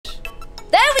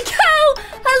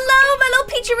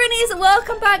Featureinies,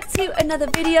 welcome back to another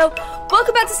video.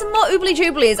 Welcome back to some more Oobly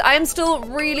Jooblies. I am still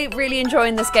really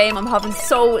enjoying this game. I'm having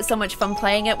so much fun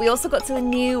playing it. We also got to a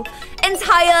new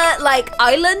entire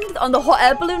island on the hot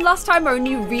air balloon last time, or a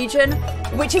new region,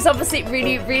 which is obviously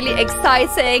really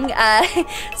exciting.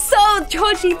 So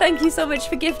Georgie, thank you so much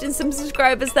for gifting some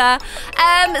subscribers there.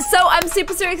 So I'm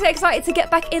super excited to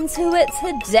get back into it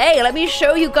today. Let me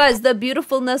show you guys the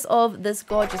beautifulness of this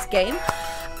gorgeous game.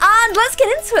 And let's get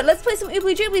into it. Let's play some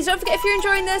Oobly Jooblies. Don't forget, if you're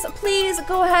enjoying this, please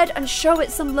go ahead and show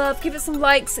it some love. Give it some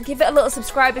likes. Give it a little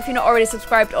subscribe if you're not already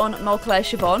subscribed on Clare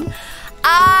Siobhan.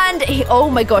 And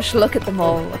oh my gosh, look at them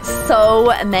all.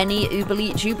 So many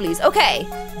Oobly Jooblies. Okay.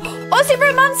 Aussie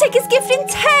Romantic is gifting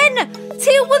 10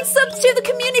 tier 1 subs to the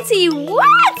community.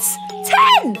 What?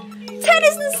 10? 10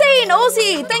 is insane.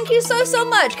 Aussie, thank you so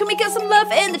much. Can we get some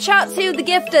love in the chat to the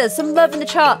gifters? Some love in the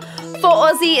chat for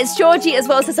Aussie. It's Georgie as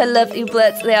well, says I love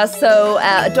Ooblets. They are so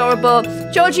adorable.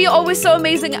 Georgie, you're always so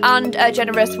amazing and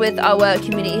generous with our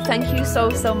community. Thank you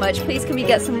so much. Please can we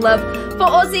get some love for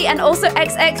Aussie, and also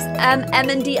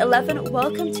XXMND11.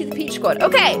 Welcome to the Peach Squad.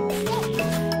 Okay.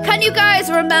 Can you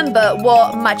guys remember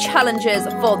what my challenges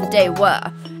for the day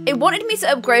were? It wanted me to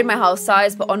upgrade my house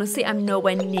size, but honestly, I'm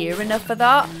nowhere near enough for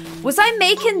that. Was I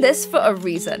making this for a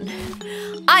reason?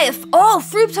 Oh,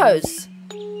 fructose.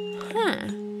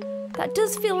 That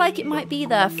does feel like it might be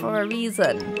there for a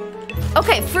reason.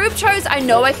 Okay, fructose, I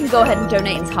know I can go ahead and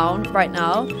donate in town right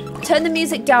now. Turn the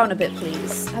music down a bit,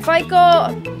 please. Have I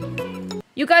got...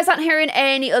 You guys aren't hearing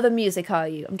any other music, are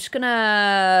you? I'm just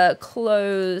gonna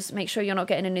close, make sure you're not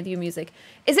getting any of your music.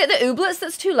 Is it the Ooblets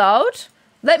that's too loud?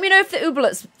 Let me know if the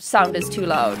Ooblets sound is too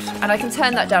loud, and I can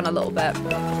turn that down a little bit.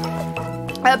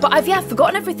 But I've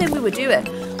forgotten everything we were doing.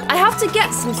 I have to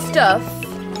get some stuff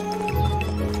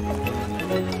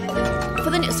for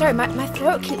the new... Sorry, my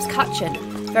throat keeps catching.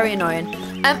 Very annoying.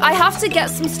 I have to get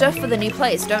some stuff for the new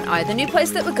place, don't I? The new place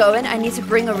that we're going, I need to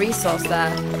bring a resource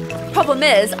there. Problem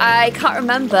is, I can't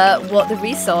remember what the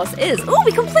resource is. Oh,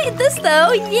 we completed this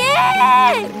though!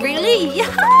 Yeah! Really?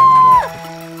 Yeah!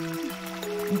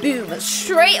 Boom.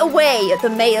 Straight away, the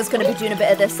mayor's going to be doing a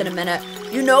bit of this in a minute.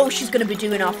 You know she's going to be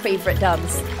doing our favourite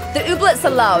dance. The Ooblets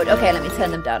are loud. Okay, let me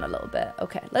turn them down a little bit.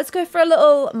 Okay, let's go for a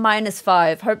little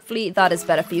 -5. Hopefully that is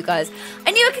better for you guys.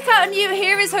 I knew I could count on you.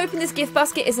 Here is hoping this gift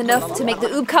basket is enough to make the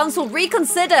Oob Council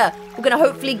reconsider. We're going to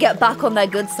hopefully get back on their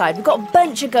good side. We've got a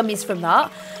bunch of gummies from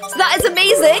that. So that is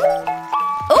amazing.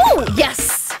 Oh,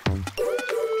 yes.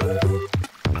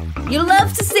 You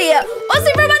love to see it.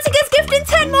 Aussie Romantic is gifting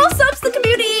 10 more subs to the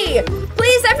community.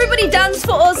 Please, everybody dance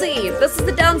for Aussie. This is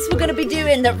the dance we're going to be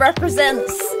doing that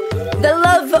represents the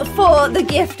love for the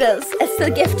gifters. It's the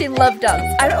gifting love dance.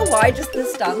 I don't know why, just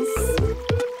this dance.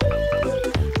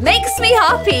 Makes me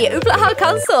happy. Ooblet Hard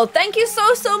Council. Thank you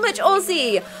so much,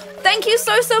 Aussie. Thank you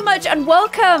so much, and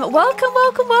welcome.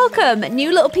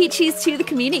 New little peaches to the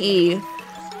community.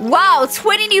 Wow,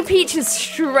 20 new peaches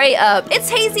straight up. It's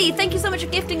Hazy. Thank you so much for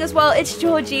gifting as well. It's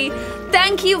Georgie.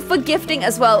 Thank you for gifting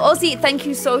as well. Aussie, thank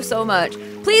you so much.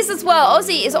 Please as well,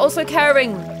 Aussie is also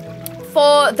caring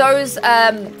for those,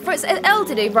 for its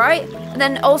elderly, right? And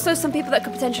then also some people that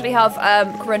could potentially have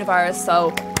coronavirus,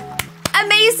 so...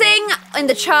 Amazing in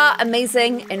the chat,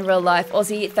 amazing in real life.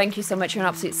 Aussie, thank you so much. You're an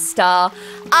absolute star.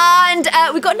 And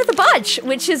we got another badge,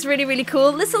 which is really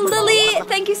cool. Little Lily,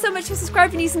 thank you so much for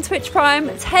subscribing using Twitch Prime.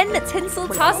 10 tinsel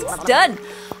tasks done.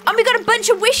 And we got a bunch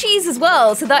of wishies as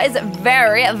well. So that is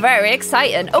very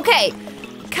exciting. Okay,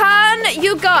 can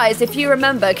you guys, if you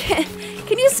remember, can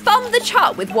you spam the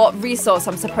chat with what resource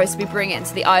I'm supposed to be bringing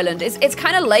into the island? It's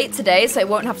kind of late today, so it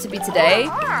won't have to be today.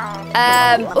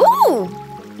 Ooh!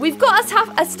 We've got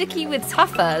a sticky with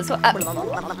Taffa. So,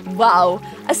 wow.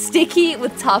 A sticky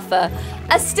with Taffa.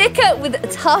 A sticker with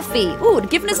Taffy. Ooh,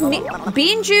 giving us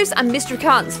bean juice and mystery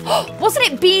cans. Wasn't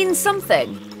it bean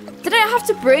something? Did I have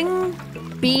to bring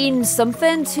bean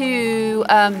something to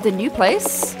the new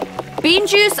place? Bean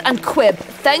juice and quib.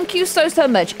 Thank you so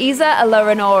much. Isa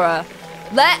Eleonora.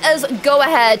 Let us go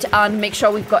ahead and make sure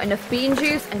we've got enough bean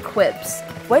juice and quibs.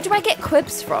 Where do I get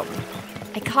quibs from?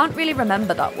 I can't really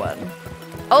remember that one.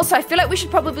 Also, I feel like we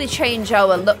should probably change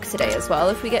our look today as well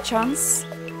if we get a chance.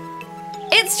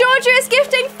 It's Georgia is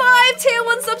gifting 5 tier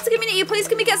 1 subs to the community. Please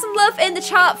can we get some love in the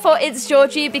chat for It's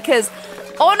Georgie, because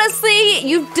honestly,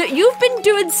 you've been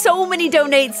doing so many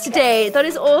donates today. That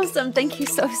is awesome. Thank you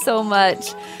so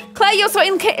much. Claire, you're so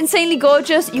insanely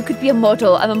gorgeous. You could be a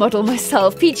model. I'm a model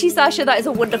myself. Peachy Sasha, that is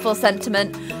a wonderful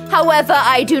sentiment. However,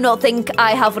 I do not think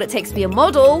I have what it takes to be a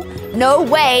model. No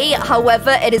way.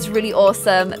 However, it is really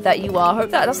awesome that you are.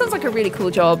 Hope that sounds like a really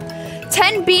cool job.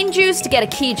 10 bean juice to get a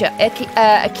key cap.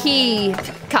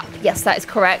 Yes, that is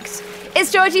correct.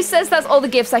 It's Georgie says that's all the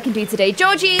gifts I can do today.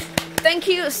 Georgie, thank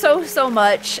you so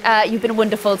much. You've been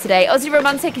wonderful today. Aussie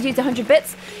Romantic is used 100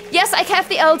 bits. Yes, I care for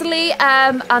the elderly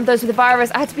and those with the virus.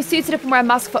 I had to be suited up and wear a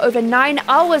mask for over 9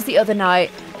 hours the other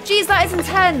night. Jeez, that is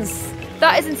intense.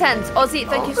 That is intense. Ozzy,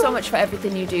 thank you so much for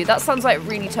everything you do. That sounds like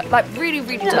really tough, like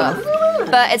really tough.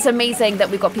 But it's amazing that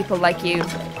we've got people like you.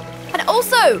 And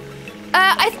also,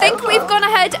 I think we've gone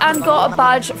ahead and got a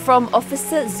badge from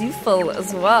Officer Zufel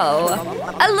as well.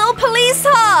 A little police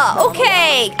heart,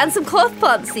 okay. And some cloth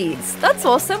plant seeds. That's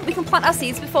awesome. We can plant our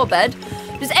seeds before bed.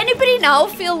 Does anybody now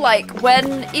feel like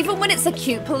even when it's a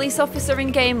cute police officer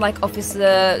in game, like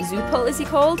Officer Zupel, is he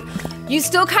called? You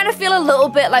still kind of feel a little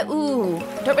bit like, ooh,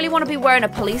 I don't really want to be wearing a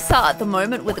police hat at the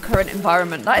moment with the current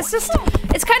environment. That is just,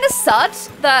 it's kind of sad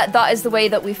that that is the way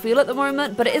that we feel at the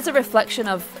moment, but it is a reflection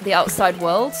of the outside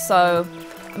world. So,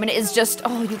 I mean, it is just,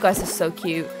 oh, you guys are so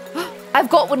cute. I've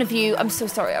got one of you. I'm so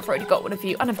sorry. I've already got one of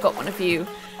you, and I've got one of you.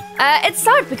 It's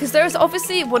sad because there's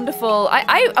obviously wonderful,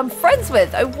 I'm friends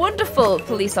with a wonderful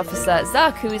police officer,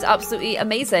 Zach, who is absolutely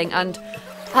amazing and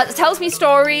tells me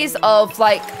stories of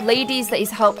like ladies that he's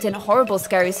helped in horrible,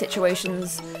 scary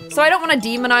situations. So I don't want to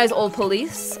demonize all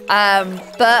police,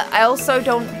 but I also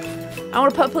don't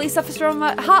want to put a police officer on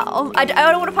my hat. I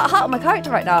don't want to put a hat on my character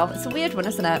right now. It's a weird one,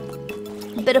 isn't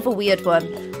it? A bit of a weird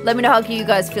one. Let me know how you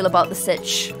guys feel about the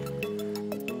sitch.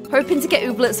 Hoping to get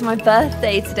Ooblets for my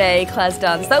birthday today, Claire's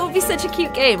Dance. That would be such a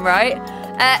cute game, right?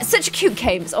 Such a cute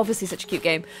game. It's obviously such a cute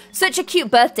game. Such a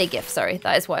cute birthday gift, sorry.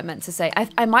 That is what I meant to say.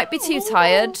 I might be too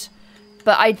tired,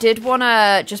 but I did want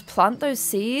to just plant those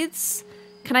seeds.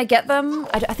 Can I get them?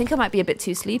 I think I might be a bit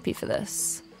too sleepy for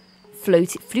this.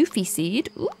 Floofy seed.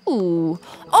 Ooh.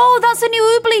 Oh, that's a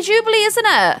new Oobly Jubilee, isn't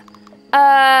it?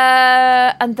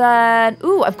 And then,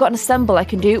 ooh, I've got an assemble I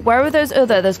can do. Where are those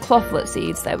other, those clothlet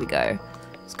seeds? There we go.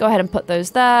 Let's go ahead and put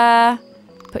those there.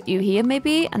 Put you here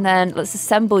maybe, and then let's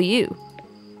assemble you.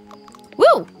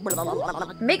 Woo!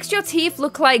 Makes your teeth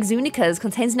look like Zunica's.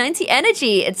 Contains 90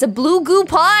 energy. It's a blue goo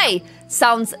pie.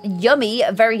 Sounds yummy,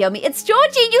 very yummy. It's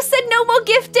Georgie. You said no more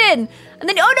gifting. And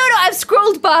then, oh no, I've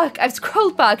scrolled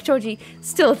back. Georgie.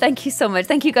 Still, thank you so much.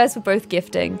 Thank you guys for both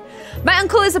gifting. My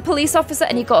uncle is a police officer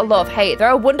and he got a lot of hate. There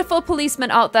are wonderful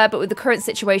policemen out there, but with the current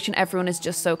situation, everyone is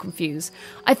just so confused.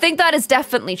 I think that is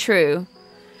definitely true.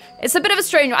 It's a bit of a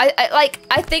strange one.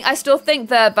 I still think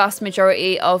the vast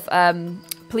majority of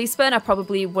policemen are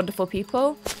probably wonderful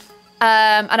people.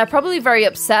 And are probably very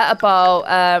upset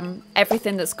about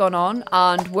everything that's gone on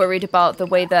and worried about the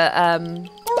way that...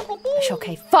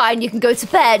 okay, fine, you can go to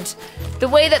bed. The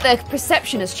way that their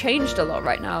perception has changed a lot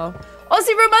right now.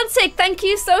 Aussie Romantic, thank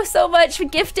you so much for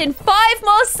gifting 5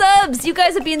 more subs. You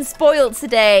guys are being spoiled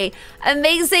today.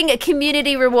 Amazing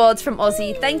community rewards from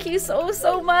Aussie. Thank you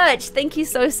so much. Thank you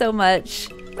so much.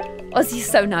 Aussie's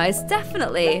so nice,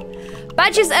 definitely.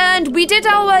 Badges earned. We did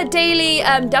our daily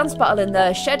dance battle in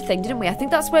the shed thing, didn't we? I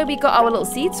think that's where we got our little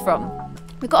seeds from.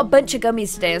 We got a bunch of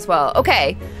gummies today as well.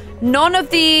 Okay, none of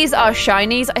these are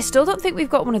shinies. I still don't think we've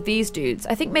got one of these dudes.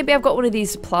 I think maybe I've got one of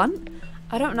these to plant.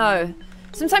 I don't know.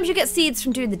 Sometimes you get seeds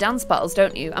from doing the dance battles,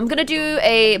 don't you? I'm gonna do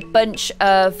a bunch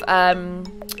of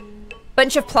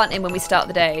planting when we start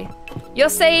the day. You're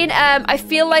saying I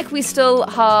feel like we still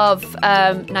have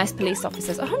nice police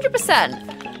officers.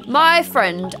 100%. My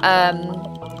friend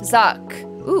Zach.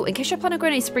 Ooh, in case you're planning on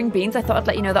growing any spring beans, I thought I'd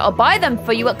let you know that I'll buy them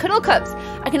for you at Cuddle Cups.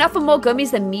 I can offer more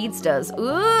gummies than Meads does.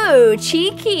 Ooh,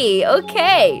 cheeky.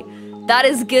 Okay, that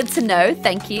is good to know.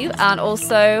 Thank you. And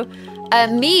also.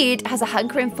 Mead has a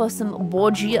hankering for some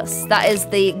Borgias. That is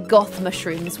the goth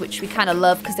mushrooms, which we kind of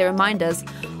love because they remind us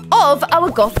of our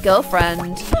goth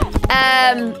girlfriend.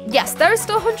 Yes, there is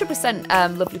still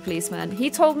 100% lovely policeman. He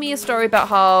told me a story about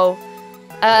how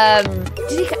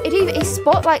did he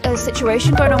spot like a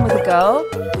situation going on with a girl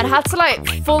and had to like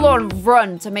full on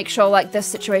run to make sure like this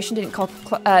situation didn't Oh,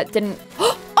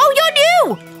 you're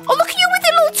new! Oh, look at you with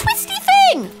your little twisty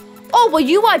thing! Oh, well,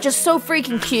 you are just so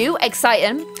freaking cute.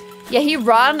 Exciting. Yeah, he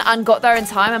ran and got there in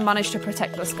time and managed to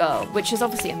protect this girl, which is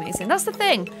obviously amazing. That's the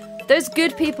thing. There's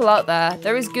good people out there.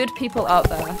 There is good people out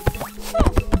there.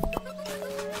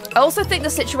 I also think the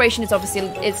situation is obviously,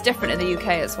 it's different in the UK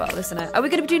as well, isn't it? Are we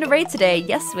going to be doing a raid today?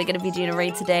 Yes, we're going to be doing a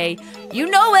raid today. You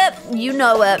know it. You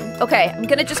know it. Okay, I'm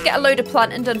going to just get a load of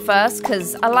planting done first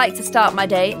because I like to start my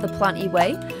day the planty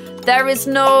way. There is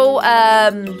no,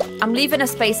 I'm leaving a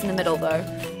space in the middle though.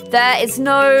 There is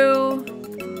no...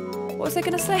 What was I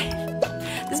going to say?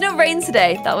 There's no rain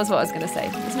today. That was what I was going to say.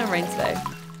 There's no rain today.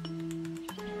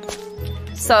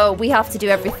 So we have to do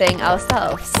everything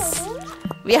ourselves.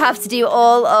 We have to do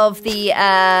all of the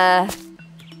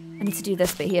I need to do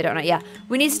this bit here, don't I? Yeah.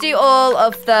 We need to do all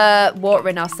of the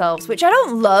watering ourselves, which I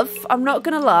don't love. I'm not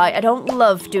going to lie. I don't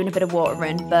love doing a bit of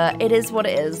watering, but it is what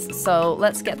it is. So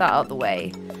let's get that out of the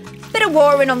way. Bit of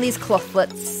watering on these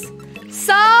cloughlets.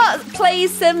 Sa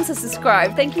Plays Sims has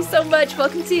subscribed. Thank you so much.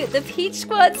 Welcome to the Peach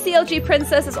Squad. CLG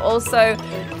Princess has also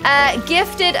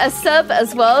gifted a sub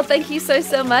as well. Thank you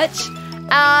so much.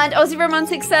 And Aussie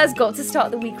Romantic says, got to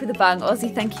start the week with a bang.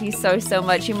 Aussie, thank you so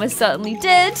much. You most certainly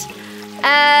did.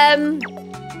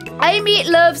 Amy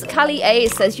loves Callie A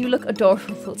says, you look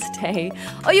adorable today.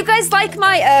 Oh, you guys like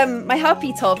my my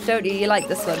happy top, don't you? You like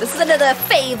this one. This is another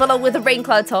fave along with the rain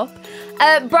cloud top.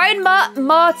 Brian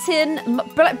Martier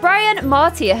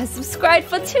has subscribed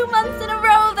for 2 months in a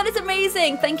row. That is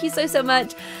amazing. Thank you so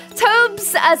much.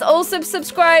 Tobes has also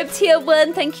subscribed, tier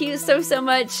 1. Thank you so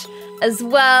much as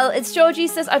well. It's Georgie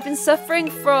says, I've been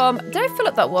suffering from... Did I fill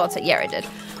up that water? Yeah, I did.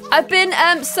 I've been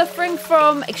suffering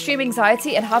from extreme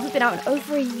anxiety and haven't been out in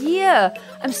over a year.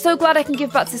 I'm so glad I can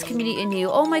give back to this community and you.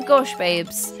 Oh my gosh,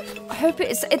 babes. I hope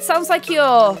it sounds like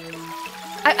you're...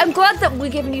 I'm glad that we're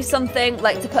giving you something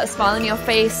like to put a smile on your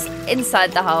face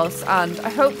inside the house, and I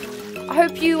hope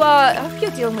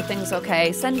you're dealing with things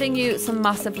okay. Sending you some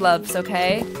massive loves,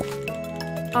 okay?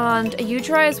 And are you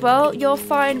dry as well? You're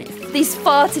fine. These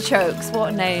fartichokes,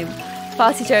 what a name.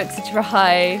 Fartichokes are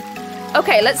dry.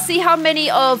 Okay, let's see how many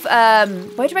of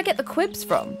where do I get the quibs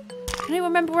from? Can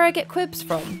anyone remember where I get quibs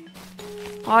from?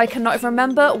 Oh, I cannot even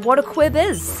remember what a quib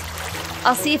is.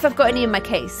 I'll see if I've got any in my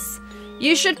case.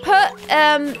 You should put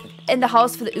in the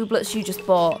house for the ooblets you just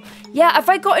bought. Yeah, have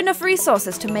I got enough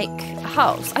resources to make a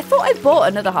house? I thought I bought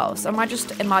another house. Am I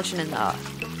just imagining that?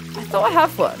 I thought I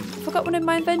have one. I've got one in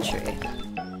my inventory.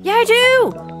 Yeah, I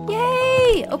do!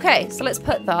 Yay! Okay, so let's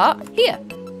put that here.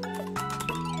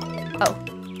 Oh.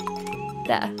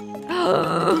 There.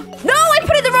 No, I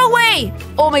put it the wrong way!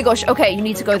 Oh my gosh, okay, you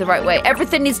need to go the right way.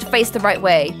 Everything needs to face the right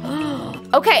way.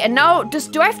 Okay, and now,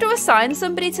 do I have to assign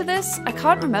somebody to this? I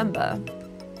can't remember.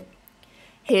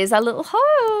 Here's our little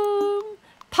home.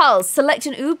 Pals, select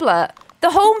an ooblet.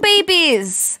 The home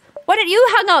babies. Why don't you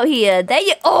hang out here? There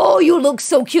you... Oh, you look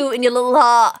so cute in your little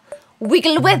heart.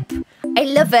 Wiggle whip. I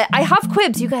love it. I have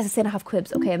quibs. You guys are saying I have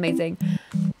quibs. Okay, amazing.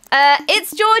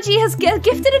 It's Georgie has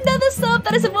gifted another sub.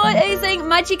 That is amazing.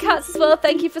 Magic Cats as well.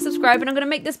 Thank you for subscribing. I'm going to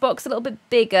make this box a little bit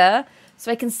bigger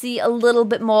so I can see a little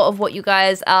bit more of what you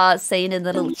guys are saying in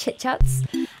the little chit-chats.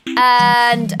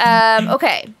 And,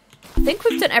 okay. I think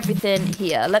we've done everything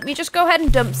here. Let me just go ahead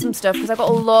and dump some stuff because I've got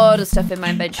a lot of stuff in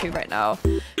my inventory right now.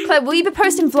 Claire, will you be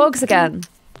posting vlogs again?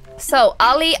 So,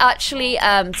 Ali actually,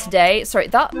 today... Sorry,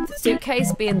 that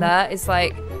suitcase being there is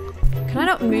like... Can I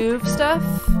not move stuff?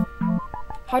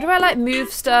 How do I, like,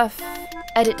 move stuff?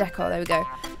 Edit decor, there we go.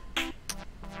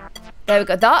 There we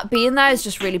go. That being there is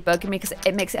just really bugging me because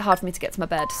it makes it hard for me to get to my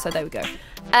bed. So there we go.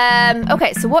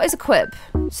 Okay, so what is a quib?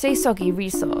 Stay soggy,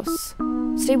 resource.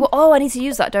 Stay what? Oh, I need to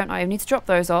use that, don't I? I need to drop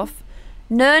those off.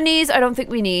 Nurnies, I don't think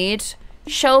we need.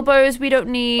 Shell bows, we don't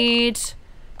need.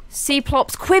 Sea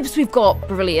plops, quibs we've got.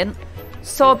 Brilliant.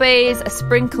 Sorbets, a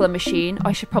sprinkler machine.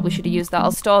 I probably should have used that.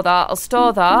 I'll store that. I'll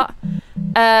store that.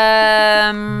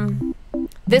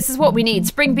 This is what we need.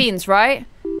 Spring beans, right?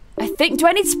 I think, do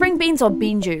I need spring beans or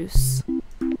bean juice?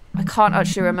 I can't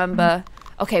actually remember.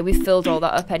 Okay, we filled all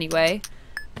that up anyway.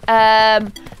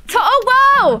 Oh,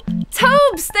 wow!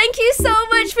 Tobes, thank you so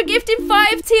much for gifting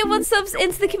 5 tier 1 subs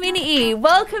into the community.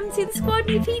 Welcome to the squad,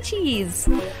 new peachies.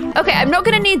 Okay, I'm not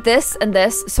going to need this and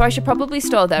this, so I should probably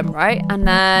store them, right? And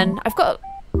then I've got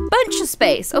a bunch of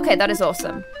space. Okay, that is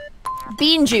awesome.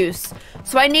 Bean juice.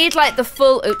 So I need like the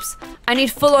full, oops. I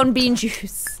need full on bean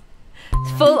juice.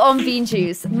 Full on bean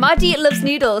juice. Maddie loves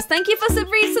noodles. Thank you for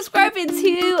resubscribing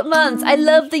 2 months. I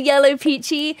love the yellow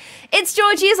peachy. It's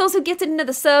Georgie has also gifted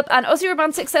another sub. And Aussie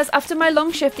Romantic says, after my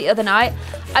long shift the other night,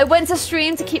 I went to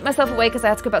stream to keep myself awake because I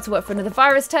had to go back to work for another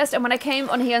virus test. And when I came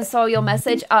on here and saw your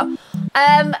message, I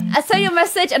saw your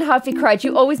message and happy cried.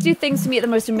 You always do things for me at the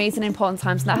most amazing and important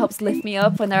times. And that helps lift me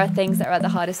up when there are things that are at the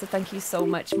hardest. So thank you so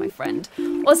much, my friend.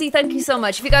 Aussie, thank you so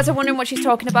much. If you guys are wondering what she's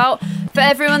talking about, for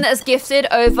everyone that has gifted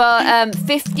over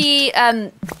 50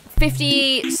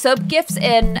 sub gifts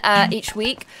in each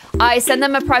week, I send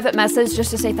them a private message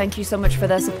just to say thank you so much for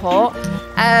their support.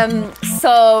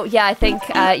 So yeah, I think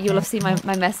you'll have seen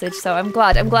my message, so I'm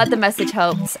glad the message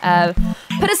helped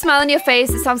put a smile on your face.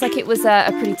 It sounds like it was a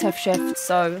pretty tough shift.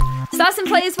 So Stars and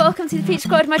Players, welcome to the Peach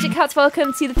Squad. Magic Cats,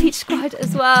 welcome to the Peach Squad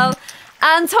as well.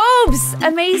 And Tobes,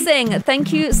 amazing.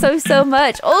 Thank you so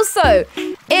much. Also,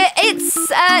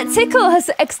 it's Tickle has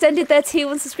extended their tier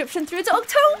 1 subscription through to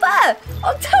October.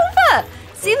 October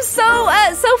seems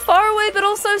so far away, but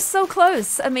also so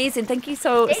close. Amazing. Thank you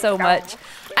so much.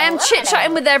 I am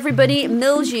chit-chatting with everybody.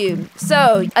 Mildew.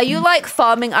 So, are you like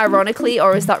farming ironically,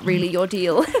 or is that really your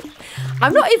deal?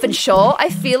 I'm not even sure. I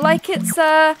feel like it's,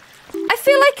 you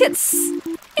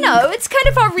know, it's kind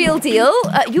of our real deal.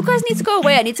 You guys need to go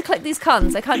away. I need to collect these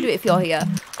cans. I can't do it if you're here.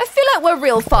 I feel like we're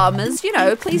real farmers, you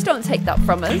know. Please don't take that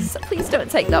from us. Please don't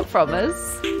take that from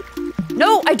us.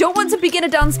 No, I don't want to begin a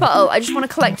dance battle. I just want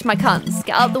to collect my cans.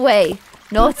 Get out of the way.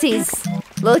 Naughties.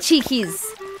 Little cheekies.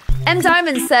 M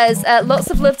Diamond says,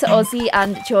 lots of love to Ozzy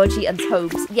and Georgie and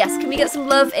Tobes. Yes, can we get some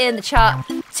love in the chat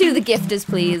to the gifters,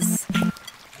 please?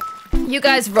 You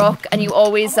guys rock, and you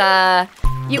always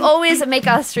make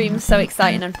our streams so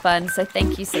exciting and fun. So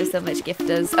thank you so much,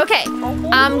 gifters. Okay,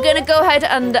 I'm gonna go ahead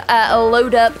and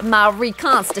load up my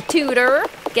reconstitutor.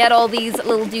 Get all these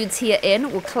little dudes here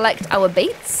in. We'll collect our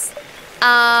baits.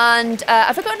 And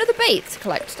have I got another bait to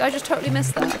collect? Did I just totally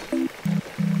miss that?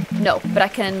 No, but I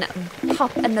can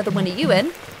pop another one of you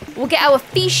in. We'll get our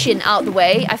fishing out the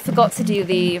way. I forgot to do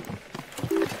the...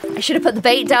 I should have put the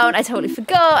bait down. I totally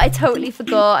forgot.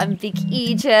 I'm a big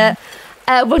idiot.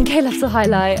 1K left to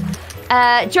highlight.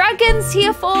 Dragons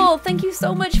here for. Thank you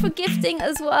so much for gifting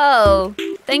as well.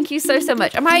 Thank you so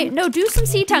much. No, do some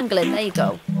seed dangling. There you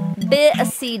go. Bit of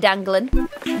seed dangling.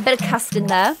 Bit of casting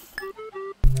there.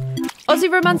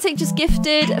 Aussie Romantic just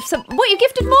gifted some. What, you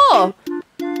gifted more?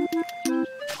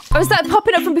 Oh, was that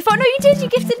popping up from before? No, you did. You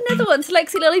gifted another one. So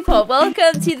Lexi Lollipop.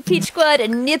 Welcome to the Peach Squad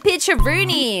and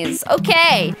Nippicharoonies.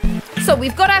 Okay. So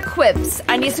we've got our quips.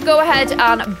 I need to go ahead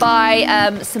and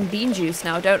buy some bean juice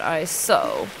now, don't I?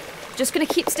 So just going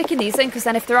to keep sticking these in because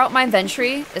then if they're out my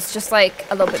inventory, it's just like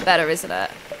a little bit better, isn't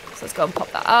it? So let's go and pop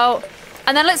that out.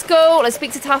 And then let's go. Let's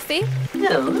speak to Taffy.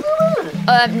 No,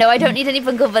 I don't need any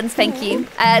bungle buns, thank you.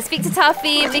 Speak to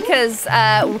Taffy because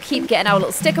we'll keep getting our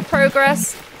little sticker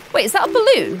progress. Wait, is that a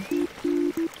balloon?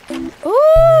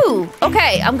 Ooh,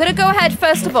 okay. I'm going to go ahead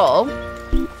first of all.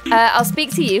 I'll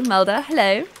speak to you, Melda.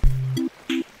 Hello.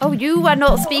 Oh, you are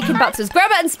not speaking back to us.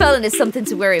 Grammar and spelling is something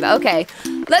to worry about. Okay,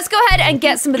 let's go ahead and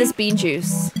get some of this bean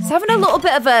juice. It's having a little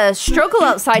bit of a struggle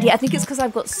outside here. I think it's because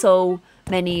I've got so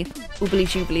many Oobly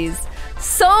Jublies.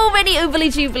 So many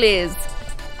Oobly Jublies.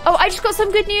 Oh, I just got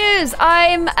some good news.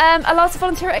 I'm allowed to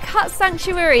volunteer at a cat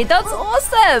sanctuary. That's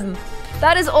awesome.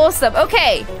 That is awesome.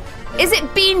 Okay, is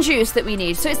it bean juice that we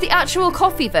need? So it's the actual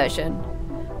coffee version.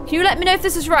 Can you let me know if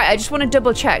this is right? I just want to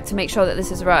double check to make sure that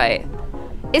this is right.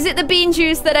 Is it the bean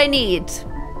juice that I need?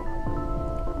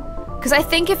 Because I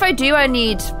think if I do, I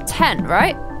need 10,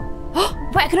 right? Oh,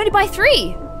 wait, I can only buy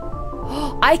 3.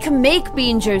 I can make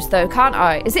bean juice though, can't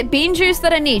I? Is it bean juice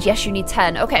that I need? Yes, you need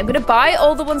 10. Okay, I'm going to buy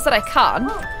all the ones that I can.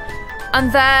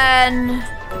 And then...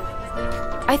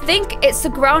 I think it's the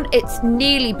ground, it's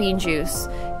nearly bean juice.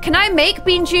 Can I make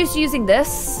bean juice using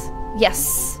this?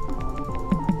 Yes.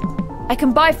 I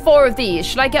can buy 4 of these.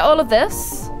 Should I get all of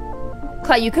this?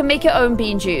 Claire, you can make your own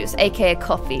bean juice, aka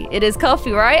coffee. It is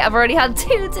coffee, right? I've already had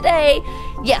 2 today.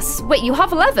 Yes. Wait, you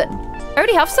have 11. I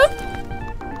already have some?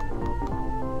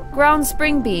 Ground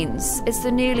spring beans. It's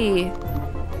the nearly...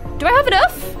 Do I have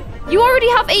enough? You already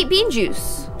have 8 bean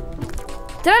juice.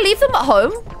 Did I leave them at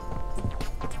home?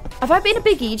 Have I been a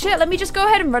big idiot? Let me just go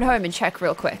ahead and run home and check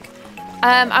real quick.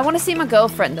 I want to see my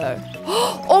girlfriend though.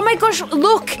 Oh my gosh,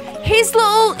 look! His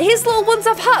little ones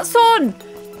have hats on!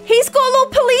 He's got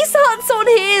little police hats on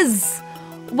his!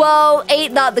 Well,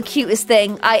 ain't that the cutest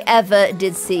thing I ever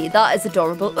did see. That is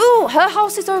adorable. Ooh, her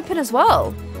house is open as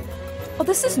well. Oh,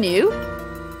 this is new.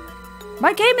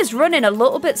 My game is running a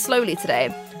little bit slowly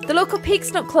today. The local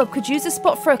Peaksnut Club could use a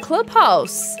spot for a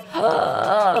clubhouse.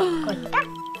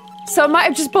 So I might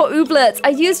have just bought Ooblets. I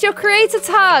used your creator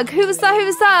tag. Who was that? Who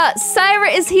was that? Sarah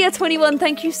is here, 21.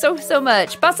 Thank you so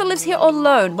much. Basil lives here all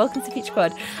alone. Welcome to Peach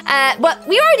Squad. Well,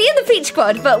 we're already in the Peach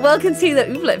Squad, but welcome to the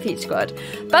Ooblet Peach Squad.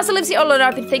 Basil lives here all alone.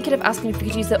 I've been thinking of asking if we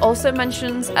could use the also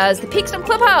mentions as the Peaksnut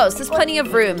Clubhouse. There's plenty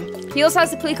of room. He also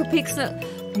has the local Peaksnut...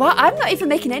 What? I'm not even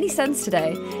making any sense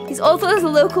today. He's also the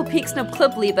local Peaksnut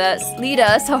Club leader.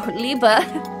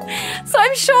 So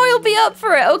I'm sure he'll be up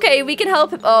for it. Okay, we can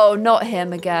help him. Oh, not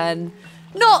him again.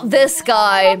 Not this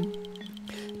guy.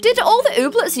 Did all the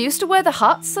Ooblets used to wear the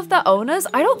hats of their owners?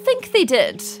 I don't think they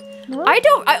did.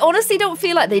 I honestly don't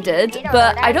feel like they did,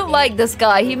 but I don't like this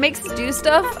guy. He makes us do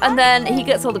stuff and then he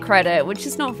gets all the credit, which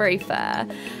is not very fair.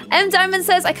 M Diamond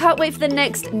says, I can't wait for the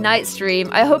next night stream.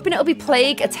 I'm hoping it'll be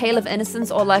Plague, A Tale of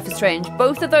Innocence, or Life is Strange.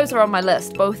 Both of those are on my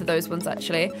list. Both of those ones,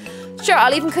 actually. Sure,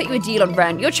 I'll even cut you a deal on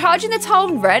rent. You're charging the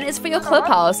town rent? It's for your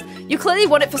clubhouse. You clearly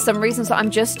want it for some reason, so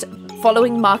I'm just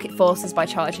following market forces by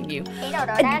charging you.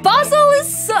 Basil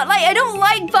is so, like, I don't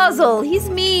like Basil. He's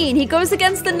mean. He goes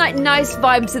against the nice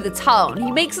vibes of the town.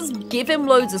 He makes us give him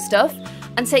loads of stuff,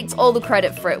 and takes all the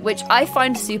credit for it, which I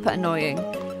find super annoying.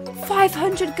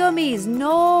 500 gummies,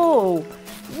 no.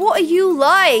 What are you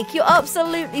like? You're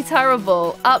absolutely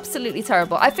terrible. Absolutely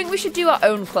terrible. I think we should do our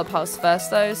own clubhouse first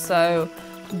though, so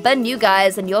burn you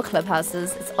guys and your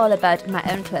clubhouses. It's all about my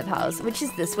own clubhouse, which is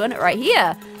this one right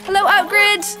here. Hello,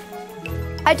 Outgrid.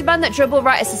 I demand that Dribble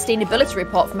write a sustainability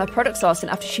report from her product sourcing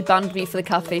after she banned me for the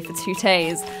cafe for 2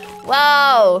 days.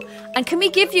 Wow. And can we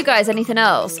give you guys anything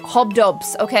else?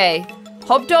 Hobdobs. Okay.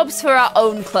 Hobdobs for our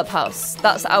own clubhouse.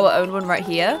 That's our own one right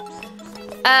here.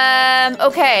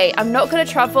 Okay. I'm not going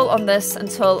to travel on this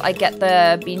until I get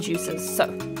the bean juices. So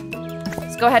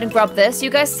let's go ahead and grab this. You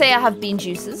guys say I have bean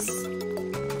juices.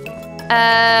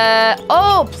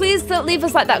 Oh, please don't leave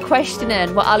us like that question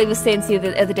in what Ali was saying to you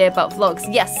the other day about vlogs.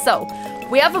 Yes, so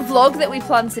we have a vlog that we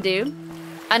plan to do,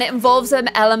 and it involves an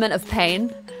element of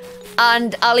pain.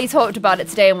 And Ali talked about it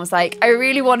today and was like, I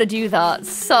really want to do that.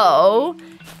 So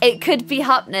it could be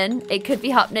happening. It could be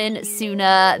happening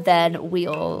sooner than we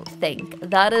all think.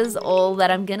 That is all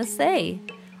that I'm going to say.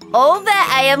 All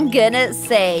that I am going to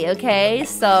say, okay?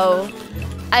 So,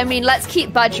 I mean, let's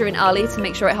keep badgering Ali to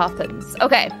make sure it happens.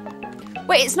 Okay.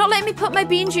 Wait, it's not letting me put my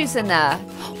bean juice in there.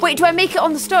 Wait, do I make it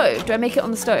on the stove? Do I make it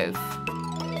on the stove?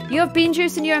 You have bean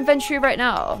juice in your inventory right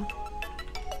now.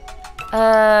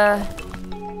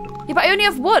 Yeah, but I only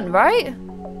have 1, right?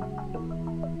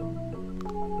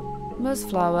 Muzz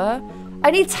flour.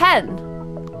 I need 10.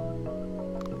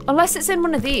 Unless it's in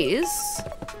one of these.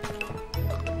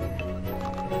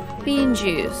 Bean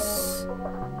juice.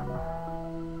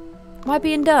 Am I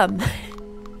being dumb?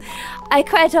 I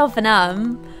quite often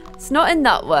am. It's not in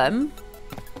that one.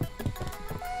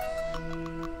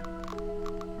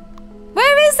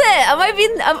 Where is it? Am I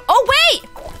being... oh, wait!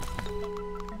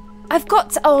 I've got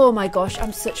to... Oh, my gosh.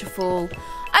 I'm such a fool.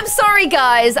 I'm sorry,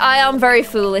 guys. I am very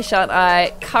foolish, aren't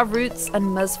I? Carrots and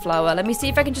muzz flour. Let me see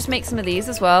if I can just make some of these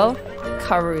as well.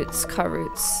 Carrots.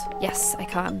 Yes, I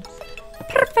can.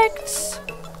 Perfect.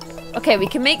 Okay, we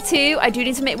can make 2. I do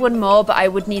need to make 1 more, but I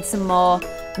would need some more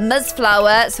muzz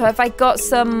flour. So have I got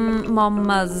some more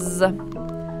muzz?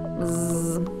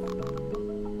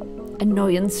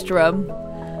 Annoyance drum.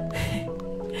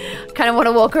 Kind of want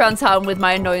to walk around town with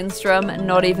my annoyance drum,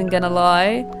 not even gonna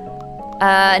lie.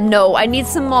 No, I need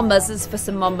some more muzzes for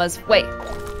some more muzz. Wait.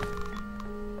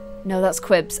 No, that's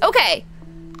quibs. Okay.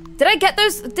 Did I get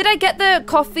those? Did I get the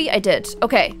coffee? I did.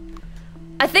 Okay.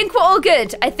 I think we're all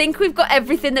good. I think we've got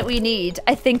everything that we need.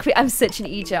 I'm such an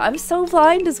eater. I'm so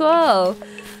blind as well.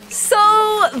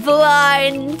 So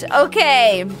blind.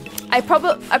 Okay. I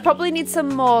probably need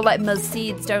some more like muzz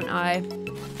seeds, don't I?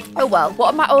 Oh well.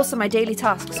 What are my my daily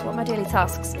tasks? What are my daily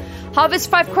tasks? Harvest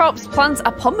 5 crops, plant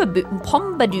a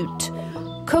pombadoot.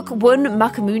 Cook 1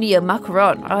 macaroon or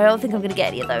macaron. I don't think I'm gonna get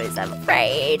any of those, I'm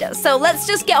afraid. So let's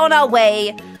just get on our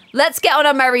way. Let's get on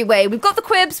our merry way. We've got the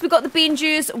quibs, we've got the bean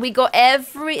juice, we got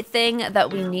everything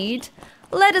that we need.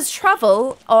 Let us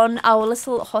travel on our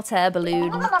little hot air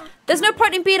balloon. There's no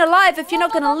point in being alive if you're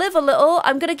not going to live a little.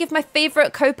 I'm going to give my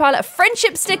favourite co-pilot a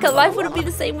friendship sticker. Life wouldn't be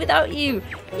the same without you.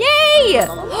 Yay!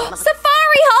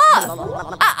 Safari hat!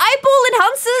 Eyeball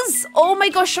enhancers! Oh my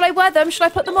gosh, should I wear them? Should I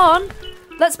put them on?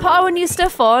 Let's put our new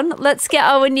stuff on. Let's get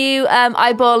our new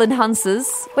eyeball enhancers.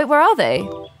 Wait, where are they?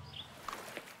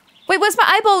 Wait, where's my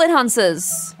eyeball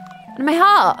enhancers? And my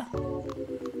heart?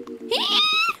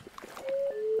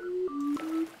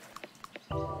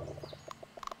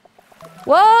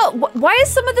 Whoa, why is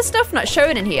some of the stuff not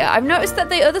showing in here? I've noticed that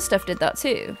the other stuff did that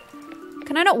too.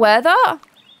 Can I not wear that?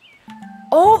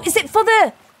 Oh, is it for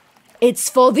the...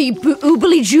 It's for the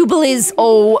Oobly Jubilees.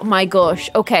 Oh my gosh.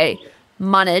 Okay.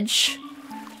 Manage.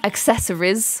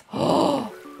 Accessories. Oh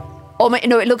my,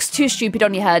 no, it looks too stupid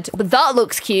on your head. But that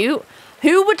looks cute.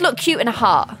 Who would look cute in a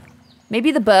hat?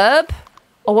 Maybe the burb?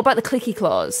 Or what about the clicky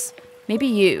claws? Maybe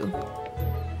you.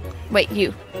 Wait,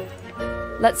 you.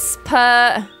 Let's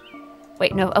put...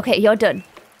 Wait, no. Okay, you're done.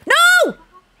 No!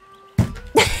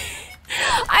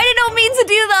 I did not mean to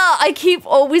do that. I keep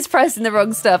always pressing the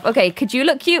wrong stuff. Okay, could you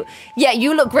look cute? Yeah,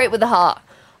 you look great with the heart.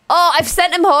 Oh, I've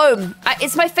sent him home.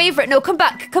 It's my favorite. No, come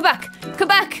back. Come back. Come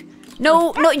back.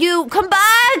 No, not you. Come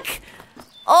back.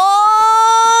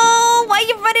 Oh, why are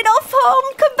you running off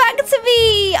home? Come back to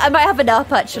me. I might have a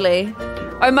nap, actually.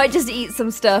 Or I might just eat some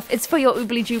stuff. It's for your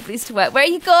Oobly Jublies to wear. Where are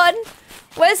you gone?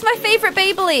 Where's my favorite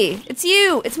Babily? It's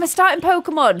you. It's my starting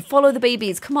Pokemon. Follow the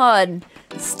babies. Come on.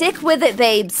 Stick with it,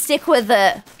 babe. Stick with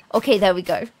it. Okay, there we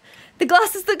go. The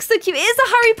glasses look so cute. It is a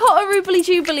Harry Potter Oobly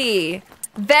Jubilee.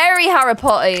 Very Harry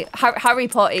Potter. Harry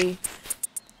Potter.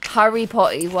 Harry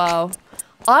Potter. Wow.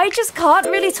 I just can't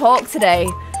really talk today.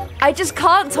 I just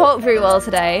can't talk very well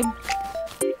today.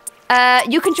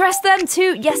 You can dress them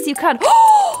too. Yes, you can.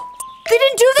 They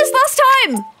didn't do this last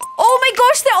time. Oh my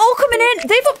gosh, they're all coming in.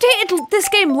 They've updated this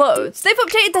game loads.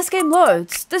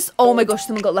 Oh my gosh,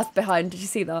 someone got left behind. Did you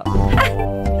see that?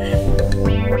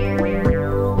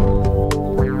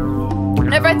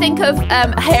 Whenever I think of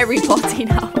Harry Potter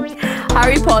now,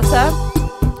 Harry Potter,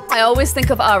 I always think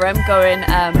of RM going,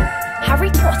 Harry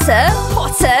Potter,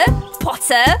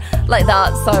 like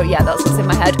that. So yeah, that's what's in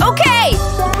my head. Okay,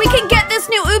 we can get this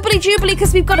new Oobly Jubilee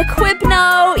because we've got a quib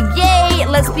now. Yay,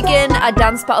 let's begin a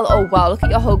dance battle. Oh wow, look at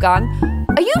your whole gang.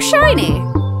 Are you shiny?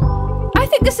 I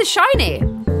think this is shiny.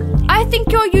 I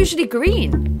think you're usually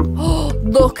green. Oh,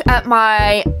 look at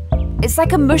my, it's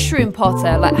like a mushroom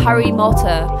Potter, like Harry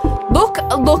Potter.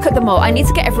 Look at them all. I need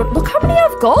to get everyone, look how many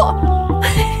I've got.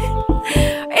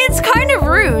 It's kind of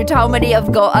rude how many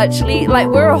I've got, actually. Like,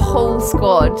 we're a whole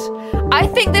squad. I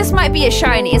think this might be a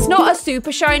shiny. It's not a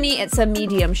super shiny, it's a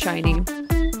medium shiny.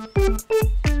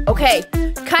 Okay,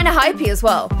 kind of hypey as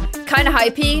well. Kind of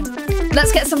hypey.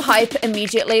 Let's get some hype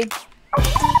immediately.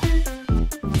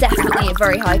 Definitely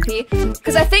very hypey.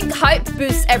 Because I think hype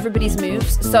boosts everybody's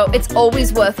moves, so it's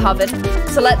always worth having.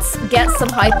 So let's get some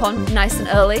hype on nice and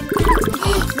early.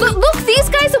 Look, these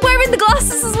guys are wearing the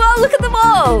glasses as well. Look at them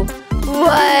all.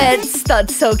 What?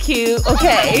 That's so cute.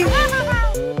 Okay.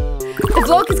 The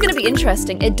vlog is going to be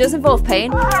interesting. It does involve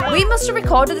pain. We must have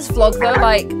recorded this vlog though,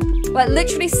 like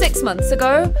literally 6 months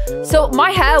ago. So my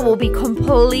hair will be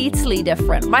completely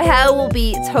different. My hair will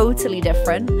be totally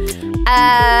different.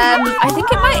 I think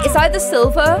it's either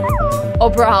silver or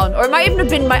brown, or it might even have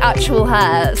been my actual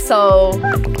hair. So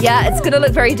yeah, it's going to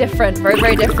look very different. Very,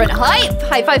 very different. Hype!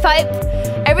 Hype, hype, hype!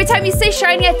 Every time you say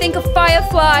shiny, I think of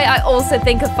Firefly. I also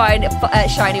think of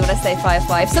shiny when I say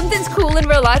Firefly. If something's cool in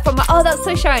real life, I'm like, oh, that's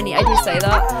so shiny. I do say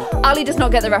that. Ali does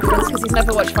not get the reference because he's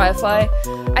never watched Firefly.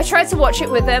 I tried to watch it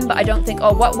with him, but I don't think,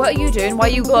 oh, what are you doing? Why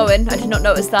are you glowing? I did not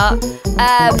notice that.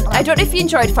 I don't know if he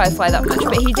enjoyed Firefly that much,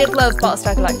 but he did love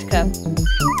Battlestar Galactica.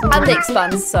 And The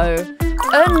Expanse, so.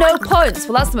 Earn no points.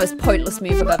 Well, that's the most pointless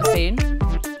move I've ever seen.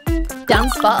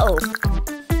 Dance battle.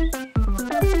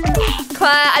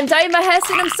 Claire, I'm dyeing my hair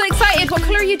soon. I'm so excited. What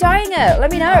colour are you dyeing it?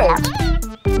 Let me know.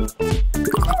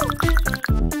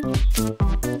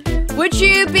 Would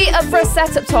you be up for a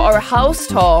setup tour or a house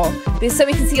tour? So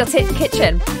we can see your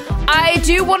kitchen. I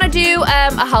do want to do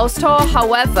a house tour.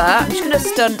 However, I'm just going to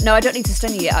stun. No, I don't need to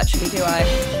stun you yet, actually, do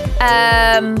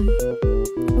I?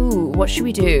 Ooh, what should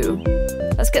we do?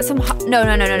 Let's get some no.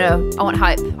 I want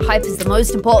hype. Hype is the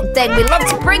most important thing. We love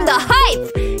to bring the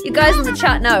hype. You guys in the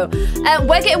chat know.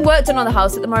 We're getting work done on the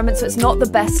house at the moment, so it's not the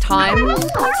best time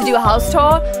to do a house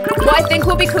tour. What I think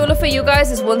will be cooler for you guys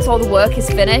is once all the work is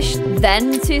finished,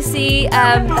 then to see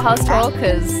the house tour,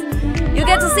 because you'll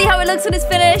get to see how it looks when it's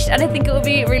finished, and I think it will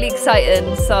be really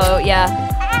exciting. So yeah,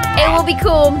 it will be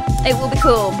cool. It will be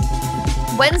cool.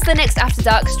 When's the next After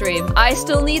Dark stream? I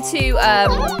still need to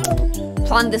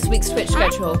plan this week's Twitch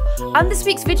schedule and this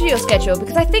week's video schedule,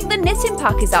 because I think the knitting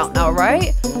pack is out now,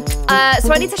 right?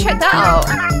 So I need to check that out.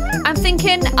 I'm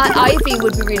thinking Ivy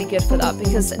would be really good for that,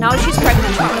 because now she's pregnant,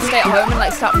 she's gonna stay at home and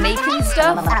like start making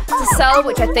stuff to sell,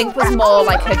 which I think was more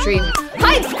like her dream.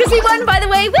 Hi, because he won, by the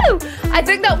way, woo! I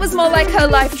think that was more like her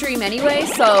life dream anyway,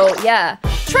 so yeah.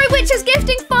 Troy Witch is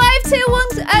gifting 5 tier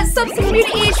 1 subs to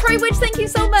community. Troy Witch, thank you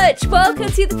so much. Welcome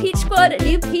to the Peach Squad,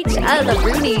 new Peach and the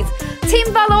Roonies.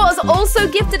 Team Valor has also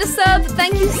gifted a sub.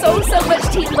 Thank you so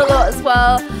much, Team Valor, as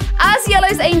well. As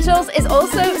Yellow's Angels is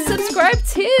also subscribed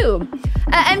too.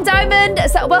 M Diamond,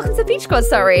 so welcome to the Peach Squad,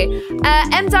 sorry.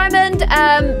 M Diamond,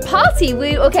 Party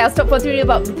Woo. Okay, I'll stop bothering you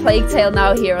about the Plague Tale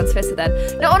now here on Twitter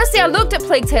then. Now, honestly, I looked at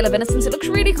Plague Tale of Innocence. It looks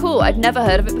really cool. I'd never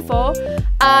heard of it before.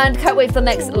 And can't wait for the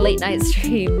next late night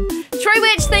stream. Troy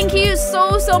Witch, thank you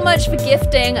so much for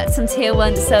gifting some tier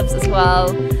 1 subs as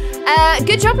well.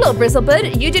 Good job, little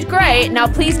Bristlebud. You did great. Now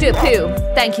please do a poo.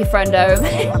 Thank you, friendo.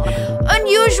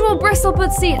 Unusual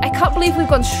Bristlebud seed. I can't believe we've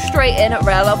gone straight in at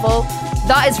rare level.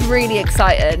 That is really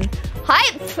exciting.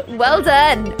 Hype! Well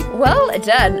done. Well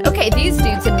done. Okay, these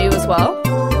dudes are new as well.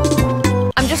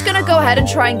 I'm just gonna go ahead and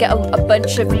try and get a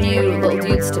bunch of new little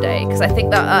dudes today, because I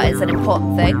think that is an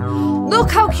important thing.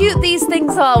 Look how cute these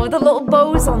things are with the little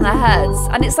bows on their heads.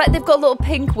 And it's like they've got little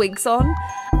pink wigs on.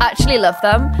 Actually love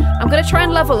them. I'm going to try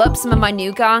and level up some of my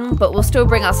new gang, but we'll still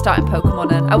bring our starting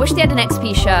Pokemon in. I wish they had an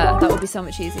XP share. That would be so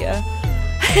much easier.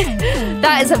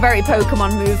 That is a very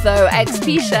Pokemon move though.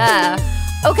 XP share.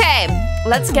 Okay,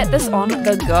 let's get this on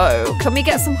the go. Can we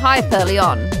get some hype early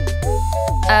on?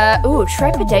 Ooh,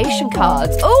 trepidation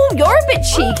cards. Oh, you're a bit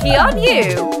cheeky, aren't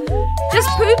you? Just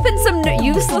pooping some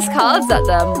useless cards at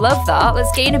them. Love that.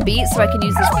 Let's gain a beat so I can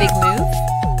use this big move.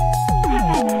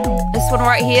 This one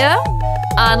right here.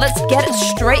 And let's get it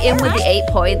straight in with the 8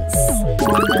 points.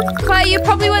 Claire, you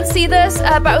probably won't see this,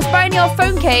 but I was buying your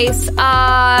phone case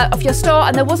off your store,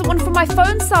 and there wasn't one for my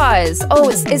phone size. Oh,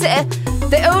 is it?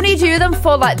 They only do them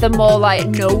for like the more like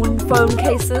known phone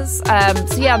cases.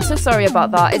 So yeah, I'm so sorry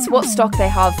about that. It's what stock they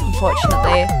have,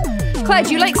 unfortunately. Claire,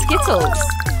 do you like Skittles?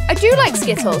 I do like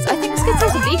Skittles. I think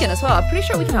Skittles are vegan as well. I'm pretty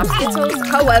sure we can have Skittles.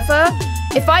 However,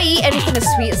 if I eat anything as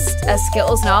sweet as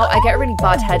Skittles now, I get a really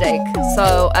bad headache.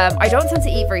 So I don't tend to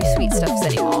eat very sweet stuffs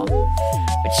anymore,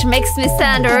 which makes me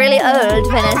sound really old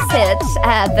when I say it,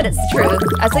 but it's the truth.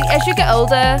 As you get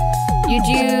older, you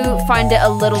do find it a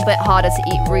little bit harder to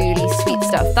eat really sweet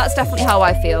stuff. That's definitely how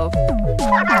I feel.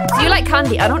 Do you like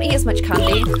candy? I don't eat as much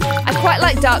candy. I quite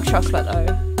like dark chocolate though.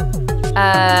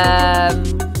 I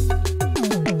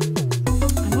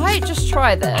might just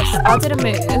try this. I'll do a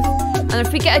move. And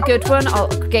if we get a good one, I'll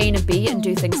gain a beat and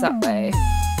do things that way.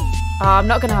 I'm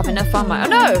not going to have enough on my... Oh,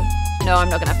 no. No, I'm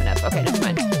not going to have enough. Okay, never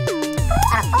mind.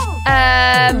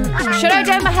 Should I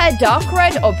dye my hair dark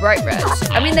red or bright red?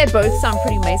 I mean, they both sound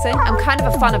pretty amazing. I'm kind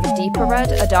of a fan of a deeper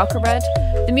red, a darker red.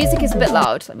 The music is a bit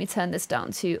loud. Let me turn this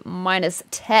down to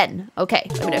 -10. Okay,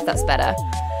 let me know if that's better.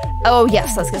 Oh,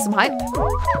 yes, let's get some hype.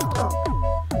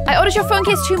 I ordered your phone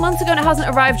case 2 months ago and it hasn't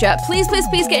arrived yet. Please, please,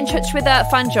 please get in touch with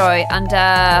Fanjoy and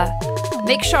I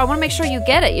want to make sure you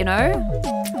get it, you know?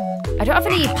 I don't have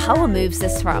any power moves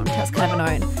this round. That's kind of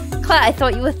annoying. Claire, I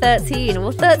thought you were 13.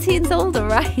 Well, 13's older,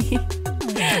 right?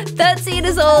 13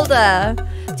 is older.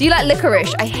 Do you like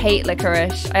licorice? I hate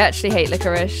licorice. I actually hate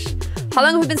licorice. How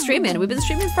long have we been streaming? We've been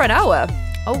streaming for an hour.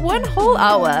 Oh, 1 whole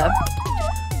hour.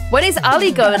 When is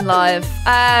Ali going live?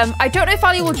 I don't know if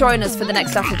Ali will join us for the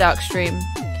next After Dark stream.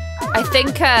 I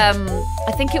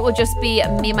think it will just be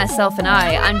me, myself, and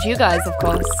I, and you guys, of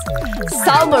course.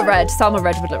 Salma Red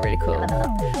would look really cool.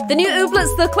 The new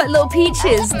Ooblets look like little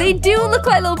peaches. They do look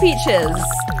like little peaches.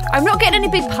 I'm not getting any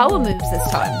big power moves this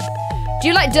time. Do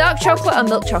you like dark chocolate or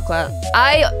milk chocolate?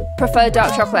 I prefer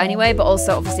dark chocolate anyway, but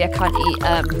also obviously I can't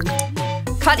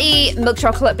eat milk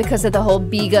chocolate because of the whole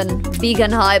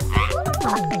vegan hype.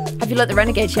 Have you learnt the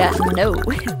Renegade yet? No.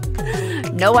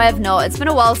 No, I have not. It's been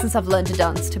a while since I've learned to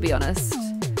dance, to be honest.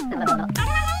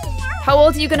 How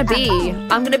old are you going to be?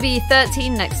 I'm going to be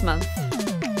 13 next month.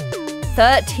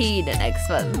 13 next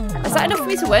month. Is that enough for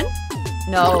me to win?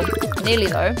 No. Nearly,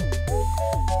 though.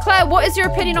 Claire, what is your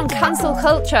opinion on cancel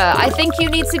culture? I think you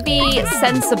need to be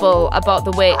sensible about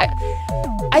the way...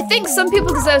 I think some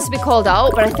people deserve to be called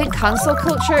out, but I think cancel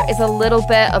culture is a little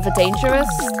bit of a dangerous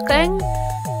thing.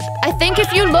 I think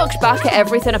if you looked back at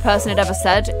everything a person had ever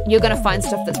said, you're going to find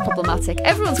stuff that's problematic.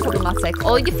 Everyone's problematic.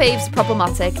 All your faves are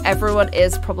problematic. Everyone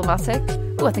is problematic.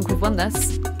 Oh, I think we've won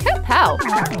this. How?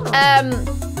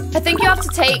 I think you have to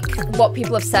take what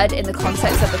people have said in the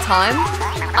context of the time.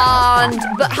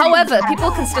 But however,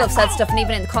 people can still have said stuff, and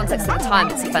even in the context of the time,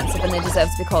 it's offensive and they deserve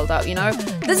to be called out, you know?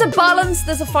 There's a balance,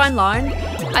 there's a fine line.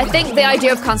 I think the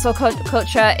idea of cancel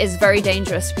culture is very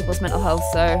dangerous to people's mental health,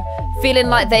 so feeling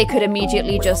like they could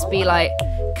immediately just be like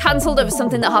cancelled over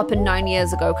something that happened 9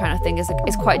 years ago kind of thing is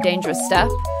quite a dangerous step.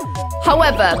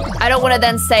 However, I don't want to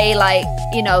then say like,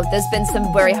 you know, there's been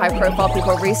some very high profile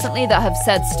people recently that have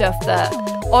said stuff that,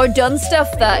 or done stuff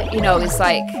that, you know, is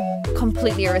like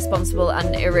completely irresponsible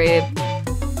and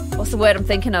what's the word I'm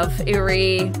thinking of?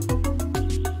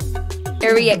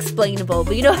 Irre-explainable,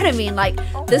 but you know what I mean? Like,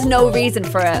 there's no reason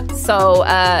for it. So,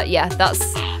 yeah,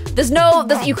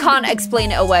 you can't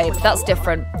explain it away, but that's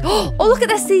different. Oh, look at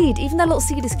their seed. Even their little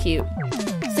seed is cute.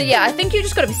 So yeah, I think you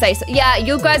just gotta be safe. Yeah,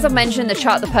 you guys have mentioned in the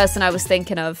chat the person I was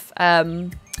thinking of, yeah,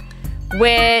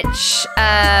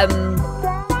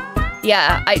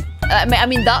 I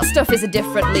mean, that stuff is a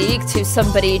different league to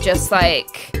somebody just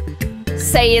like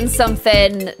saying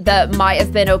something that might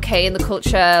have been okay in the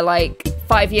culture like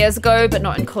 5 years ago, but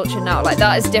not in culture now. Like,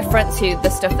 that is different to the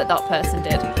stuff that person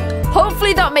did.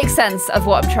 Hopefully that makes sense of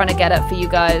what I'm trying to get at for you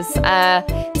guys.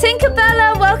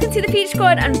 Tinkerbella, welcome to the Peach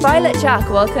Squad, and Violet Jack,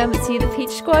 welcome to the Peach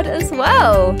Squad as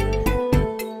well.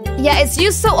 Yeah, it's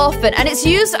used so often, and it's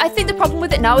used, I think the problem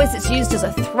with it now is it's used as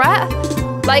a threat.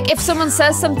 Like, if someone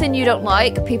says something you don't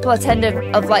like, people are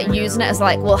of like using it as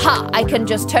like, well, I can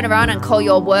just turn around and call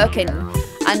your work and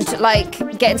like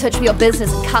get in touch with your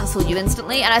business and cancel you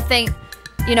instantly. And I think,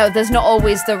 you know, there's not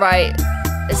always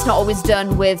it's not always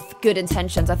done with good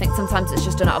intentions. I think sometimes it's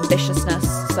just done out of viciousness.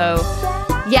 So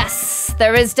yes,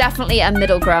 there is definitely a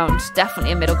middle ground.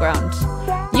 Definitely a middle ground.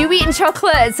 You eating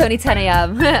chocolate? It's only 10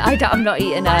 AM. I'm not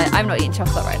eating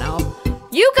chocolate right now.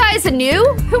 You guys are new.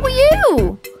 Who are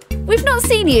you? We've not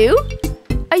seen you.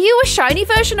 Are you a shiny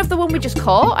version of the one we just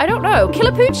caught? I don't know.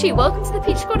 Killer Poochie, welcome to the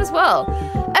Peach Squad as well.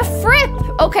 A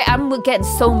Fripp. Okay, I'm getting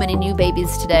so many new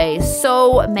babies today.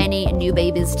 So many new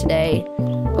babies today.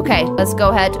 Okay, let's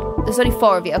go ahead. There's only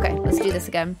 4 of you. Okay, let's do this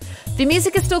again. The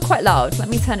music is still quite loud. Let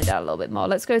me turn it down a little bit more.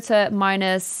 Let's go to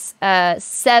minus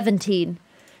 17.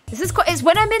 This is quite, it's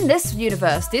when I'm in this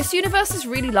universe. This universe is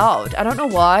really loud. I don't know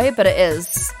why, but it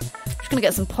is. I'm just gonna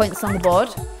get some points on the board.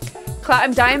 Claire,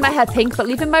 I'm dyeing my hair pink, but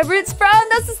leaving my roots brown.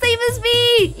 That's the same as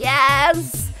me.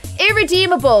 Yes.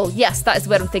 Irredeemable. Yes, that is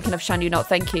what I'm thinking of, Shanyu, not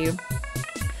thank you.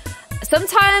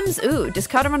 Sometimes, ooh,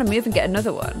 discard them on a move and get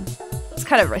another one. It's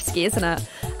kind of risky, isn't it?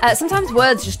 Sometimes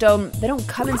words just don't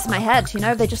come into my head, you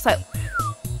know? They just like,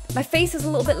 my face is a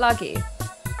little bit laggy.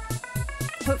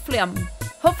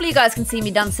 Hopefully you guys can see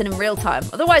me dancing in real time.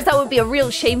 Otherwise, that would be a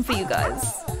real shame for you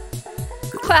guys.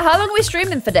 Claire, how long are we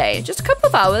streaming for day? Just a couple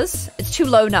of hours. It's too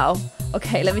low now.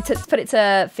 Okay, let me put it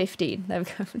to 15. There we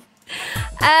go.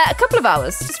 A couple of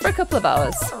hours, just for a couple of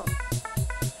hours.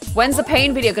 When's the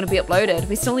pain video going to be uploaded?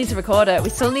 We still need to record it. We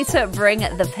still need to bring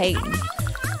the pain.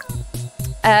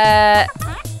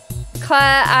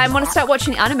 Claire, I want to start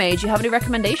watching anime. Do you have any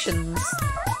recommendations?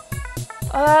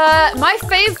 My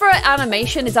favorite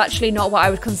animation is actually not what I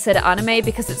would consider anime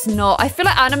because it's not. I feel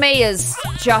like anime is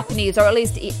Japanese or at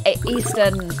least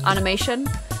Eastern animation.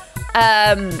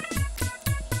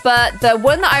 But the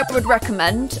one that I would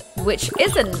recommend, which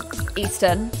isn't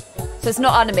Eastern, so it's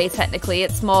not anime technically,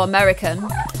 it's more American,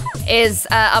 is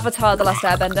Avatar: The Last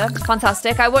Airbender.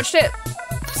 Fantastic. I watched it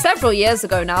several years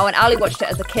ago now, and Ali watched it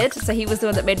as a kid, so he was the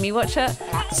one that made me watch it.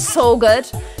 So good.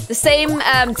 The same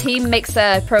team makes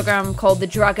a program called The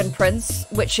Dragon Prince,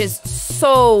 which is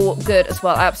so good as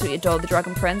well. I absolutely adore The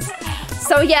Dragon Prince.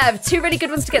 So yeah, 2 really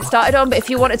good ones to get started on, but if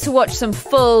you wanted to watch some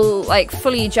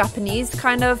fully Japanese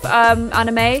kind of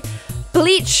anime,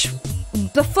 Bleach,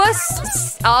 the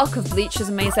first arc of Bleach is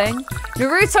amazing.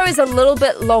 Naruto is a little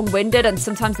bit long-winded, and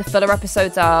sometimes the filler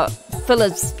episodes are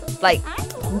fillers, like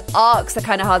arcs are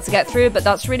kind of hard to get through, but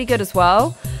that's really good as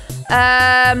well.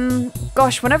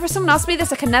 Gosh, whenever someone asks me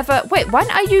this, I can never... Wait, why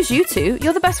didn't I use you two?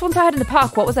 You're the best ones I had in the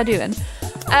park. What was I doing?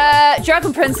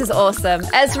 Dragon Prince is awesome.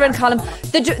 Ezra and Callum.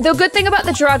 The good thing about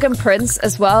the Dragon Prince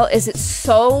as well is it's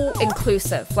so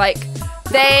inclusive. Like,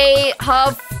 they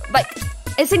have... Like,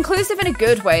 it's inclusive in a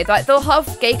good way. Like, they'll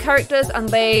have gay characters and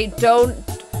they don't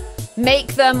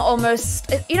make them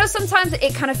almost... You know, sometimes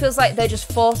it kind of feels like they're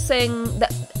just forcing...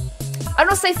 I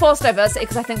don't say forced diversity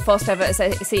because I think forced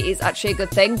diversity is actually a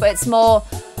good thing, but it's more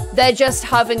they're just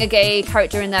having a gay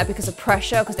character in there because of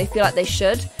pressure, because they feel like they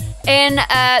should. In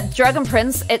Dragon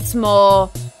Prince, it's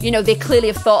more, you know, they clearly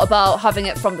have thought about having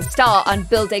it from the start and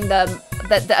building them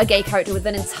a gay character with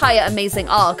an entire amazing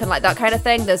arc and like that kind of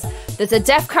thing. There's a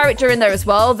deaf character in there as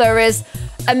well. There is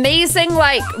amazing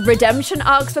like redemption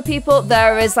arcs for people.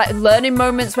 There is like learning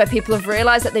moments where people have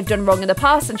realized that they've done wrong in the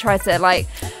past and tried to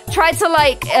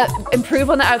improve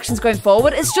on their actions going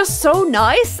forward. It's just so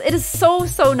nice. It is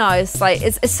so nice. Like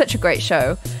it's such a great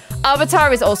show.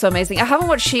 Avatar is also amazing. I haven't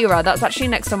watched She-Ra. That's actually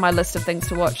next on my list of things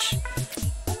to watch.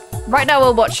 Right now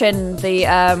we're watching the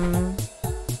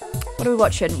what are we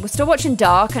watching? We're still watching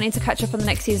Dark. I need to catch up on the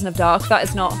next season of Dark. That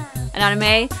is not an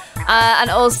anime. And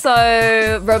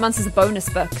also Romance is a bonus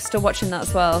book. Still watching that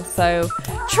as well. So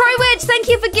Troy Witch, thank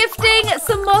you for gifting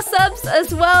some more subs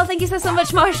as well. Thank you so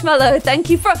much, Marshmallow.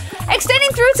 Thank you for extending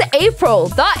through to April.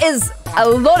 That is a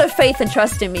lot of faith and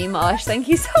trust in me, Marsh. Thank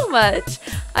you so much.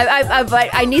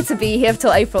 I need to be here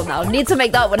till April now. Need to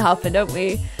make that one happen, don't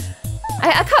we?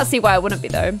 I can't see why I wouldn't be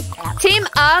though. Team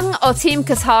Aang or Team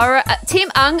Katara? Team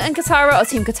Aang and Katara or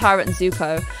Team Katara and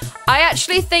Zuko? I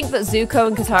actually think that Zuko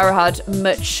and Katara had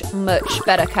much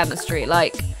better chemistry.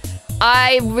 Like,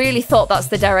 I really thought that's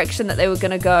the direction that they were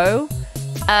gonna go.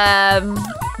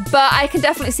 But I can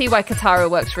definitely see why Katara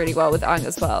works really well with Aang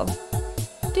as well.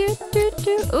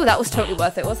 Oh, that was totally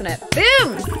worth it, wasn't it?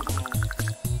 Boom!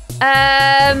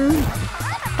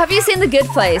 Have you seen The Good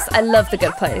Place? I love The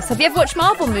Good Place. Have you ever watched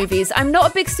Marvel movies? I'm not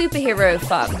a big superhero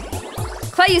fan.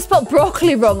 Claire, you spelled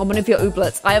broccoli wrong on one of your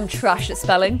Ooblets. I am trash at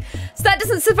spelling. So that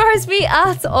doesn't surprise me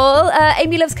at all.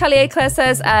 Amy Loves Callier. Claire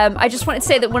says, I just wanted to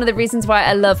say that one of the reasons why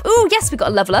I love... Ooh, yes, we got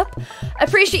a level up.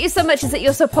 Appreciate you so much is that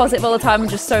you're so positive all the time and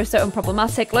just so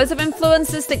unproblematic. Loads of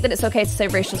influencers think that it's okay to say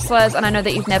racial slurs, and I know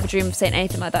that you've never dreamed of saying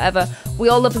anything like that ever. We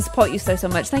all love and support you so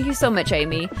much. Thank you so much,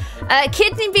 Amy.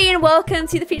 Kidney Bean, welcome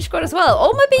to the Peach Squad as well.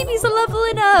 All my babies are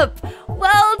leveling up.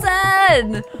 Well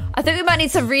done. I think we might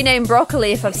need to rename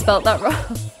broccoli if I've spelt that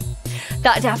wrong.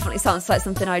 That definitely sounds like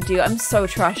something I do. I'm so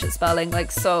trash at spelling,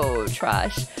 like so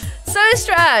trash. So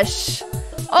trash.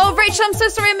 Oh, Rachel, I'm so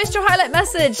sorry I missed your highlight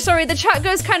message. Sorry, the chat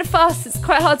goes kind of fast. It's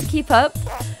quite hard to keep up.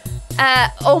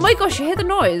 Oh my gosh, you hear the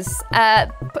noise.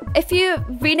 If you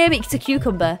rename it to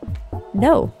Cucumber,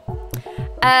 no.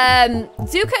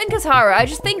 Zuka and Katara, I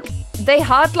just think they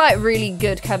had like really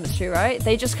good chemistry, right?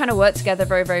 They just kind of work together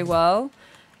very, very well.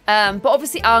 But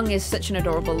obviously Aang is such an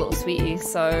adorable little sweetie,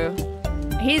 so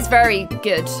he's very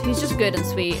good. He's just good and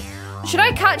sweet. Should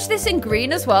I catch this in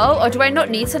green as well, or do I not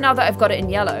need to now that I've got it in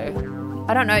yellow?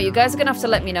 I don't know. You guys are gonna have to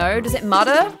let me know. Does it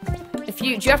matter? Do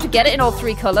you have to get it in all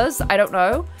 3 colors? I don't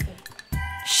know.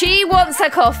 She wants her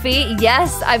coffee.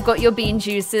 Yes, I've got your bean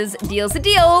juices. Deal's a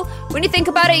deal. When you think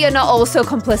about it, you're not also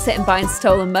complicit in buying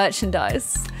stolen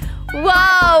merchandise.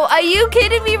 Wow, are you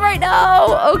kidding me right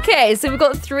now? Okay, so we've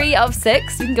got 3 out of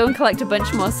 6. We can go and collect a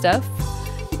bunch more stuff.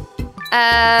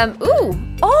 Ooh.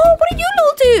 Oh, what are you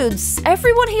little dudes?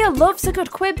 Everyone here loves a good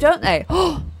quib, don't they?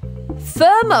 Oh,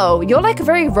 Thermo, you're like a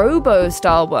very robo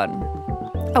style one.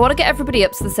 I want to get everybody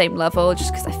up to the same level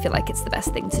just because I feel like it's the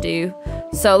best thing to do.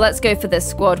 So let's go for this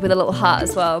squad with a little hat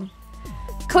as well.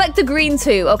 Collect the green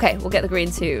too. Okay, we'll get the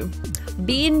green too.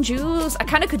 Bean juice. I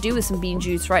kind of could do with some bean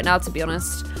juice right now, to be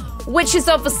honest. Which is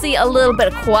obviously a little bit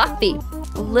of coffee.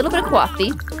 A little bit of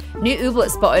coffee. New Ooblet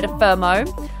spotted a Thermo.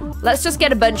 Let's just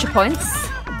get a bunch of points.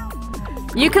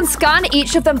 You can scan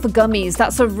each of them for gummies.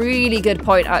 That's a really good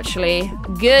point, actually.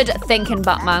 Good thinking,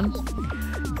 Batman.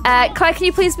 Claire, can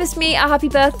you please wish me a happy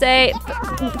birthday?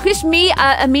 Wish me,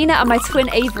 Amina, and my twin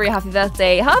Avery a happy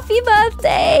birthday. Happy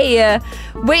birthday!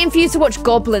 Waiting for you to watch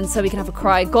Goblin so we can have a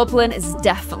cry. Goblin is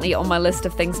definitely on my list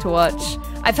of things to watch.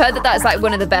 I've heard that is like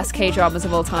one of the best K-dramas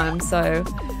of all time, so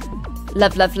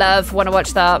love, love, love. Want to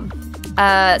watch that.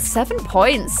 7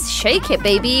 points. Shake it,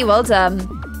 baby. Well done.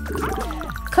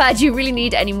 Claire, do you really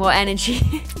need any more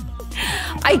energy?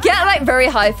 I get like very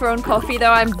hyper on coffee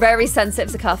though. I'm very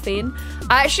sensitive to caffeine.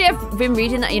 I actually have been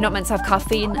reading that you're not meant to have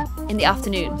caffeine in the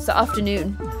afternoon. So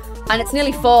afternoon. And it's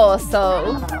nearly 4,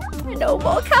 so no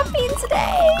more caffeine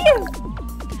today.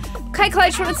 Okay, Claire, I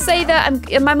just wanted to say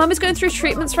that my mum is going through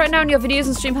treatments right now and your videos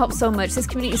and stream help so much. This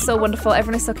community is so wonderful.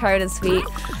 Everyone is so caring and sweet.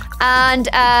 And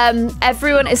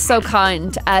everyone is so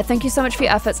kind. Thank you so much for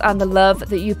your efforts and the love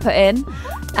that you put in.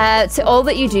 To all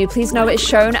that you do, please know it's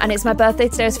shown. And it's my birthday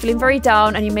today. I was feeling very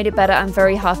down and you made it better. I'm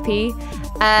very happy.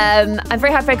 I'm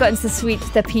very happy I got into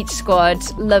the Peach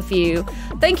Squad. Love you.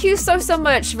 Thank you so, so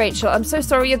much, Rachel. I'm so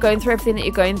sorry you're going through everything that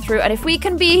you're going through. And if we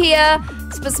can be here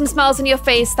to put some smiles on your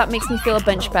face, that makes me feel a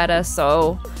bunch better.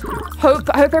 So hope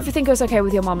everything goes okay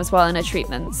with your mom as well in her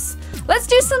treatments. Let's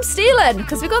do some stealing,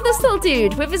 because we got this little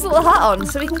dude with his little hat on,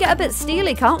 so we can get a bit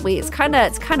steely, can't we? It's kind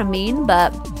of mean,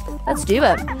 but let's do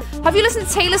it. Have you listened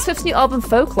to Taylor Swift's new album,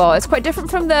 Folklore? It's quite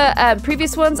different from the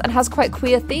previous ones and has quite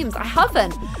queer themes. I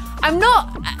haven't.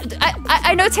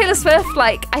 I know Taylor Swift,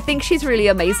 like, I think she's really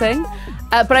amazing,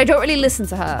 but I don't really listen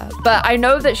to her. But I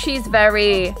know that she's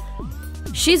very,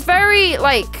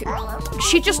 like,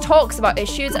 she just talks about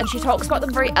issues and she talks about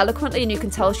them very eloquently and you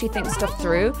can tell she thinks stuff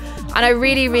through. And I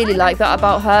really, really like that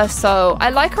about her. So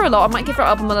I like her a lot. I might give her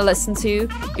album a listen to,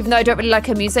 even though I don't really like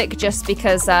her music, just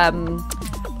because I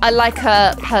like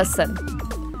her person.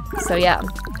 So yeah.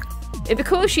 It'd be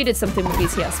cool if she did something with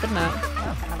BTS, wouldn't it?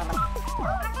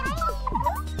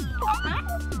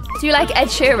 Do you like Ed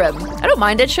Sheeran? I don't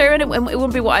mind Ed Sheeran. It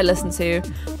wouldn't be what I listen to.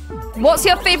 What's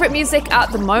your favorite music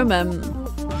at the moment?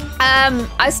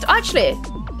 Actually,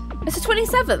 it's the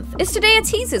 27th. Is today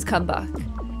Atize's comeback?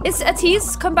 Is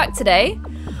Atize come back today?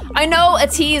 I know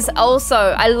Atize also.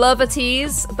 I love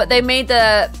Atize, but they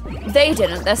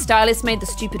didn't. Their stylist made the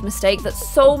stupid mistake that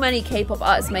so many K-pop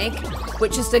artists make,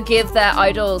 which is to give their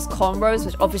idols cornrows,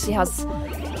 which obviously has...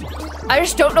 I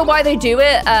just don't know why they do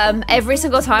it every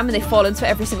single time and they fall into it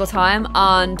every single time.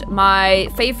 And my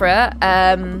favorite,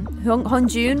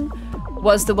 Hyunjun,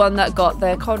 was the one that got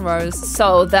their cornrows.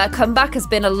 So their comeback has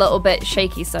been a little bit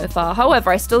shaky so far.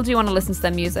 However, I still do want to listen to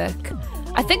their music.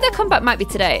 I think their comeback might be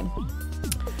today.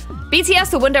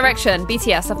 BTS or One Direction?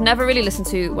 BTS. I've never really listened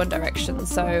to One Direction,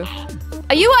 so...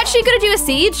 Are you actually going to do a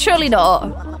seed? Surely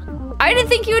not. I didn't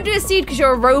think you would do a seed because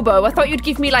you're a robo. I thought you'd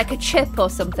give me like a chip or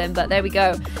something, but there we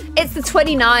go. It's the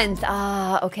 29th.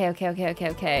 Ah,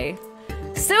 okay.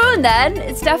 Soon then.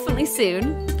 It's definitely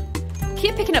soon.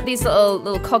 Keep picking up these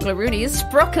little cogleroonies.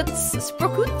 Sprockets.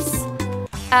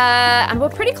 And we're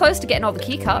pretty close to getting all the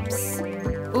keycaps.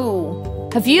 Ooh.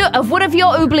 Have one of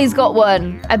your Ooblies got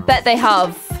one? I bet they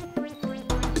have.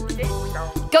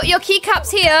 Got your keycaps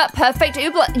here. Perfect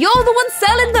Ooblet. You're the one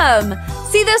selling them.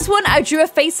 See this one? I drew a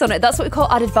face on it. That's what we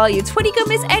call added value. 20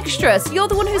 gummies extra. So you're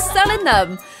the one who's selling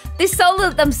them. They sell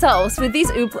them themselves with these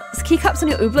Ooblets. Keycaps on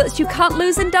your Ooblets you can't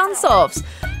lose in dance-offs.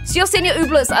 So you're saying your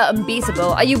Ooblets are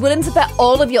unbeatable. Are you willing to bet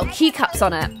all of your keycaps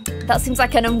on it? That seems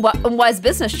like an unwise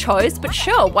business choice, but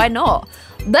sure, why not?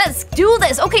 Let's do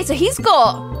this. Okay, so he's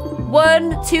got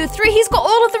 1, 2, 3. He's got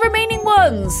all of the remaining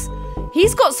ones.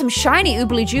 He's got some shiny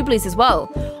Oobly Jublies as well.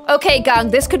 Okay, gang,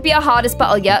 this could be our hardest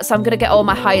battle yet, so I'm gonna get all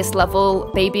my highest level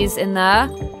babies in there.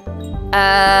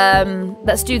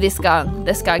 Let's do this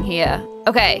gang here.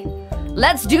 Okay,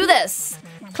 let's do this.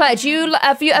 Claire,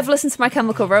 have you ever listened to My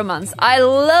Chemical Romance? I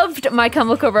loved My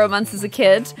Chemical Romance as a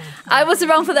kid. I was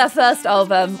around for their first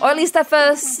album, or at least their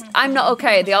first I'm Not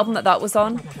Okay, the album that was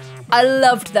on. I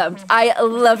loved them. I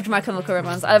loved My Chemical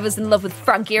Romance. I was in love with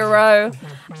Frankie Rowe.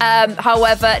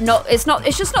 However,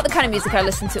 it's just not the kind of music I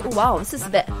listen to. Oh wow, this is a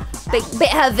bit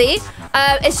heavy.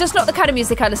 It's just not the kind of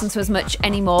music I listen to as much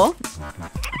anymore.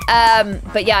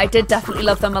 But yeah, I did definitely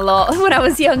love them a lot when I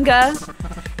was younger.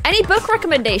 Any book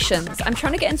recommendations? I'm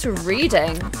trying to get into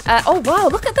reading. Oh wow,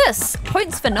 look at this.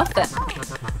 Points for nothing.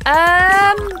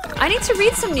 I need to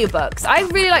read some new books. I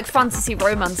really like fantasy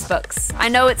romance books. I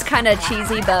know it's kind of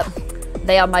cheesy, but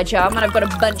they are my jam, and I've got a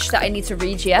bunch that I need to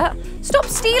read yet. Stop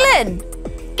stealing!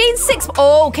 Gain 6.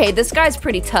 Oh, okay, this guy's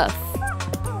pretty tough.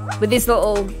 With his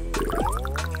little...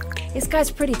 This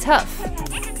guy's pretty tough.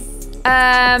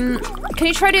 Can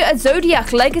you try to do a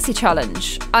Zodiac Legacy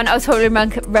Challenge? And I would totally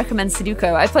recommend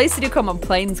Sudoku. I play Sudoku on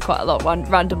planes quite a lot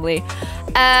randomly.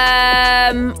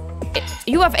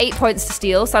 You have 8 points to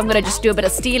steal, so I'm going to just do a bit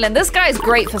of stealing. This guy is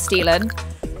great for stealing.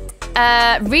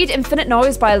 Read Infinite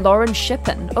Noise by Lauren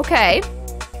Shippen. Okay.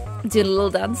 Do a little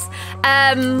dance.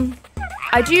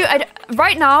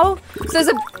 Right now, so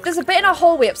there's a bit in our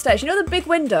hallway upstairs. You know the big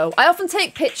window? I often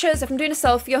take pictures. If I'm doing a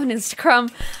selfie on Instagram,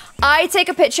 I take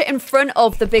a picture in front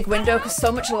of the big window because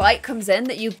so much light comes in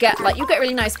that you get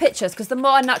really nice pictures, because the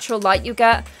more natural light you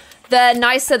get, the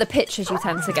nicer the pictures you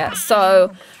tend to get.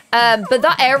 So, but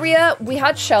that area, we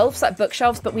had shelves, like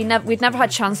bookshelves, but we'd never had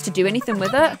a chance to do anything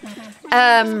with it.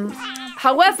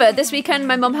 However, this weekend,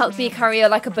 my mum helped me carry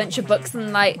like a bunch of books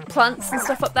and like plants and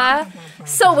stuff up there.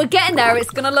 So we're getting there. It's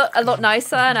gonna look a lot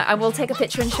nicer, and I will take a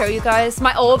picture and show you guys.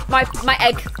 My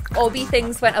egg orby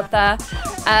things went up there,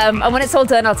 and when it's all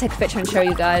done, I'll take a picture and show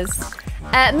you guys.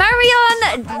 Marion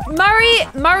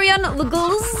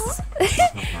Lugles,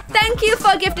 thank you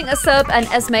for gifting a sub. And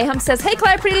Esmayham says, hey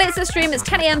Claire, pretty late to the stream. It's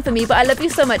 10 AM for me, but I love you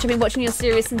so much. I've been watching your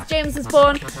series since James was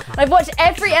born. I've watched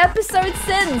every episode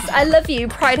since. I love you,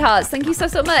 Pride Hearts. Thank you so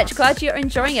much. Glad you're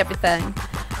enjoying everything.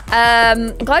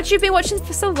 Glad you've been watching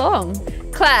for so long.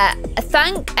 Claire,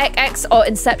 Thank XX or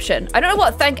Inception? I don't know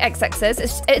what Thank XX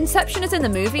is. Inception is in the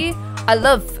movie. I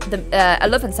love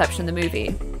Inception, the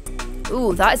movie.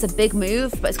 Ooh, that is a big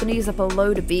move, but it's going to use up a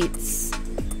load of beats.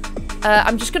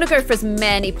 I'm just going to go for as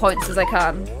many points as I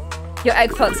can. Your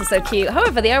eggplants are so cute.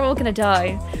 However, they are all going to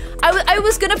die. I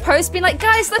was going to post being like,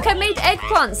 guys, look, I made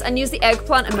eggplants, and use the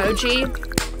eggplant emoji.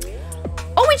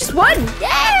 Oh, we just won!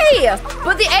 Yay!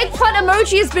 But the eggplant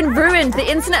emoji has been ruined.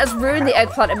 The internet has ruined the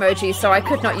eggplant emoji, so I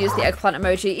could not use the eggplant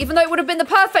emoji, even though it would have been the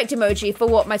perfect emoji for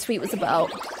what my tweet was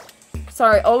about.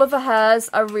 Sorry, Oliver hairs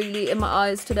are really in my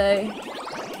eyes today.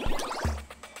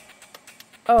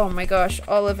 Oh my gosh,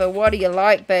 Oliver, what are you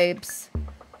like, babes?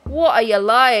 What are you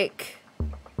like?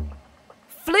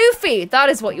 Floofy, that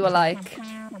is what you are like.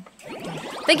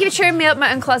 Thank you for cheering me up.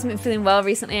 My uncle hasn't been feeling well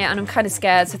recently, and I'm kind of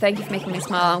scared, so thank you for making me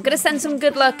smile. I'm going to send some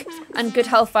good luck and good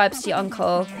health vibes to your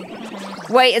uncle.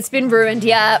 Wait, it's been ruined.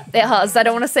 Yeah, it has. I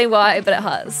don't want to say why, but it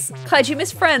has. Claire, do you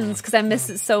miss Friends? Because I miss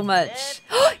it so much.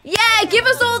 Yeah, give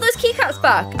us all those keycaps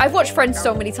back. I've watched Friends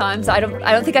so many times. I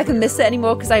don't think I can miss it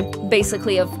anymore, because I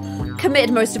basically have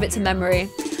committed most of it to memory.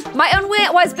 My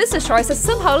unwise business choice has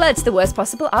somehow led to the worst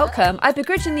possible outcome. I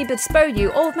begrudgingly bestow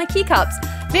you all of my keycaps.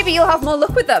 Maybe you'll have more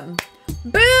luck with them.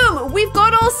 Boom! We've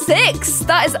got all 6.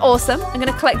 That is awesome. I'm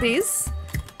going to collect these.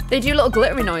 They do little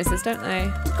glittery noises, don't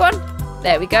they? Go on.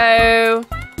 There we go.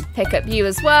 Pick up you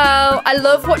as well. I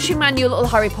love watching my new little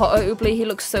Harry Potter Oobly. He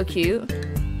looks so cute.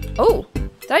 Oh,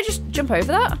 did I just jump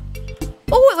over that?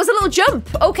 Oh, it was a little jump.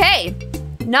 Okay.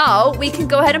 Now we can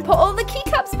go ahead and put all the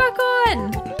keycaps back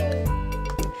on.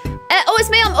 Oh, it's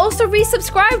me. I'm also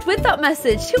resubscribed with that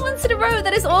message. 2 months in a row.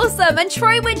 That is awesome. And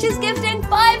Troy Witch is gifting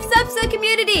 5 subs to the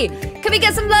community. Can we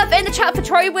get some love in the chat for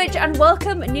Troy Witch, and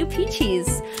welcome new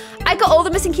Peachies. I got all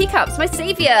the missing keycaps. My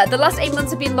savior. The last 8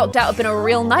 months of being locked out have been a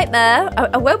real nightmare.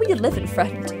 Where were you living,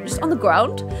 friend? Just on the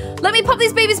ground? Let me pop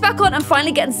these babies back on and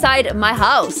finally get inside my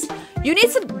house. You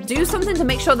need to do something to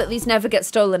make sure that these never get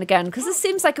stolen again, because this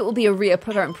seems like it will be a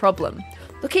reoccurring problem.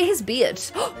 Look at his beard.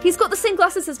 He's got the same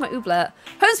glasses as my Ooblet.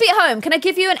 Home sweet home, can I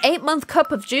give you an 8-month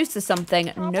cup of juice or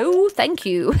something? No, thank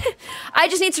you. I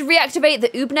just need to reactivate the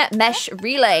Oobnet mesh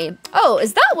relay. Oh,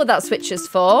 is that what that switch is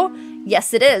for?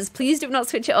 Yes, it is. Please do not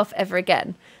switch it off ever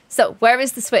again. So, where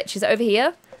is the switch? Is it over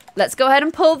here? Let's go ahead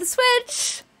and pull the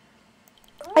switch.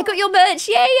 I got your merch.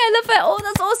 Yay, I love it. Oh,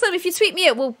 that's awesome. If you tweet me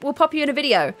it, we'll pop you in a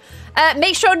video.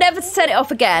 Make sure never to turn it off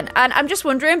again. And I'm just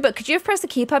wondering, but could you have pressed the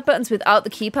keypad buttons without the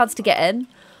keypads to get in?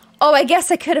 Oh, I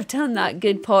guess I could have done that.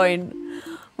 Good point.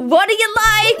 What are you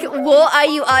like? What are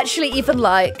you actually even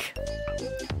like?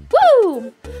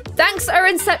 Woo! Thanks are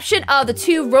Inception are the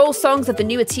 2 roll songs of the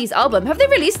newer Tease album. Have they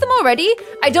released them already?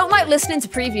 I don't like listening to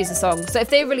previews of songs. So if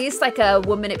they release like a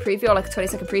 1-minute preview or like a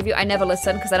 20-second preview, I never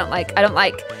listen because I don't like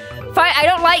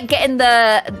getting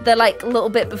the like little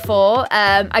bit before.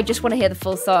 I just want to hear the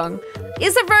full song.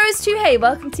 Is a Rose too? Hey,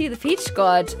 welcome to the Peach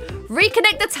Squad.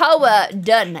 Reconnect the tower.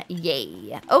 Done.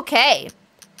 Yay. Okay.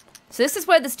 So this is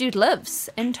where this dude lives.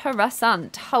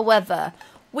 Interessant. However,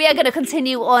 we are going to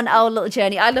continue on our little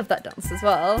journey. I love that dance as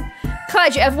well. Claire,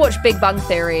 did you ever watch Big Bang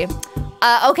Theory?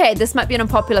 Okay, this might be an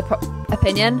unpopular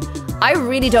opinion. I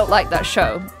really don't like that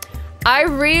show. I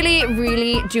really,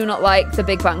 really do not like the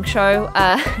Big Bang Show.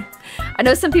 I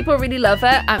know some people really love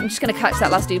it. I'm just going to catch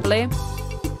that last Oobly.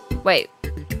 Wait,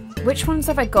 which ones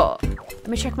have I got? Let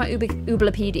me check my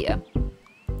Ooblepedia.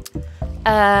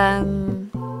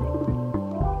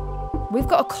 We've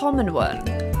got a common one.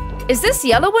 Is this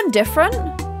yellow one different?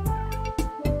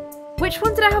 Which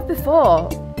one did I have before?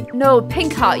 No,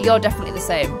 Pink Heart, you're definitely the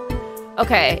same.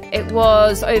 Okay, it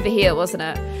was over here, wasn't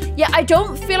it? Yeah, I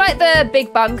don't feel like the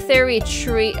Big Bang Theory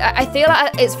tree. I feel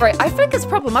like it's very. I think it's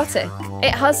problematic.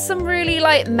 It has some really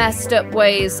like messed up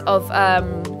ways of.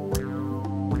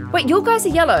 Wait, your guys are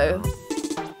yellow.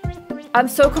 I'm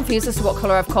so confused as to what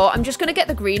color I've caught. I'm just gonna get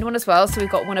the green one as well, so we've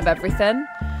got one of everything.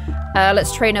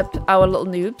 Let's train up our little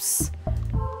noobs.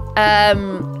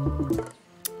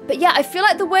 But yeah, I feel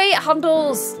like the way it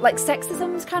handles like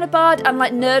sexism is kind of bad, and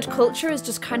like nerd culture is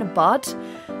just kind of bad.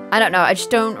 I don't know, I just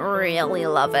don't really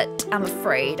love it, I'm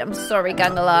afraid. I'm sorry,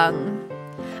 gang along.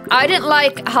 I didn't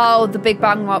like how the Big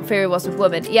Bang Theory was with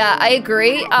women. Yeah, I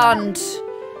agree, and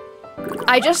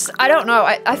I don't know.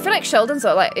 I feel like Sheldon's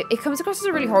like, it comes across as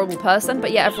a really horrible person,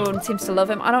 but yeah, everyone seems to love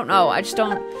him. I don't know, I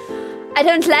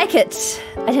don't like it.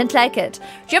 I don't like it. Do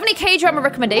you have any K-drama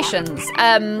recommendations?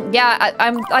 Yeah,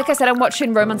 I'm like I said, I'm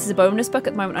watching Romance is a Bonus Book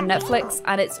at the moment on Netflix,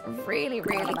 and it's really,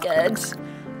 really good.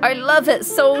 I love it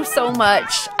so, so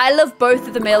much. I love both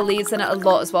of the male leads in it a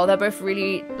lot as well. They're both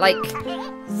really,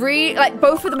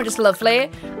 both of them are just lovely.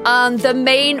 And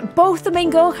both the main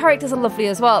girl characters are lovely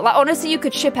as well. Like, honestly, you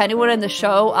could ship anyone in the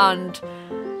show and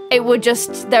it would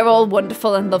just, they're all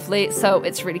wonderful and lovely. So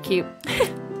it's really cute.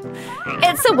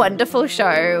 It's a wonderful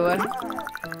show.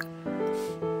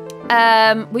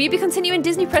 Will you be continuing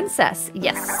Disney Princess?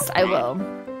 Yes, I will.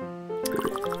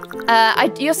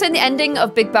 You're saying the ending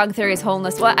of Big Bang Theory is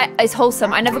wholeness. Well, it's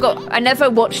wholesome. I never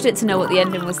watched it to know what the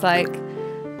ending was like.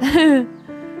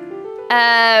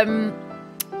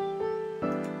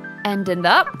 Ending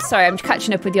that. Sorry, I'm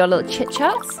catching up with your little chit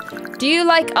chats. Do you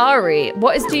like Ari?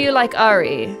 What is do you like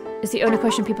Ari? Is the only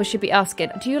question people should be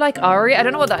asking. Do you like Ari? I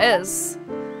don't know what that is.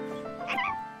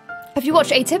 Have you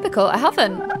watched Atypical? I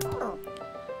haven't.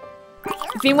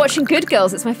 I've been watching Good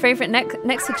Girls. It's my favourite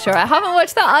Netflix show. I haven't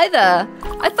watched that either.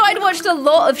 I thought I'd watched a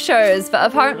lot of shows, but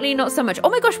apparently not so much. Oh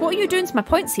my gosh, what are you doing to my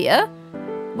points here?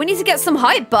 We need to get some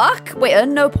hype back. Wait,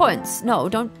 no points. No,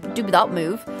 don't do that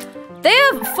move. They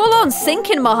are full on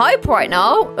sinking my hype right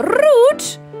now. Rude.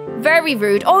 Very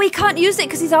rude. Oh, he can't use it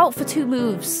because he's out for 2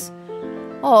 moves.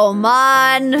 Oh,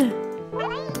 man.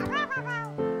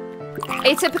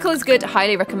 Atypical is good.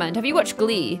 Highly recommend. Have you watched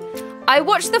Glee? I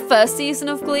watched the first season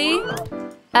of Glee.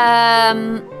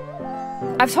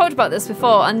 I've talked about this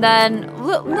before, and then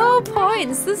look, no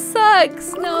points. This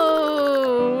sucks.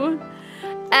 No.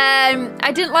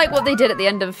 I didn't like what they did at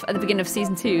the beginning of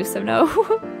season 2, so no.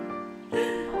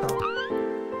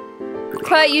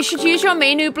 Claire, you should use your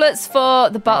main Ooblets for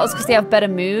the battles because they have better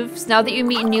moves. Now that you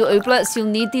meet new Ooblets, you'll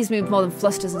need these moves more than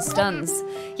flusters and stuns.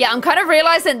 Yeah, I'm kind of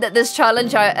realizing that this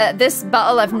challenge, this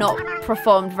battle, I've not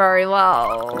performed very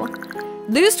well.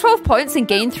 Lose 12 points and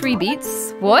gain 3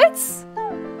 beats? What?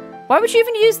 Why would you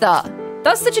even use that?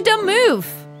 That's such a dumb move.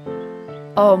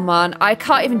 Oh man, I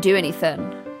can't even do anything.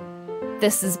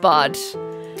 This is bad.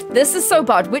 This is so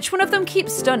bad. Which one of them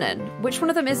keeps stunning? Which one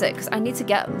of them is it? Because I need to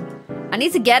get him. I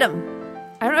need to get him.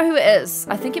 I don't know who it is.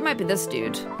 I think it might be this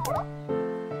dude.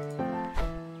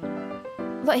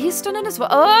 Look, he's stunning as well.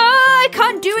 Oh, I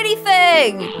can't do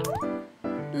anything.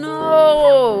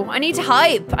 No, I need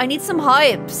hype. I need some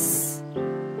hypes.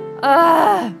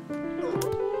 Claire,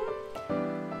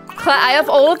 I have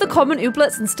all of the common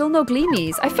ooblets and still no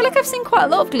gleamies. I feel like I've seen quite a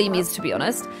lot of gleamies, to be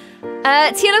honest.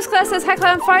 Tiana's Claire says, hi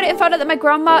Claire, on Friday I found out that my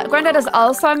granddad has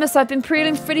Alzheimer's, so I've been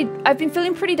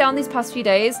feeling pretty down these past few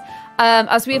days.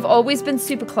 As we have always been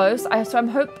super close. So I'm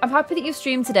happy that you've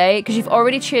streamed today because you've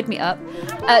already cheered me up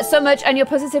so much, and your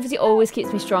positivity always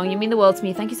keeps me strong. You mean the world to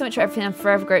me. Thank you so much for everything. I'm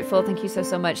forever grateful. Thank you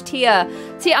so much. Tia,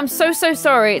 I'm so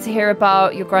sorry to hear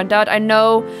about your granddad. I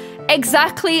know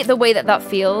exactly the way that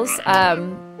feels.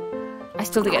 I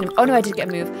still did get a, oh no, I did get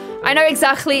a move. I know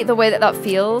exactly the way that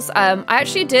feels. I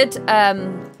actually did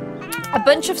a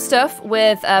bunch of stuff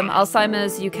with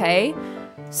Alzheimer's UK.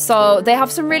 So they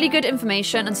have some really good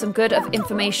information and some good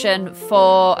information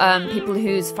for people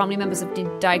whose family members have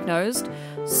been diagnosed.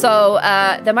 So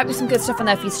there might be some good stuff on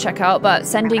there for you to check out. But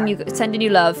sending you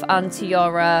love, and to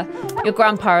your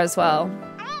grandpa as well.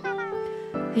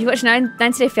 Have you watched 90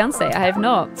 Day Fiancé? I have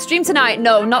not. Stream tonight?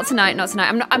 No, not tonight.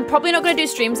 I'm probably not going to do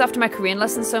streams after my Korean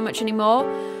lessons so much anymore.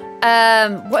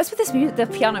 What is with this the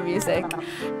piano music?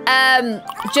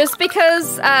 Just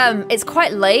because it's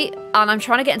quite late and I'm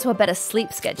trying to get into a better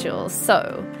sleep schedule.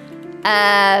 So,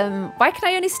 why can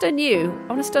I only stun you? I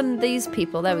want to stun these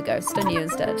people. There we go. Stun you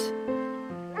instead.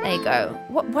 There you go.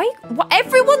 What? Why? What?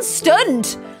 Everyone's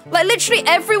stunned. Like literally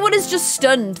everyone is just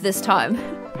stunned this time.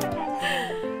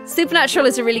 Supernatural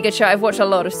is a really good show. I've watched a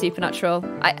lot of Supernatural.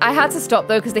 I had to stop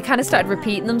though because they kind of started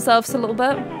repeating themselves a little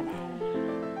bit.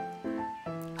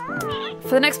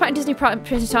 For the next part in Disney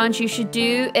Princess Challenge, you should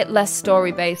do it less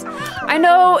story-based. I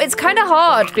know, it's kind of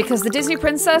hard because the Disney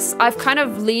Princess, I've kind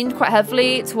of leaned quite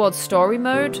heavily towards story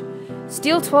mode.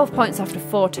 Steal 12 points after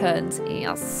 4 turns.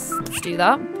 Yes, let's do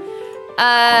that.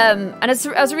 And as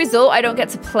a result, I don't get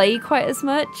to play quite as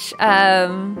much.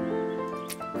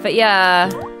 But yeah.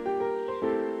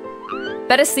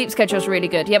 Better sleep schedule is really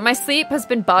good. Yeah, my sleep has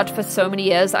been bad for so many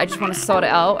years. I just want to sort it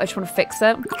out. I just want to fix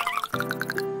it.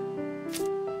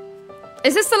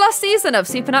 Is this the last season of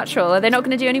Supernatural? Are they not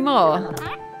going to do any more?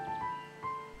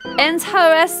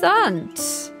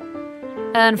 Interessant.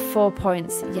 Earn 4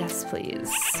 points. Yes, please.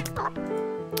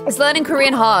 Is learning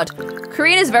Korean hard?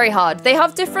 Korean is very hard. They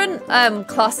have different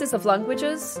classes of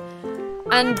languages.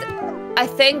 And I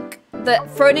think that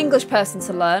for an English person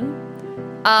to learn,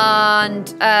 and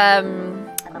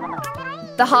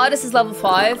the hardest is level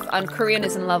 5, and Korean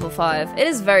is in level 5. It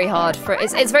is very hard.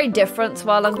 It's very different to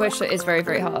our language, so it is very,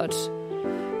 very hard.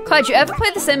 Claire, do you ever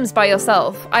play The Sims by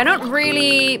yourself? I don't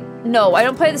really... No, I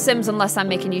don't play The Sims unless I'm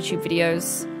making YouTube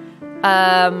videos.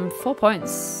 4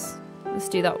 points. Let's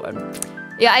do that one.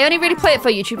 Yeah, I only really play it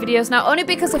for YouTube videos now, only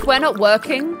because if we're not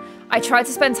working, I try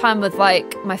to spend time with,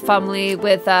 like, my family,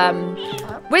 with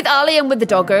Ali and with the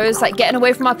doggos. Like, getting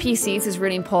away from our PCs is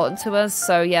really important to us,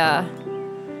 so yeah.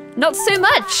 Not so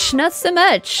much, not so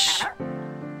much.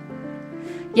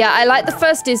 Yeah, I like the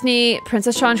first Disney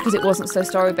Princess Challenge because it wasn't so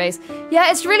story-based. Yeah,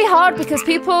 it's really hard because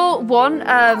people want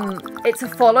it to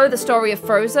follow the story of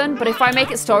Frozen, but if I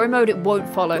make it story mode, it won't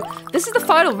follow. This is the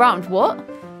final round. What?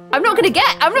 I'm not gonna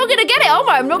get it, am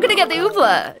I? I'm not gonna get the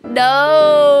Ooblet.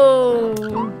 No.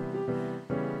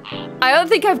 I don't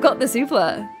think I've got this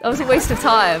Ooblet. That was a waste of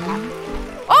time.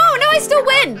 Oh, no, I still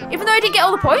win, even though I didn't get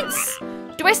all the points.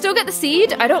 Do I still get the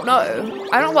seed? I don't know.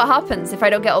 I don't know what happens if I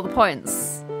don't get all the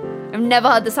points. I've never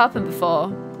had this happen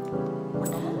before.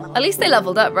 At least they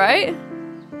leveled up, right?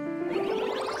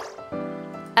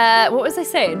 What was I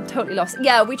saying? Totally lost.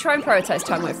 Yeah, we try and prioritize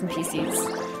time away from PCs.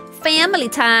 Family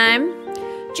time.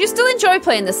 Do you still enjoy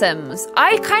playing The Sims?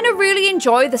 I kind of really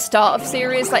enjoy the start of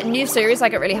series, like new series I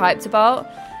get really hyped about.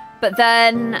 But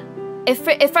then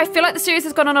if I feel like the series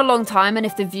has gone on a long time and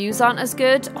if the views aren't as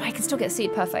good, oh, I can still get a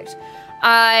seed, perfect.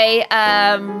 I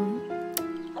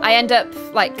end up,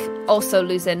 like, also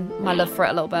losing my love for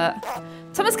it a little bit.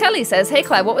 Thomas Kelly says, hey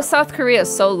Claire, what was South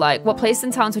Korea's Seoul like? What place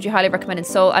and towns would you highly recommend in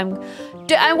Seoul? I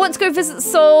want to go visit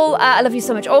Seoul. I love you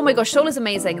so much. Oh my gosh, Seoul is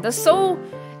amazing.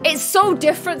 It's so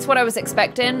different to what I was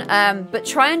expecting. But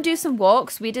try and do some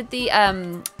walks. We did the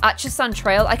Achesan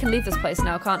Trail. I can leave this place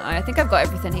now, can't I? I think I've got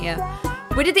everything here.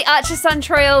 We did the Achesan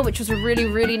Trail, which was a really,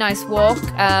 really nice walk.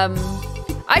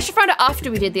 I actually found out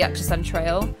after we did the Achesan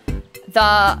Trail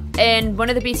that in one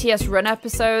of the BTS Run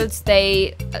episodes,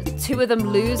 two of them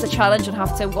lose a challenge and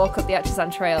have to walk up the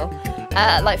Achesan Trail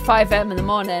at like 5 AM in the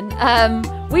morning.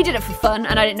 We did it for fun,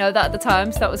 and I didn't know that at the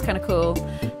time, so that was kind of cool.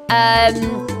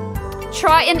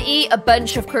 Try and eat a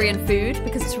bunch of Korean food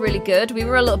because it's really good. We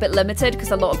were a little bit limited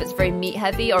because a lot of it's very meat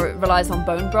heavy or it relies on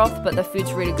bone broth, but the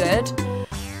food's really good.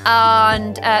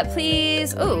 And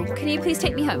please, oh, can you please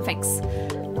take me home? Thanks.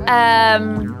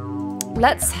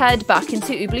 Let's head back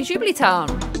into Oobly Joobly Town.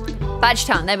 Badge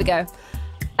Town, there we go.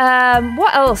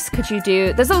 What else could you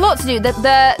do? There's a lot to do.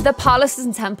 The palaces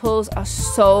and temples are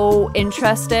so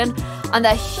interesting, and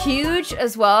they're huge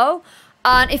as well.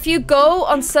 And if you go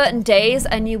on certain days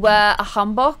and you wear a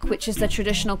hanbok, which is the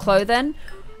traditional clothing,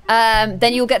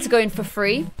 then you'll get to go in for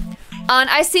free. And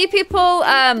I see people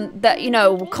that, you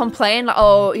know, complain, like,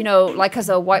 oh, you know, like as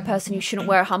a white person, you shouldn't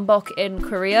wear a hanbok in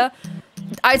Korea.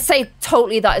 I'd say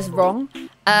totally that is wrong.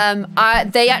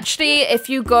 They actually, if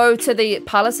you go to the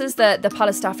palaces, the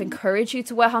palace staff encourage you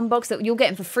to wear hanboks. That you'll get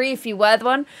them for free if you wear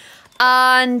one.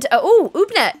 And, oh,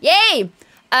 Ooblet, yay!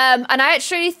 And I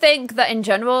actually think that in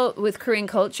general with Korean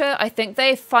culture, I think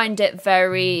they find it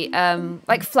very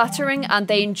like flattering, and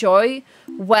they enjoy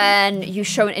when you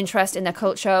show an interest in their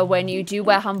culture, when you do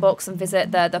wear hanboks and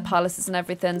visit the palaces and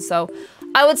everything. So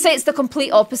I would say it's the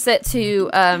complete opposite to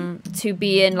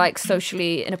being like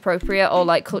socially inappropriate or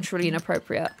like culturally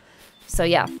inappropriate. So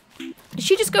yeah. Did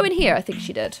she just go in here? I think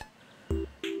she did.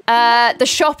 The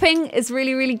shopping is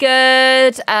really, really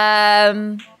good.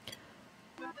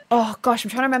 Oh gosh, I'm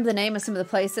trying to remember the name of some of the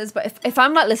places, but if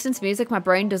I'm like listening to music, my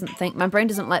brain doesn't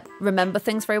like remember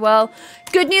things very well.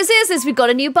 Good news is we got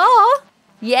a new bar.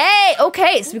 Yay!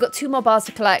 Okay, so we've got 2 more bars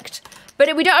to collect.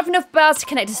 But we don't have enough bars to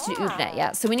connect us to Ooblet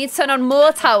yet, so we need to turn on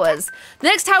more towers. The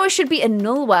next tower should be in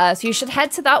Nulware, so you should head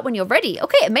to that when you're ready.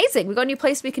 Okay, amazing. We've got a new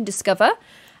place we can discover.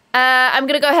 I'm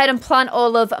going to go ahead and plant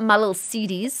all of my little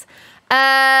seedies.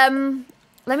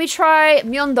 Let me try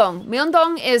Myeongdong.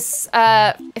 Myeongdong is,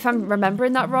 if I'm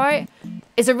remembering that right,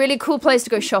 is a really cool place to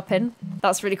go shopping.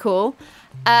 That's really cool.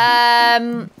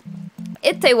 Itaewon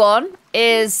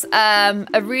is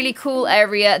a really cool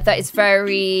area that is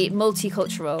very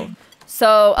multicultural.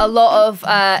 So a lot of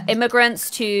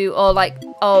immigrants or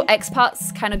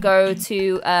expats kind of go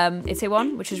to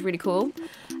Itaewon, which is really cool.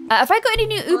 Have I got any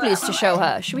new Ooblets to show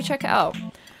her? Should we check it out?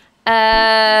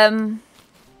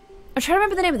 I'm trying to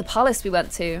remember the name of the palace we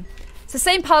went to. It's the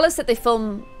same palace that they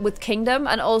film with Kingdom.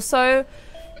 And also,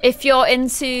 if you're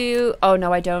into... Oh,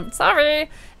 no, I don't. Sorry.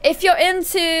 If you're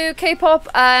into K-pop,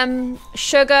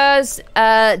 Sugar's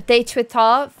Day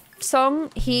Twitter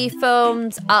song, he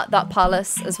filmed at that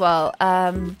palace as well.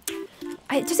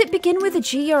 Does it begin with a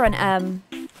G or an M?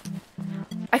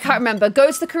 I can't remember.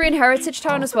 Go to the Korean Heritage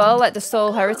Town as well, like the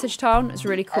Seoul Heritage Town. It's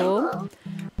really cool.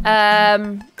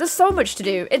 There's so much to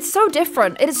do. It's so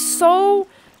different. It is so...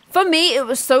 For me, it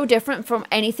was so different from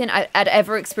anything I'd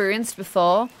ever experienced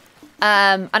before.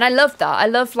 And I love that. I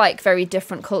love like very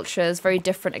different cultures, very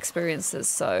different experiences.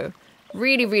 So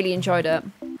really, really enjoyed it.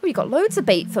 Oh, you got loads of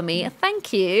bait for me.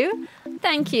 Thank you.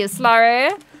 Thank you,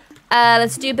 Slurry.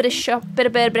 Let's do a bit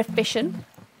of fishing.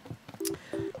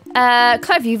 Claire,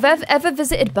 have you ever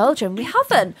visited Belgium? We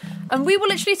haven't. And we were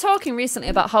literally talking recently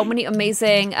about how many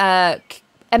amazing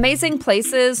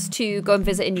places to go and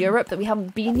visit in Europe that we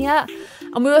haven't been yet.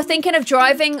 And we were thinking of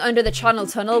driving under the Channel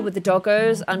Tunnel with the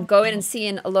doggos and going and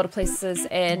seeing a lot of places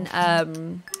in a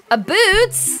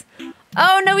Boots.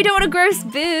 Oh no, we don't want a gross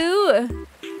boo.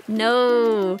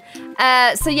 No.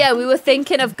 So yeah, we were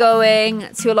thinking of going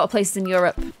to a lot of places in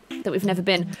Europe that we've never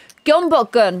been.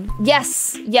 Gyeongbokgung.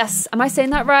 Yes, yes. Am I saying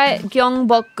that right?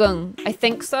 Gyeongbokgung. I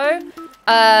think so.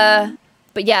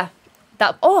 But yeah.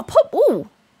 That. Oh, a pop. Ooh.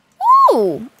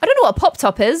 Ooh. I don't know what a pop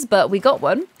top is, but we got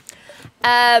one.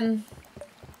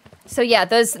 So yeah,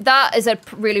 that is a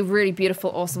really, really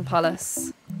beautiful, awesome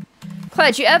palace.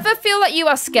 Claire, do you ever feel like you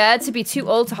are scared to be too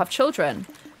old to have children?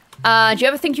 Do you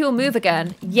ever think you will move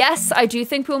again? Yes, I do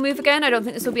think we'll move again. I don't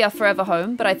think this will be our forever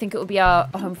home, but I think it will be our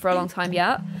home for a long time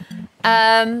yet.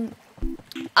 And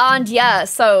yeah,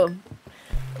 so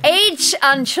age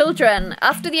and children.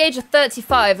 After the age of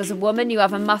 35, as a woman, you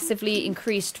have a massively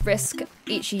increased risk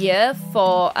each year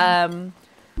for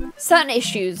certain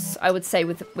issues, I would say,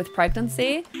 with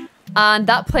pregnancy. And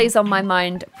that plays on my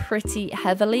mind pretty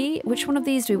heavily. Which one of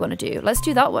these do we want to do? Let's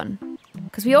do that one.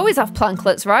 Because we always have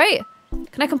planklets, right?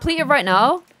 Can I complete it right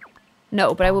now?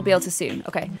 No, but I will be able to soon.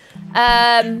 Okay.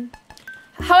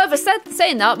 However,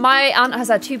 saying that, my aunt has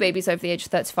had 2 babies over the age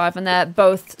of 35, and they're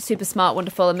both super smart,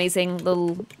 wonderful, amazing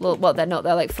little well, they're not.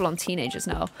 They're like full-on teenagers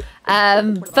now.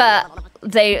 But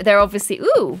they're obviously...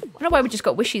 Ooh, I don't know why we just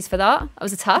got wishes for that. That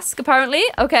was a task, apparently.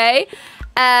 Okay.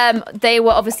 They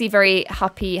were obviously very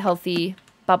happy, healthy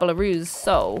babbleroos,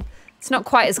 so it's not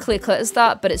quite as clear-cut as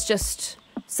that, but it's just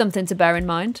something to bear in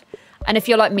mind. And if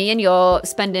you're like me and you're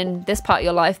spending this part of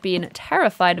your life being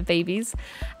terrified of babies,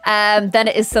 then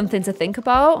it is something to think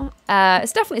about.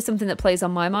 It's definitely something that plays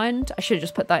on my mind. I should have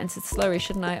just put that into the slurry,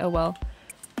 shouldn't I? Oh, well.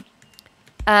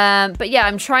 But yeah,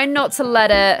 I'm trying not to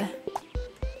let it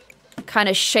kind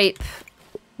of shape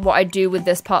what I do with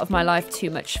this part of my life too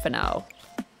much for now.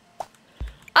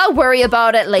 I'll worry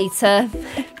about it later.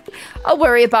 I'll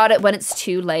worry about it when it's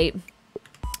too late.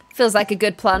 Feels like a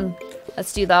good plan.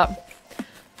 Let's do that.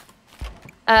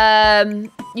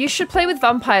 You should play with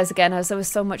vampires again, as there was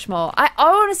so much more. I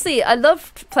honestly, I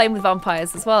loved playing with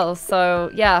vampires as well. So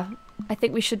yeah, I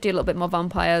think we should do a little bit more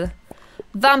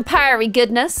vampire-y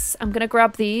goodness. I'm gonna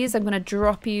grab these. I'm gonna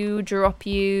drop you,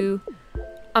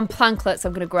 and planklets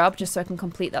I'm gonna grab just so I can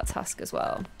complete that task as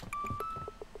well.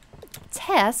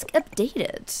 Task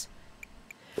updated.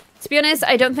 To be honest,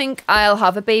 I don't think I'll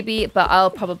have a baby, but I'll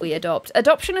probably adopt.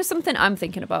 Adoption is something I'm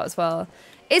thinking about as well.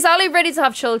 Is Ali ready to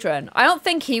have children? I don't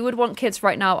think he would want kids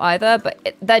right now either,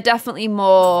 but they're definitely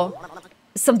more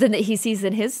something that he sees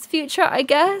in his future, I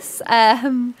guess. I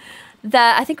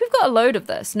think we've got a load of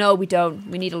this. No, we don't.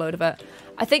 We need a load of it.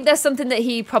 I think there's something that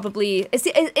he probably...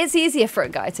 It's easier for a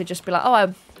guy to just be like, oh,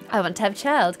 I want to have a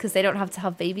child, because they don't have to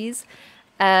have babies.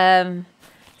 So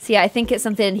yeah, I think it's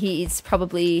something he's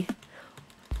probably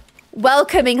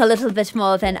welcoming a little bit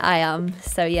more than I am.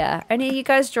 So yeah. Any of you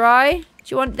guys dry? Do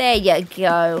you want... There you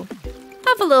go.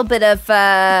 Have a little bit of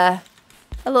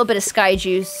sky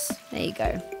juice. There you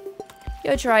go.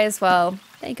 You're dry as well.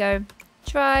 There you go.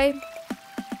 Dry.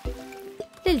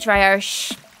 Little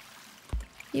dry-ish.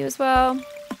 You as well.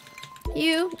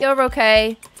 You're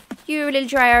okay. You a little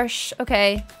dry-ish.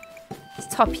 Okay.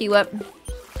 Let's top you up.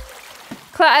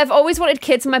 Claire, I've always wanted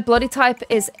kids and my bloody type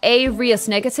is A-Reus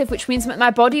negative, which means that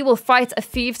my body will fight a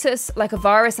fetus like a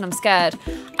virus and I'm scared.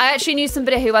 I actually knew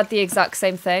somebody who had the exact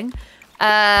same thing.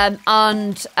 Again,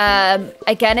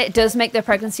 it does make their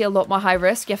pregnancy a lot more high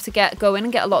risk. You have to go in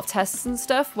and get a lot of tests and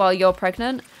stuff while you're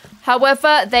pregnant.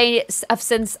 However, they have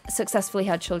since successfully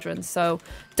had children. So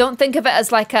don't think of it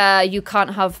as like a you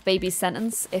can't have babies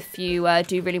sentence if you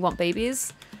do really want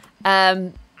babies.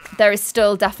 There is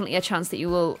still definitely a chance that you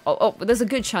will... there's a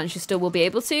good chance you still will be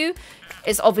able to.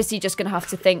 It's obviously just going to have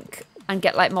to think and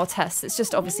get like more tests. It's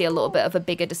just obviously a little bit of a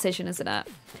bigger decision, isn't it?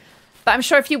 But I'm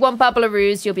sure if you want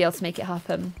Babbleroos, you'll be able to make it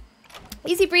happen.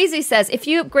 Easy Breezy says, if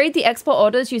you upgrade the export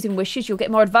orders using wishes, you'll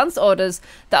get more advanced orders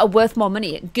that are worth more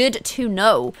money. Good to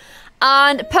know.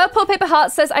 And Purple Paper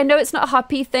Heart says, I know it's not a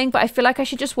happy thing, but I feel like I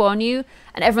should just warn you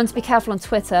and everyone to be careful on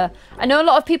Twitter. I know a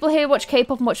lot of people here watch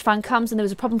K-pop and watch fan cams, and there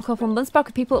was a problem a couple of months back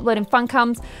with people uploading fan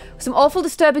cams with some awful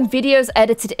disturbing videos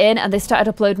edited in, and they started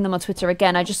uploading them on Twitter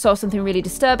again. I just saw something really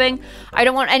disturbing. I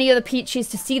don't want any other Peaches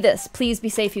to see this. Please be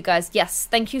safe, you guys. Yes,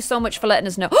 thank you so much for letting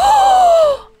us know.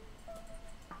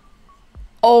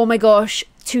 Oh my gosh,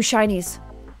 2 shinies.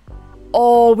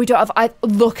 Oh, we don't have...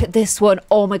 look at this one.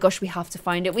 Oh my gosh, we have to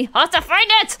find it. We have to find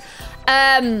it!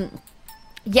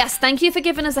 Yes, thank you for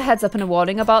giving us a heads up and a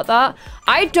warning about that.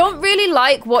 I don't really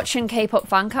like watching K-pop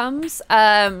fan cams.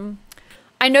 I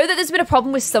know that there's been a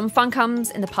problem with some fan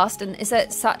cams in the past, and is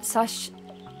it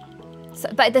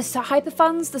but there's hyper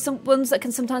fans. There's some ones that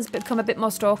can sometimes become a bit more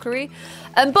stalkery.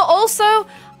 But also,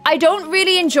 I don't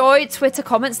really enjoy Twitter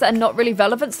comments that are not really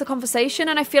relevant to the conversation.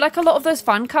 And I feel like a lot of those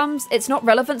fan cams, it's not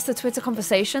relevant to the Twitter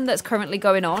conversation that's currently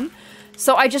going on.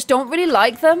 So I just don't really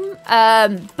like them.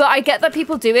 But I get that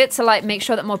people do it to like make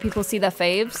sure that more people see their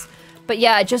faves. But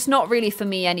yeah, just not really for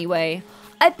me anyway.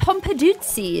 A pompadour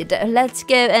seed. Let's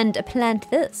go and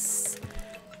plant this.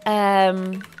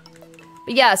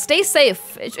 But yeah, stay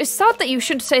safe. It's sad that you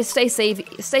should stay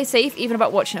safe even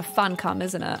about watching a fan cam,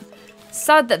 isn't it?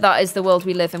 Sad that that is the world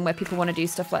we live in where people want to do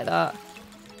stuff like that.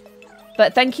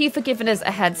 But thank you for giving us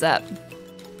a heads up.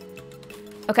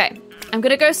 Okay, I'm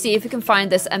gonna go see if we can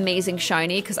find this amazing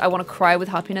shiny because I want to cry with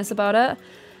happiness about it.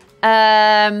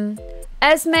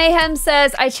 Mayhem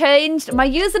says, I changed my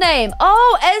username.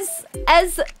 Oh,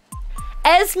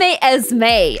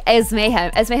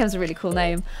 Esmehem's a really cool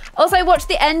name. Also, I watched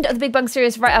the end of the Big Bang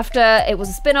series right after it was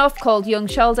a spin-off called Young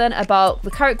Sheldon about the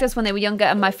characters when they were younger,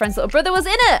 and my friend's little brother was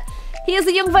in it. He is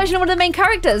a young version of one of the main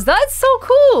characters. That's so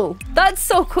cool. That's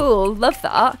so cool. Love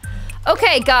that.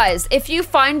 Okay, guys, if you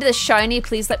find this shiny,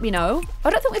 please let me know.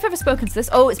 I don't think we've ever spoken to this.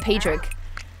 Oh, it's Pedrig.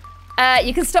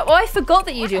 You can stop. Oh, I forgot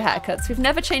that you do haircuts. We've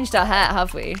never changed our hair,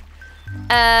 have we?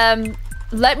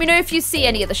 Let me know if you see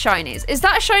any of the shinies. Is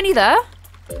that a shiny there?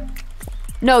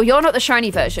 No, you're not the shiny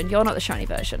version. You're not the shiny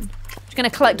version. I'm just gonna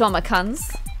collect all my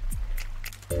cans.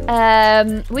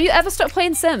 Will you ever stop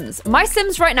playing Sims? My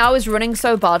Sims right now is running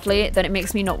so badly that it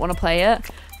makes me not want to play it.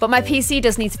 But my PC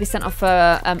does need to be sent off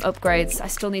for upgrades. I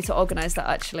still need to organize that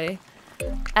actually.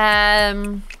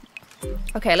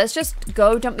 Okay, let's just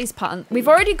go dump these patterns. We've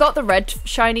already got the red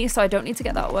shiny, so I don't need to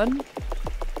get that one.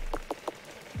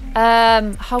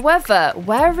 However,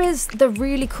 where is the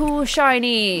really cool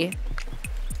shiny?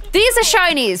 These are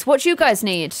shinies. What do you guys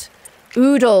need?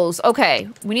 Oodles. Okay,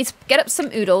 we need to get up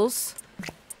some oodles.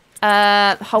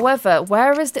 However,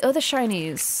 where is the other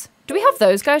shinies? Do we have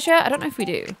those guys yet? I don't know if we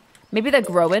do. Maybe they're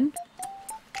growing.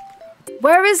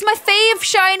 Where is my fave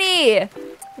shiny?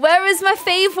 Where is my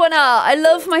fave one at? I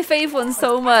love my fave one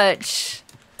so much.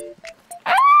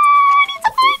 Ah, I need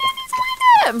to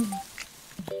find him.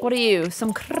 What are you?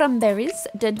 Some cranberries?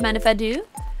 Dead man if I do.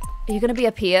 Are you gonna be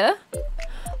up here?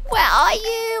 Where are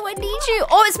you? I need you.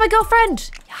 Oh, it's my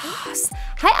girlfriend. Yes.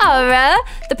 Hi, Aura.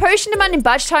 The potion demanding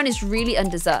badge town is really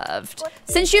undeserved.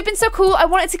 Since you've been so cool, I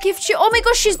wanted to gift you. Oh my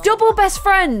gosh, she's double best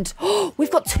friend. Oh,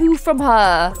 we've got 2 from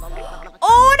her.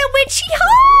 Oh, and a witchy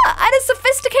heart, and a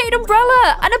sophisticated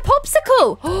umbrella, and a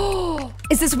popsicle. Oh,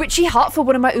 is this witchy heart for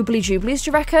one of my Oobly Jublies, do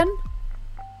you reckon?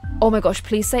 Oh my gosh,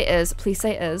 please say it is. Please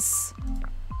say it is.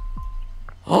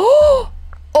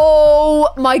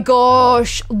 Oh my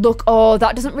gosh. Look, oh,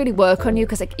 that doesn't really work on you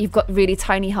because like, you've got really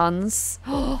tiny hands.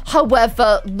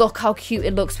 However, look how cute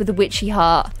it looks with the witchy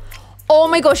heart. Oh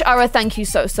my gosh, Ara, thank you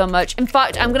so, so much. In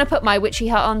fact, I'm going to put my witchy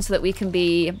hat on so that we can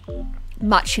be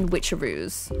matching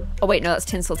witcheroos. Oh wait, no, that's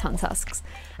Tinseltown tasks.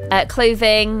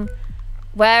 Clothing.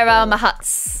 Where are my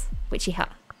hats? Witchy hat.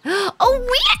 Oh,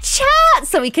 witch hat!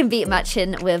 So we can be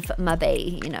matching with my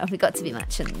bae, you know, we got to be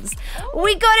matchings.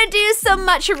 We gotta do some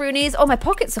matcheroonies. Oh, my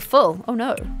pockets are full. Oh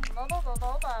no.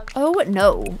 Oh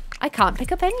no, I can't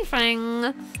pick up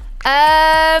anything.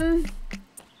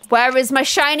 Where is my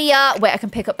shiny art? Wait, I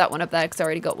can pick up that one up there because I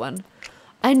already got one.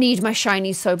 I need my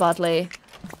shiny so badly.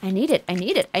 I need it, I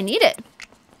need it, I need it.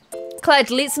 Claire,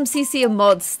 delete some CC and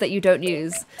mods that you don't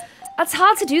use. That's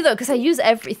hard to do though, because I use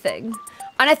everything.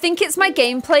 And I think it's my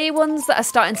gameplay ones that are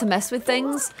starting to mess with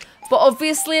things. But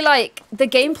obviously, like, the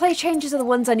gameplay changes are the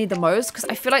ones I need the most, because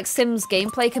I feel like Sims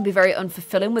gameplay can be very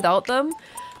unfulfilling without them.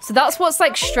 So that's what's,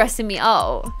 like, stressing me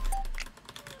out.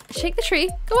 Shake the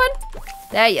tree. Go on.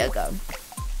 There you go.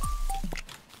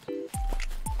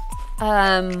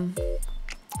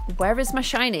 Where is my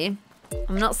shiny?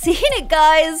 I'm not seeing it,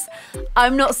 guys.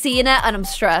 I'm not seeing it and I'm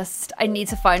stressed. I need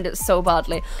to find it so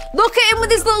badly. Look at him with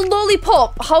his little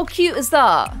lollipop. How cute is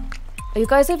that? Are you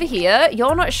guys over here?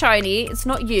 You're not shiny. It's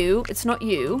not you. It's not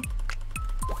you.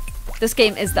 This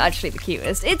game is actually the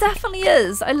cutest. It definitely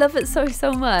is. I love it so,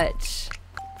 so much.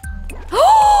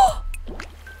 Oh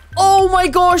my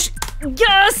gosh.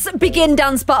 Yes! Begin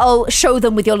dance battle. Show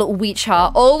them with your little witch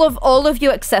heart. All of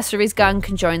you accessories gang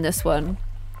can join this one.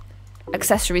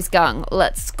 Accessories gang,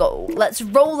 let's go. Let's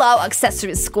roll out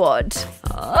accessories squad.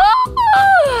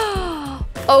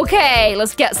 Okay,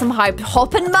 let's get some hype.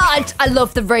 Hop and mad. I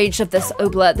love the rage of this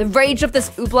ooblet. The rage of this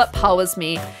ooblet powers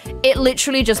me. It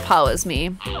literally just powers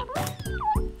me.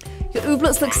 Your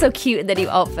ooblets look so cute in their new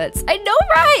outfits. I know,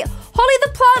 right? Holly the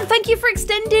Plant, thank you for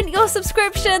extending your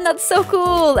subscription. That's so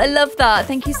cool. I love that.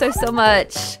 Thank you so, so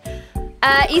much.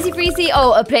 Easy breezy.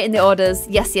 Oh, updating the orders.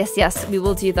 Yes, yes, yes. We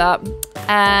will do that.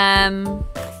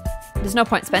 There's no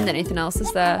point spending anything else,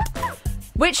 is there?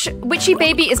 Witchy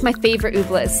Baby is my favorite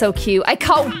ooblet. It's so cute. I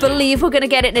can't believe we're gonna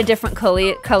get it in a different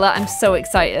color. I'm so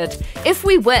excited. If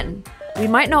we win, we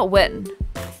might not win.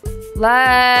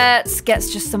 Let's get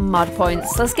just some mod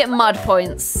points. Let's get mod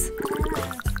points.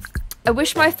 I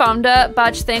wish my founder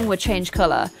badge thing would change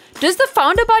color. Does the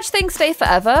founder badge thing stay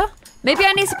forever? Maybe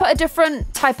I need to put a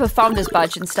different type of founder's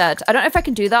badge instead. I don't know if I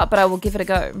can do that, but I will give it a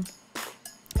go.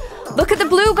 Look at the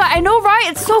blue guy. I know, right?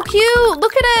 It's so cute.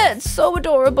 Look at it. It's so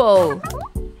adorable.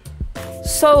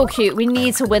 So cute. We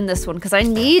need to win this one because I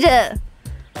need it.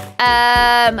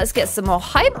 Let's get some more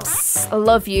hypes. I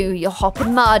love you. You're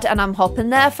hopping mad and I'm hopping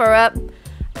there for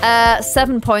it.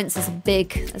 7 points is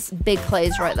big. That's big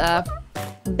plays right there.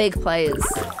 Big plays.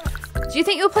 Do you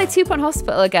think you'll play 2 Point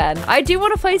Hospital again? I do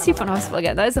want to play 2 Point Hospital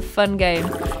again. That is a fun game.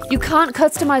 You can't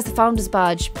customize the founder's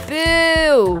badge.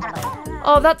 Boo!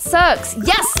 Oh, that sucks.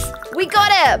 Yes! We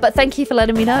got it! But thank you for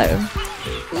letting me know.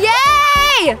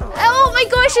 Yay! Oh my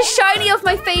gosh, a shiny of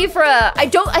my favorite. I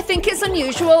think it's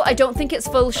unusual. I don't think it's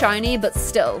full shiny, but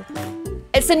still.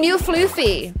 It's a new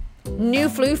floofy. New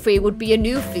floofy would be a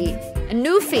newfie. A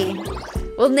newfie.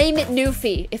 We'll name it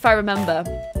Newfie, if I remember.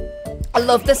 I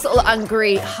love this little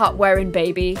angry hat-wearing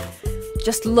baby.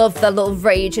 Just love the little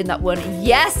rage in that one.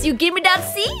 Yes, you give me that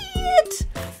seed!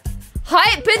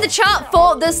 Hype in the chat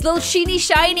for this little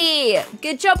shiny.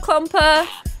 Good job, Clomper.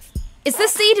 Is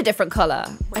this seed a different color?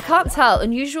 I can't tell.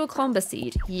 Unusual Clomper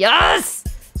seed. Yes!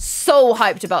 So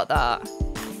hyped about that.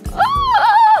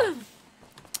 Ah!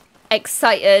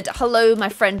 Excited. Hello, my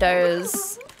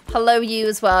friendos. Hello, you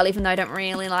as well, even though I don't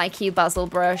really like you, Basil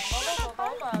Brush.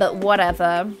 But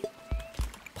whatever.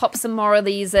 Pop some more of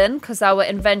these in, because our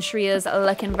inventory is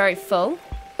looking very full.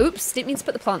 Oops, didn't mean to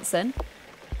put the plants in.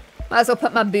 Might as well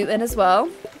put my boot in as well.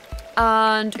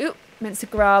 And, oop, meant to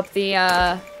grab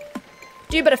the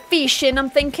Do a bit of fishing, I'm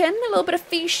thinking. A little bit of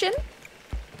fishing.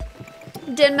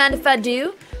 Don't mind if I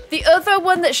do. The other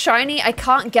one that's shiny, I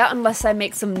can't get unless I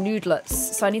make some noodlets.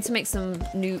 So I need to make some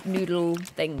noodle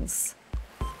things.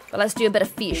 But let's do a bit of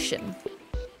fishing.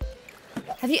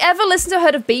 Have you ever listened or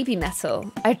heard of baby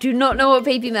metal? I do not know what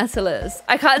baby metal is.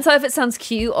 I can't tell if it sounds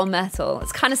cute or metal.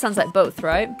 It kind of sounds like both,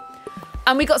 right?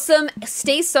 And we got some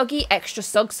Stay Soggy Extra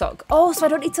Sog. Oh, so I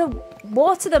don't need to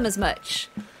water them as much.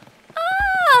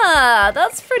 Ah,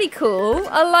 that's pretty cool.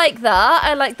 I like that.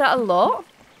 I like that a lot.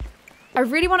 I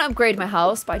really want to upgrade my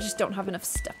house, but I just don't have enough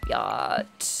stuff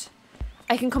yet.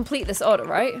 I can complete this order,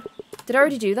 right? Did I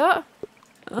already do that?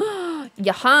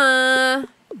 Yaha.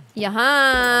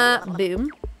 Yaha. Boom.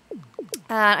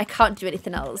 And I can't do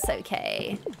anything else.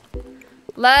 Okay.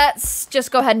 Let's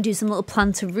just go ahead and do some little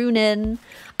planter-rooning.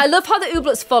 I love how the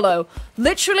Ooblets follow.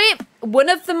 Literally, one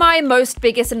of my most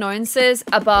biggest annoyances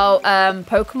about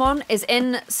Pokemon is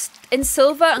in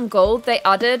Silver and Gold, they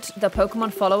added the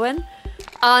Pokemon following.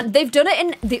 And they've done it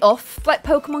in the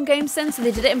Pokemon games since. So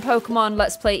they did it in Pokemon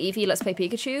Let's Play Eevee, Let's Play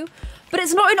Pikachu. But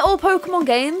it's not in all Pokemon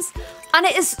games. And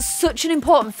it is such an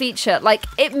important feature. Like,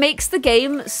 it makes the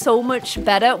game so much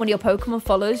better when your Pokemon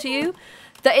follows you.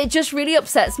 That it just really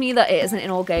upsets me that it isn't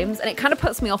in all games. And it kind of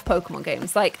puts me off Pokemon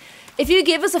games. Like, if you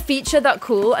give us a feature that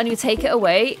cool and you take it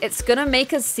away, it's going to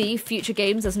make us see future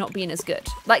games as not being as good.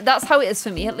 Like, that's how it is for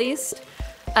me, at least.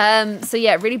 So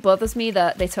yeah, it really bothers me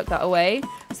that they took that away.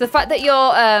 So the fact that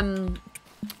your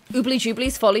Oobly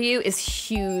Jublies follow you is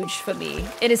huge for me.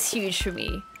 It is huge for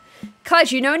me. Kai,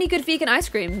 do you know any good vegan ice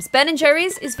creams? Ben &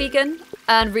 Jerry's is vegan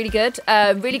and really good.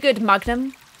 Really good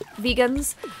Magnum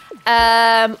vegans.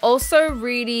 Also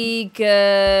really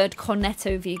good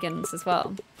Cornetto vegans as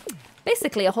well.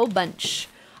 Basically a whole bunch.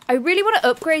 I really want to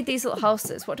upgrade these little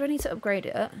houses. What do I need to upgrade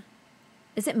it?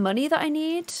 Is it money that I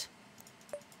need?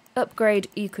 Upgrade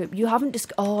equip. You haven't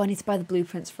just. Oh, I need to buy the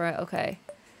blueprints for it. Okay.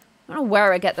 I don't know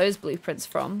where I get those blueprints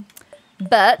from.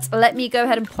 But let me go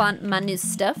ahead and plant my new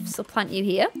stuff. So plant you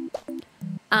here.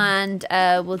 And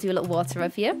we'll do a little water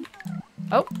over here.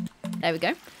 Oh, there we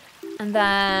go. And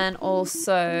then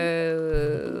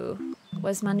also,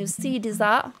 where's my new seed is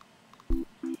that?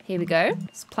 Here we go.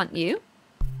 Let's plant you.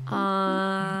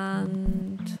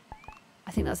 And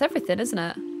I think that's everything, isn't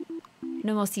it?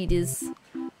 No more seeds.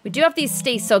 We do have these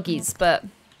Stay Soggies, but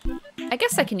I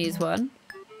guess I can use one.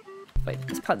 Wait,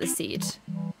 let's plant the seed.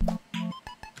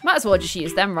 Might as well just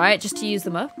use them, right? Just to use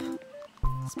them up.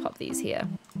 Let's pop these here.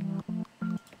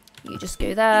 You just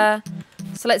go there.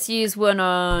 So let's use one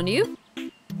on you.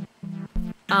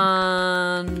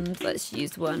 And let's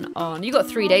use one on... You got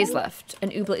 3 days left.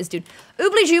 And Ooblet is dude.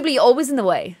 Oobly Jubbly, always in the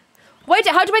way. Wait,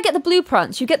 how do I get the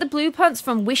blueprints? You get the blueprints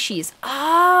from wishes.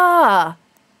 Ah!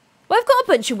 Well, I've got a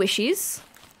bunch of wishes.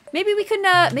 Maybe we can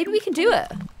do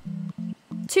it.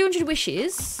 200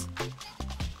 wishes.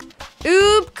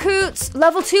 Oob Coots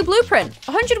level 2 blueprint.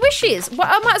 100 wishes. Well,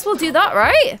 I might as well do that,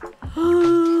 right?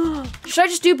 Should I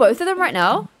just do both of them right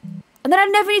now? And then I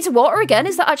never need to water again.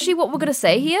 Is that actually what we're going to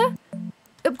say here?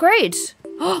 Upgrade.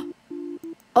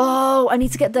 Oh, I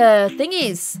need to get the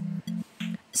thingies.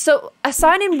 So,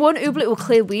 assigning one Ooblet will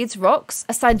clear weeds, rocks.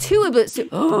 Assign 2 Ooblets to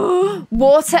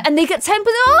water, and they get 10%.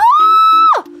 Oh!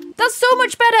 That's so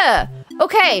much better.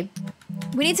 Okay.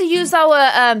 We need to use our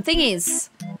thingies.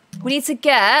 We need to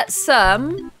get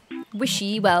some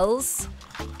wishy wells.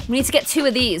 We need to get 2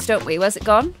 of these, don't we? Where's it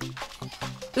gone?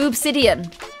 Obsidian.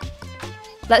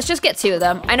 Let's just get 2 of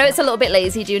them. I know it's a little bit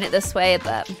lazy doing it this way,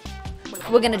 but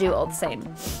we're going to do it all the same.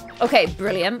 Okay,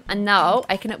 brilliant. And now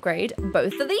I can upgrade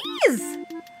both of these.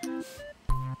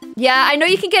 Yeah, I know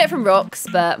you can get it from rocks,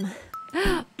 but...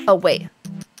 Oh, wait.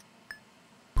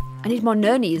 I need more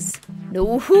nurnies.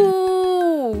 No.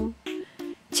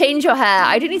 Change your hair.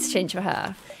 I do need to change your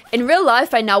hair. In real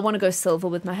life, I now want to go silver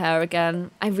with my hair again.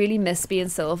 I really miss being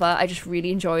silver. I just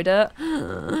really enjoyed it.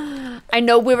 I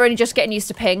know we're only just getting used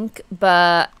to pink,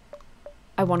 but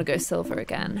I want to go silver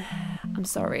again. I'm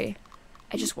sorry.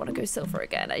 I just want to go silver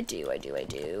again. I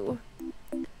do.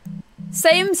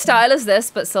 Same style as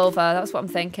this, but silver. That's what I'm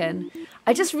thinking.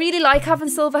 I just really like having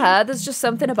silver hair. There's just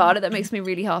something about it that makes me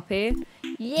really happy.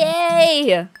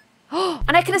 Yay!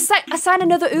 And I can assign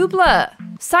another Ooblet.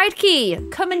 Side key.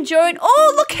 Come and join.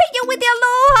 Oh, look at you with your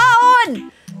little hat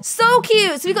on. So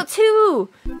cute. So we got two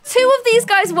of these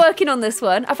guys working on this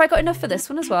one. Have I got enough for this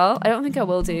one as well? I don't think I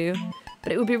will do.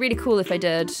 But it would be really cool if I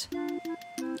did.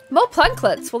 More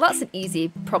planklets. Well, that's an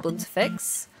easy problem to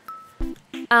fix.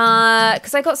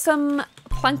 Because I got some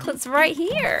planklets right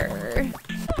here.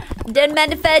 Don't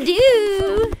mind if I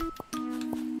do.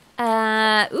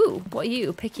 Ooh, what are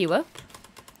you? Pick you up.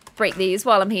 Break these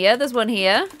while I'm here. There's one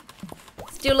here.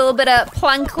 Let's do a little bit of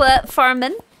planklet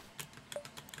farming.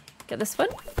 Get this one.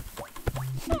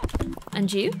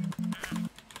 And you.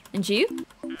 And you.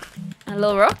 And a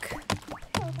little rock.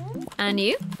 And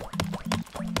you.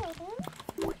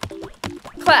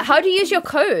 Claire, how do you use your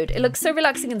code? It looks so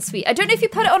relaxing and sweet. I don't know if you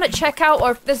put it on at checkout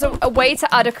or if there's a way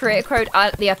to add a creator code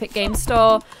at the Epic Game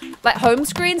Store, like home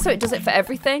screen, so it does it for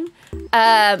everything.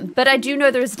 But I do know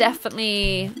there is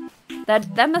definitely...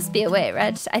 There must be a way,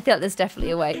 right? I feel like there's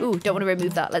definitely a way. Ooh, don't want to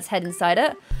remove that. Let's head inside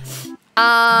it.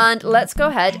 And let's go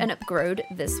ahead and upgrade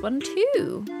this one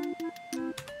too.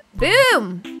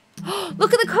 Boom!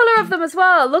 Look at the color of them as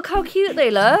well. Look how cute they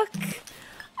look.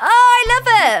 Oh, I love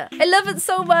it. I love it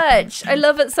so much. I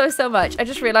love it so, so much. I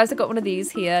just realized I got one of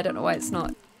these here. I don't know why it's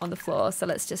not on the floor. So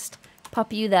let's just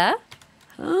pop you there.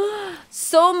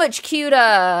 So much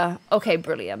cuter. Okay,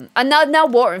 brilliant. And now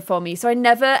watering for me. So I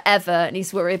never, ever need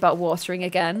to worry about watering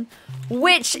again,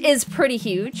 which is pretty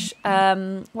huge.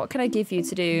 What can I give you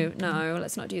to do? No,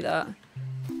 let's not do that.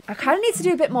 I kind of need to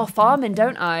do a bit more farming,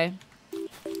 don't I?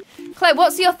 Claire,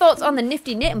 what's your thoughts on the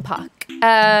nifty knitting pack?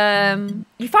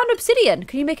 You found obsidian.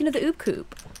 Can you make another oob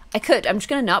coop? I could. I'm just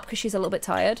going to nap because she's a little bit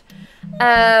tired.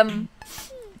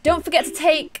 Don't forget to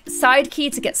take side key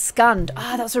to get scanned.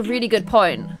 Ah, that's a really good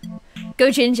point.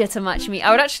 Go ginger to match me. I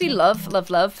would actually love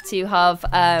to have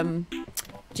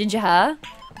ginger hair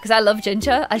because I love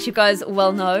ginger, as you guys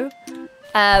well know.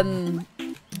 But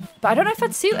I don't know if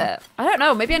I'd suit it. I don't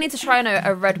know. Maybe I need to try on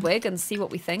a red wig and see what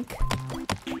we think.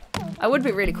 I would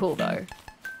be really cool though.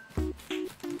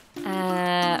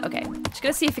 Okay, just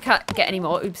gonna see if we can't get any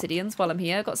more obsidians while I'm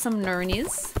here. Got some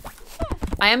nurnies.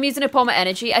 I am using up all my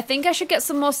energy. I think I should get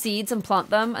some more seeds and plant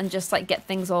them and just like get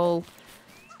things all...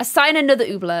 Assign another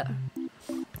ooblet.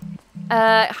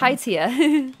 Hi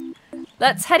Tia.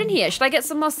 Let's head in here. Should I get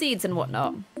some more seeds and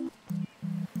whatnot?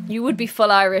 You would be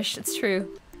full Irish, it's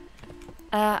true.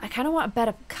 I kind of want a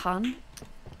better can.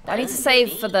 I need to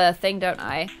save for the thing, don't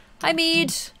I? Hi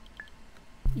Mead.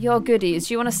 Your goodies.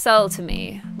 Do you want to sell to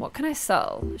me? What can I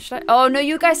sell? Should I... Oh no,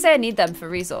 you guys say I need them for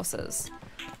resources.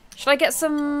 Should I get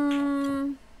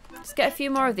some... Let's get a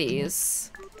few more of these.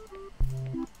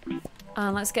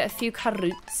 And let's get a few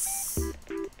carrots.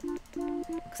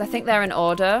 Because I think they're in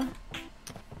order.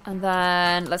 And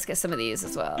then let's get some of these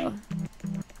as well.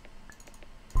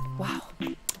 Wow.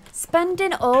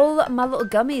 Spending all my little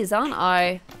gummies, aren't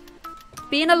I?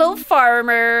 Being a little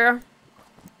farmer.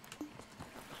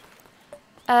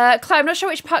 Claire, I'm not sure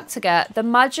which pack to get. The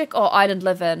Magic or Island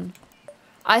Living.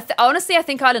 Honestly, I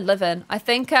think Island Living. I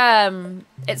think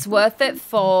it's worth it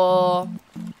for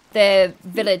the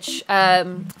village.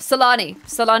 Solani.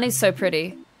 Solani's so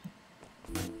pretty.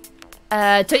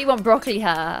 Don't you want broccoli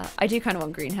hair? I do kind of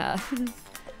want green hair.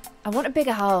 I want a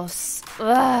bigger house.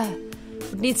 Ugh.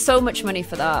 Would need so much money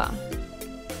for that.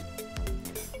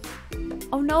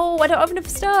 Oh no, I don't have enough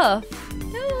stuff.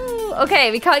 No.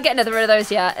 Okay, we can't get another one of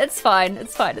those yet. It's fine.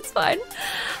 It's fine. It's fine.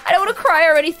 I don't want to cry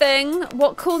or anything.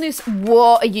 What cool news?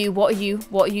 What are you? What are you?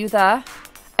 What are you there?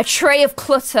 A tray of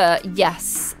clutter.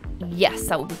 Yes. Yes,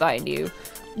 I will be buying you.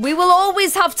 We will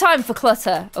always have time for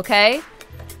clutter, okay?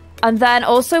 And then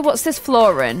also, what's this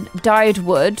flooring? Dyed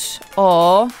wood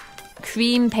or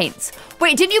cream paints.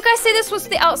 Wait, didn't you guys say this was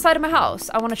the outside of my house?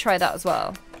 I want to try that as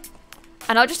well.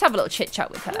 And I'll just have a little chit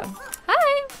chat with her.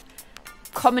 Hi.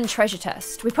 Common treasure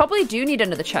chest. We probably do need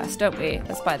another chest, don't we?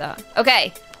 Let's buy that.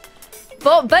 Okay.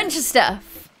 Bought a bunch of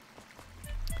stuff.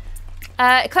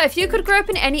 Claire, if you could grow up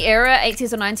in any era,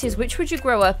 80s or 90s, which would you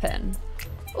grow up in?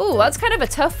 Ooh, that's kind of a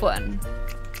tough one.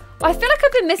 Well, I feel like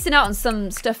I've been missing out on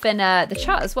some stuff in the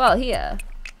chat as well here.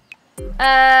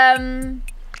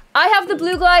 I have the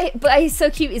blue guy, but he's so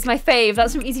cute. He's my fave.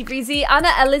 That's from Easy Breezy. Anna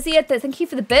Elizia, thank you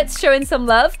for the bits, showing some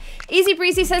love. Easy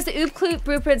Breezy says the Oob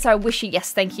blueprints are wishy.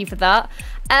 Yes, thank you for that.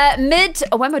 What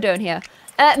am I doing here?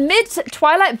 Mid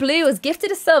Twilight Blue has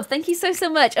gifted a sub. Thank you so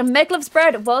much. And Meg Loves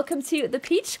Bread, welcome to the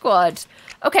Peach Squad.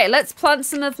 Okay, let's plant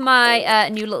some of my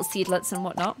new little seedlets and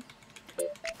whatnot.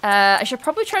 I should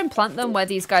probably try and plant them where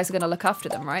these guys are going to look after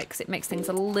them, right? Because it makes things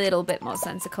a little bit more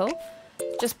sensical.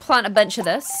 Just plant a bunch of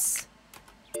this.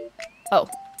 Oh,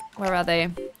 where are they?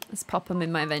 Let's pop them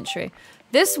in my inventory.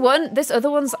 This other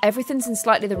one's, everything's in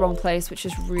slightly the wrong place, which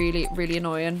is really, really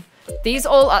annoying. These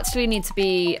all actually need to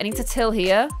be, I need to till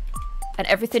here, and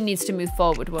everything needs to move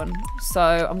forward one. So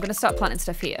I'm going to start planting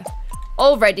stuff here.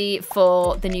 All ready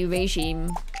for the new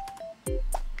regime.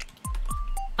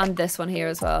 And this one here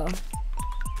as well.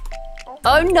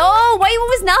 Oh no, why you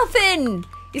always napping?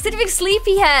 You said a big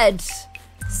sleepy head.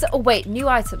 So, oh wait, new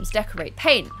items, decorate,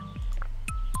 paint.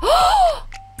 Oh!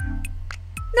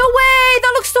 No way!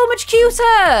 That looks so much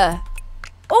cuter!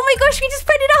 Oh my gosh, we just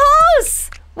painted a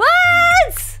house!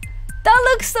 What? That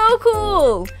looks so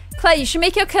cool. Claire, you should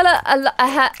make your color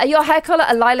your hair color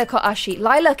a lilac or ashy.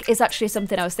 Lilac is actually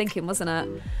something I was thinking, wasn't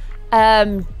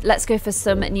it? Let's go for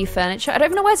some new furniture. I don't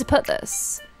even know where to put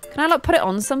this. Can I like put it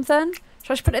on something?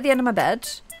 Should I just put it at the end of my bed?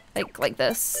 Like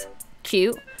this.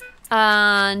 Cute.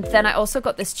 And then I also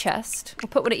got this chest. I'll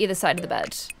put one at either side of the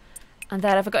bed. And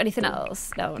then have I got anything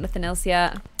else? No, nothing else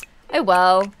yet. Oh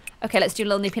well. Okay, let's do a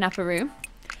little nippy napper room.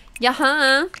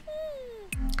 Yaha.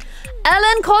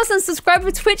 Ellen Corson subscribed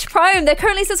with Twitch Prime. They're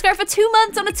currently subscribed for 2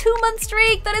 months on a 2-month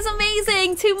streak. That is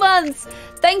amazing. 2 months.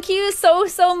 Thank you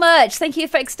so much. Thank you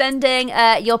for extending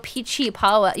your peachy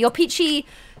power. Your peachy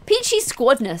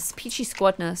squadness. Peachy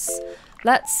squadness.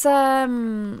 Let's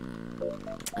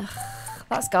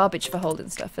that's garbage for holding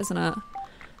stuff, isn't it?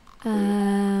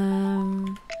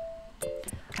 I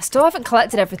still haven't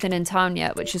collected everything in town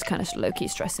yet, which is kind of low-key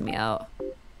stressing me out.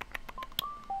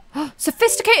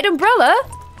 Sophisticated umbrella?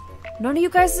 None of you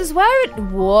guys is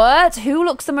wearing. What? Who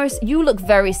looks the most? You look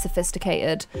very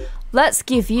sophisticated. Let's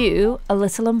give you a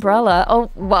little umbrella.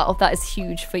 Oh, wow, that is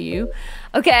huge for you.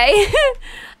 Okay.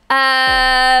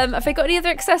 Have I got any other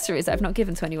accessories I've not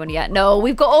given to anyone yet? No,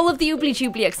 we've got all of the Oobly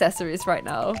Jubbly accessories right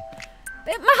now.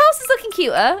 My house is looking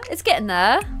cuter. It's getting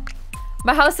there.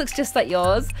 My house looks just like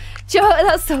yours. Joe,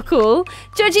 that's so cool.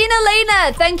 Georgina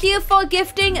Lena, thank you for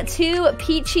gifting two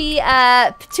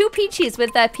peaches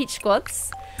with their peach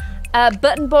squads.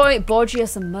 Button Boy,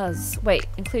 Borgias, and Muzz. Wait,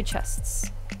 include chests.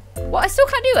 What? I still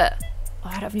can't do it. Oh,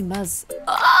 I don't have any Muzz.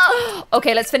 Oh!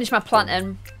 Okay, let's finish my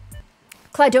planting.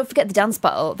 Claire, don't forget the dance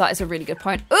battle. That is a really good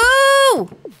point. Ooh!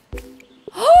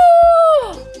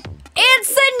 Oh!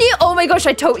 It's a new... Oh my gosh,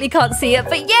 I totally can't see it.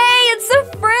 But yay, it's a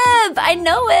Frib. I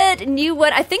know it. New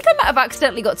one. I think I might have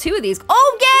accidentally got 2 of these.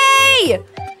 Oh, yay!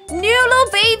 New little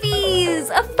babies.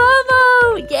 A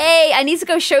FOMO. Yay. I need to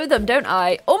go show them, don't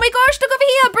I? Oh my gosh, look over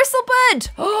here. Bristlebud.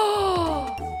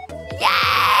 Oh,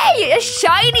 yay! A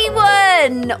shiny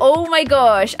one. Oh my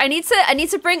gosh. I need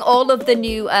to bring all of the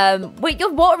new... Wait,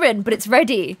 you're watering, but it's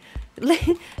ready.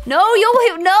 No,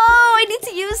 I need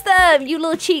to use them, you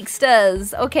little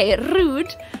cheeksters. Okay,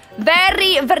 rude.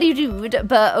 Very, very rude,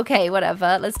 but okay,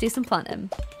 whatever. Let's do some planting.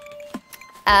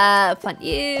 Plant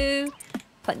you.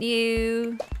 Plant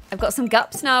you. I've got some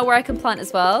gaps now where I can plant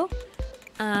as well.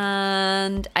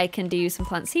 And I can do some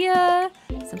plants here.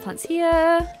 Some plants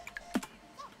here.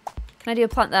 Can I do a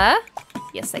plant there?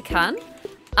 Yes, I can.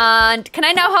 And can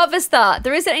I now harvest that?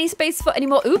 There isn't any space for any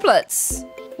more ooblets.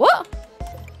 What?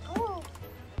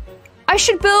 I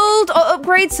should build or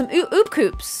upgrade some oob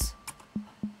coops.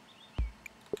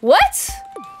 What?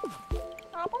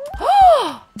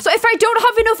 So if I don't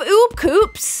have enough oob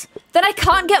coops, then I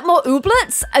can't get more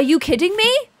ooblets? Are you kidding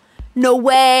me? No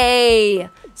way.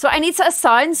 So I need to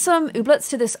assign some ooblets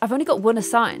to this. I've only got 1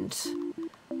 assigned.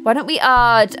 Why don't we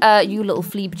add you little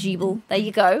fleeb jeeble? There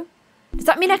you go. Does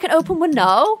that mean I can open one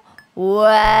now?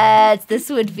 What? This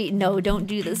would be... No, don't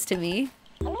do this to me.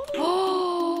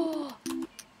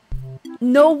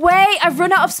 No way! I've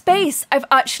run out of space. I've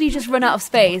actually just run out of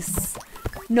space.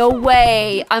 No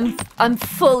way. I'm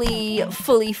fully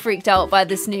freaked out by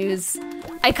this news.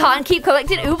 I can't keep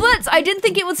collecting ooblets. I didn't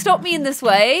think it would stop me in this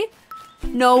way.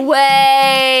 No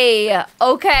way.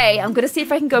 Okay, I'm gonna see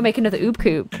if I can go make another oob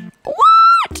coop.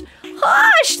 What?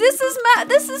 Hush! This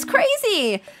is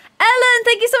crazy. Ellen,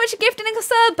 thank you so much for gifting a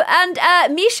sub. And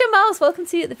Misha Mouse, welcome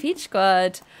to the Peach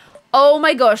Squad. Oh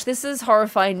my gosh, this is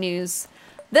horrifying news.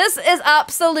 This is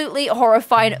absolutely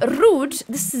horrifying. Rude.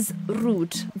 This is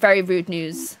rude. Very rude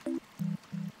news.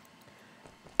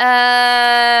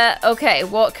 Okay,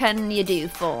 what can you do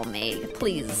for me?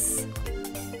 Please.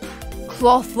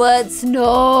 Clothlets,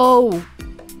 no.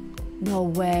 No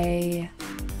way.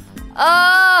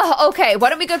 Okay, why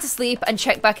don't we go to sleep and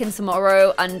check back in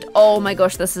tomorrow? And oh my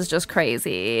gosh, this is just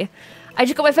crazy. I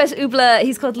just got my first Ooblet.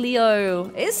 He's called Leo.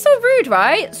 It's so rude,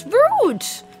 right? It's rude.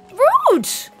 Rude.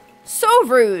 So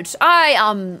rude.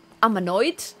 I'm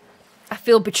annoyed. I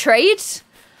feel betrayed.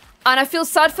 And I feel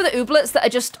sad for the ooblets that are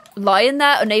just lying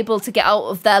there, unable to get out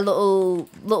of their little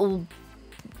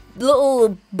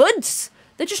buds.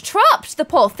 They're just trapped, the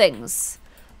poor things.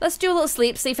 Let's do a little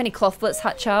sleep, see if any clothlets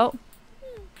hatch out.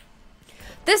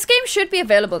 This game should be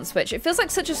available on Switch. It feels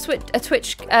like such a Switch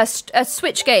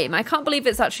game. I can't believe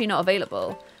it's actually not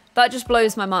available. That just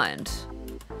blows my mind.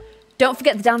 Don't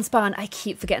forget the dance band. I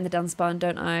keep forgetting the dance band,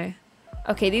 don't I?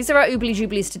 Okay, these are our Oobly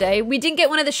Jubblies today. We didn't get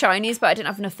one of the shinies, but I didn't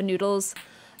have enough for noodles.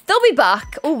 They'll be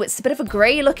back. Oh, it's a bit of a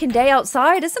grey looking day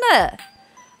outside, isn't it?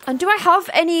 And do I have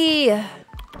any...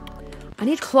 I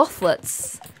need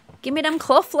clothlets. Give me them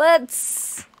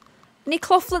clothlets. Any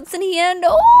clothlets in here?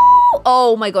 No!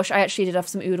 Oh my gosh, I actually did have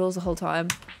some oodles the whole time.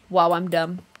 Wow, I'm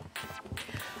dumb.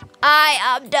 I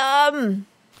am dumb.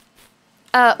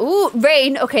 Ooh,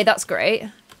 rain. Okay, that's great.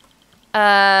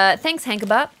 Thanks,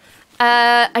 Hankabat.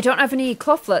 I don't have any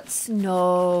clothlets.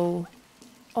 No.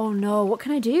 Oh no, what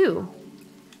can I do?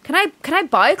 Can I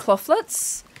buy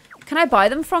clothlets? Can I buy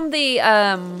them from the,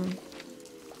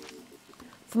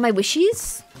 from my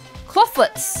wishies?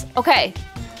 Clothlets. Okay.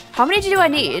 How many do I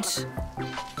need?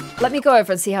 Let me go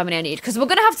over and see how many I need, because we're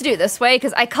gonna have to do it this way,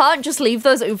 because I can't just leave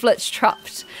those ooblets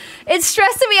trapped. It's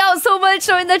stressing me out so much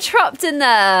knowing they're trapped in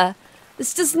there.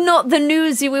 It's just not the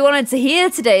news we wanted to hear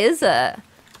today, is it?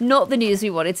 Not the news we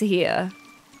wanted to hear.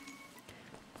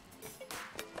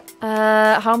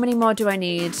 How many more do I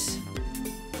need?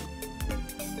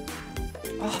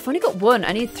 Oh, I've only got one.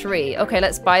 I need 3. Okay,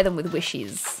 let's buy them with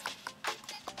wishes.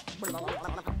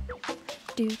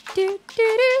 Do, do, do,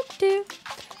 do, do.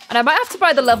 And I might have to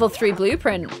buy the level 3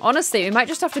 blueprint. Honestly, we might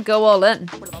just have to go all in.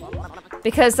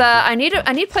 Because I need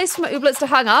a place for my ooblets to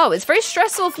hang out. It's very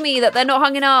stressful for me that they're not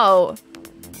hanging out.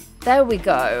 There we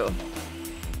go.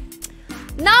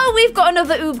 Now we've got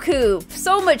another oob coop.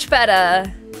 So much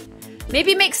better.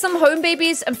 Maybe make some home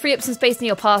babies and free up some space in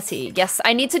your party. Yes,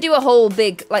 I need to do a whole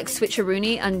big like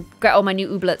switcheroony and get all my new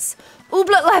ooblets.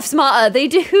 Ooblet lives matter. They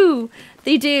do.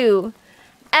 They do.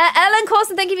 Ellen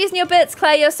Corson, thank you for using your bits.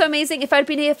 Claire, you're so amazing. If I'd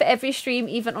been here for every stream,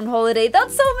 even on holiday.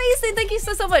 That's so amazing. Thank you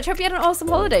so, so much. Hope you had an awesome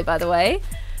holiday, by the way.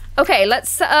 Okay, let's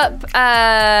set up...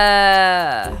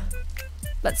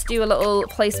 let's do a little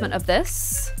placement of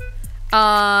this.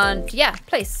 And yeah,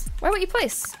 place. Where would you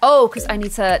place? Oh, because I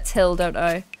need to till, don't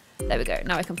I? There we go.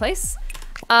 Now I can place.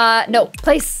 No,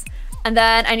 place. And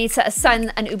then I need to assign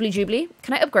an Oobly Joobly.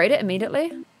 Can I upgrade it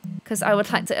immediately? Because I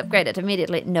would like to upgrade it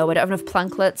immediately. No, I don't have enough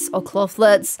planklets or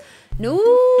clothlets. No.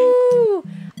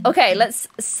 Okay, let's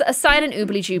assign an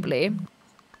Oobly Joobly.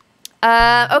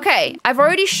 Okay, I've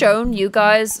already shown you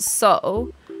guys,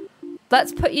 so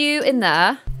let's put you in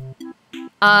there.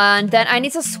 And then I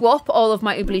need to swap all of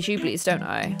my Oobly Jooblies, don't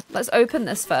I? Let's open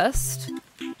this first.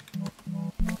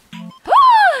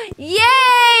 Yay!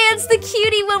 It's the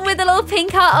cutie one with the little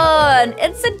pink hat on.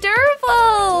 It's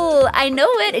adorable. I know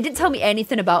it. It didn't tell me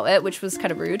anything about it, which was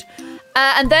kind of rude.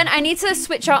 And then I need to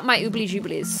switch out my Oobly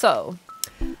Jooblies. So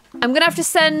I'm gonna have to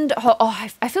send. Oh,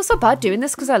 I feel so bad doing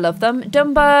this because I love them.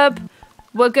 Dumbub,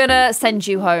 we're gonna send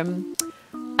you home.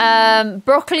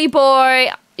 Broccoli boy,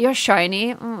 you're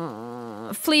shiny.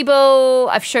 Fleeble,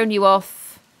 I've shown you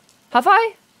off. Have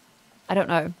I? I don't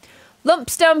know.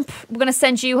 Lump Stump, we're going to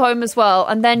send you home as well.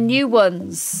 And then new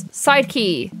ones. Side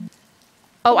key.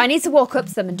 Oh, I need to walk up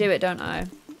to them and do it, don't I?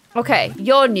 Okay,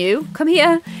 you're new. Come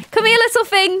here. Come here, little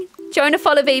thing. Join a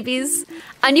follow babies.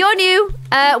 And you're new.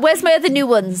 Where's my other new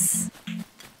ones?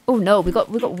 Oh, no, we got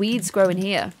weeds growing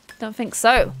here. Don't think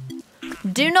so.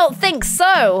 Do not think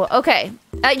so. Okay.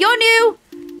 You're new.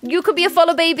 You could be a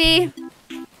follow baby.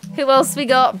 Who else we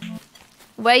got?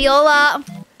 Where y'all at?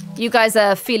 You guys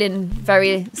are feeling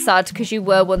very sad because you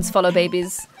were once follow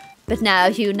babies. But now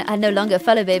you are no longer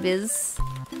follow babies.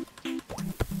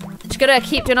 Just gonna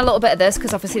keep doing a little bit of this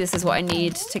because obviously this is what I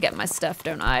need to get my stuff,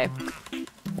 don't I?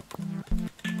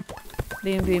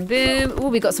 Boom, boom, boom. Oh,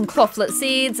 we got some clothlet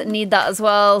seeds. Need that as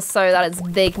well. So that is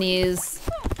big news.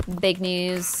 Big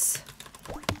news.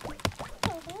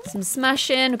 Some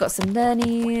smashing. We've got some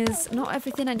learnies. Not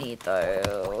everything I need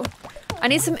though. I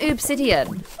need some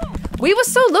obsidian. We were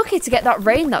so lucky to get that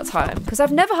rain that time because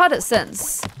I've never had it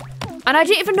since. And I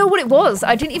didn't even know what it was.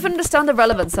 I didn't even understand the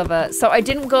relevance of it. So I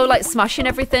didn't go like smashing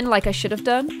everything like I should have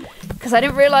done because I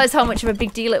didn't realize how much of a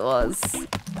big deal it was.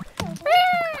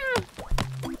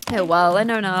 Oh well, I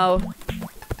know now.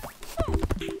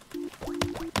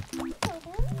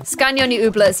 Scan your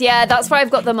new ooblets. Yeah, that's why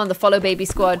I've got them on the follow baby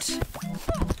squad.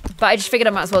 But I just figured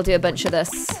I might as well do a bunch of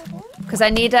this because I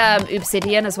need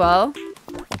obsidian as well.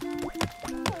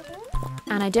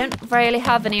 And I don't really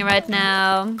have any right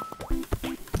now.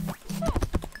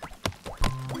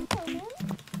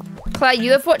 Claire,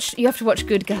 you have to watch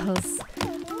Good Girls.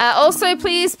 Also,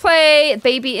 please play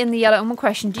Baby in the Yellow. And one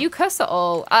question: do you cuss at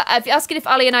all? I've asked if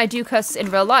Ali and I do cuss in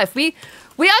real life. We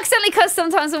accidentally cuss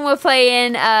sometimes when we're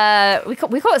playing.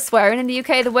 We call it swearing in the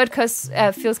UK. The word cuss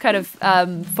feels kind of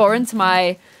foreign to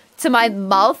my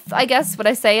mouth, I guess, when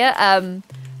I say it.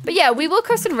 But yeah, we will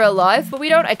cuss in real life, but we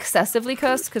don't excessively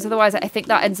cuss because otherwise I think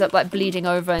that ends up like bleeding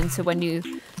over into when you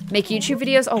make YouTube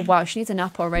videos. Oh wow, she needs a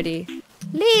nap already.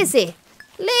 Lazy.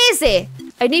 Lazy.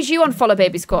 I need you on follow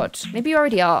baby squad. Maybe you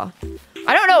already are.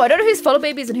 I don't know. I don't know who's follow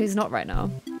babies and who's not right now.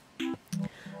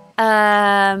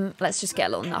 Let's just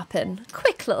get a little nap in.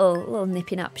 Quick little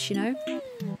nippy naps, you know.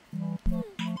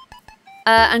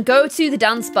 And go to the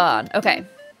dance barn. Okay.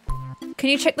 Can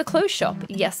you check the clothes shop?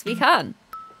 Yes, we can.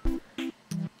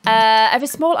 I have a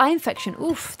small eye infection.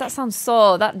 Oof, that sounds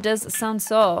sore. That does sound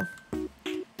sore.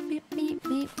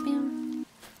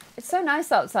 It's so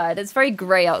nice outside. It's very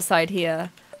grey outside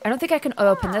here. I don't think I can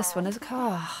open this one.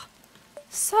 Oh.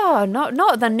 So,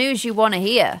 not the news you want to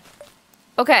hear.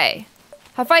 Okay.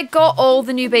 Have I got all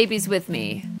the new babies with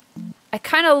me? I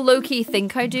kind of low-key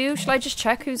think I do. Shall I just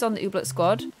check who's on the Ooblet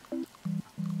squad?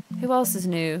 Who else is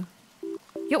new?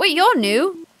 Wait, you're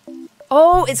new?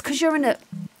 Oh, it's because you're in a...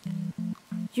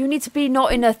 You need to be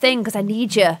not in a thing because I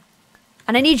need you.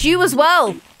 And I need you as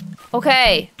well.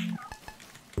 Okay.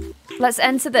 Let's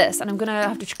enter this. And I'm going to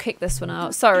have to kick this one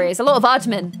out. Sorry, it's a lot of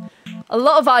admin. A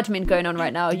lot of admin going on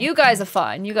right now. You guys are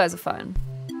fine. You guys are fine.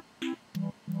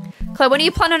 Claire, when are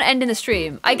you planning on ending the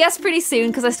stream? I guess pretty soon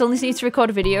because I still need to record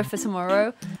a video for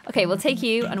tomorrow. Okay, we'll take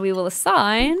you and we will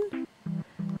assign...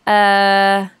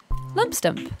 Lump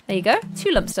Stump. There you go.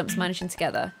 2 Lump Stumps managing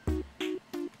together.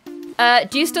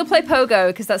 Do you still play Pogo?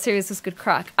 Because that series was good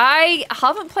crack. I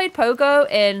haven't played Pogo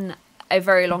in a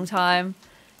very long time.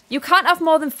 You can't have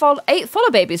more than 8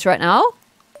 follow babies right now.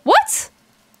 What?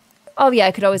 Oh yeah,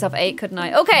 I could always have 8, couldn't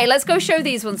I? Okay, let's go show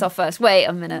these ones off first. Wait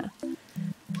a minute.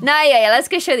 Nah, yeah, let's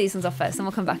go show these ones off first and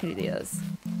we'll come back and do the others.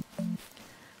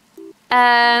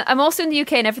 I'm also in the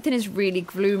UK and everything is really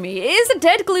gloomy. It is a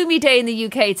dead gloomy day in the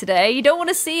UK today. You don't want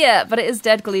to see it, but it is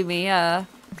dead gloomy, yeah.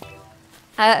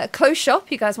 Close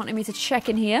shop, you guys wanted me to check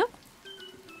in here.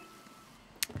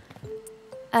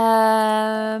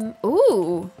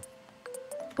 Ooh,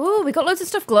 we got loads of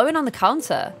stuff glowing on the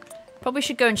counter. Probably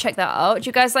should go and check that out. Do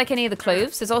you guys like any of the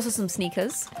clothes? There's also some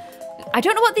sneakers. I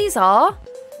don't know what these are.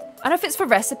 I don't know if it's for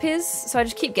recipes, so I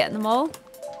just keep getting them all.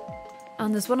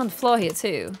 And there's one on the floor here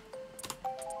too.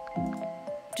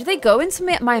 Do they go into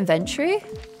my inventory?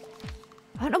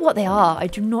 I don't know what they are. I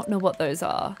do not know what those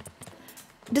are.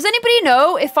 Does anybody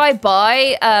know if I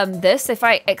buy if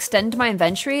I extend my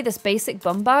inventory, this basic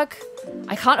bum bag?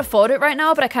 I can't afford it right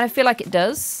now, but I kind of feel like it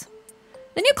does.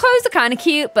 The new clothes are kind of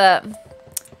cute, but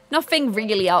nothing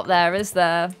really out there, is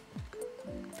there?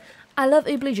 I love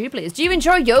Oobly Jooblies. Do you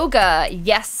enjoy yoga?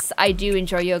 Yes, I do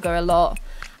enjoy yoga a lot.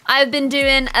 I've been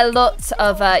doing a lot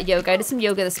of yoga. I did some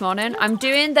yoga this morning. I'm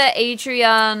doing the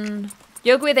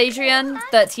Yoga with Adrian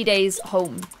 30 days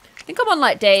home. I think I'm on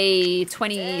like day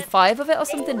 25 of it or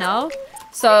something now.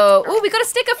 So, ooh, we got a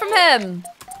sticker from him.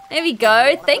 There we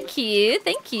go. Thank you.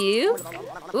 Thank you.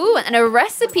 Ooh, and a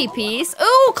recipe piece.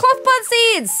 Ooh, cloth plant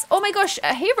seeds. Oh my gosh,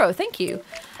 a hero. Thank you.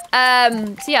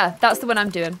 So yeah, that's the one I'm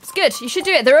doing. It's good. You should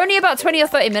do it. They're only about 20 or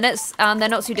 30 minutes and they're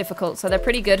not too difficult. So they're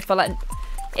pretty good for like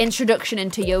introduction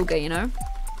into yoga, you know?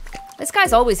 This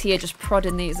guy's always here just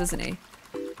prodding these, isn't he?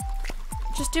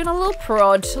 Just doing a little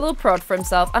prod for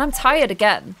himself. And I'm tired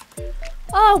again.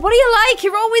 Oh, what do you like?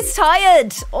 You're always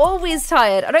tired. Always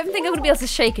tired. I don't even think I'm going to be able to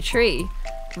shake a tree.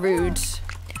 Rude.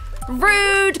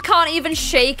 Rude. Can't even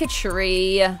shake a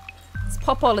tree. Let's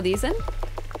pop all of these in.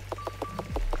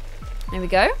 There we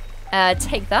go.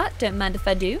 Take that. Don't mind if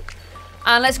I do.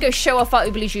 And let's go show off our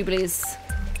Oobly Jooblies.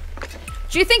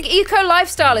 Do you think eco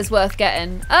lifestyle is worth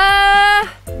getting?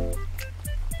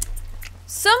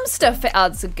 Some stuff it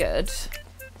adds are good.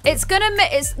 It's gonna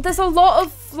there's a lot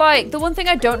of like, the one thing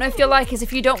I don't know if you'll like is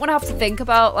if you don't want to have to think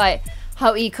about like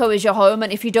how eco is your home,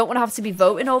 and if you don't want to have to be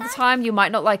voting all the time, you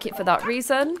might not like it for that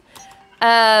reason.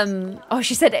 Oh,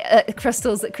 she said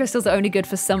crystals are only good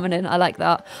for summoning. I like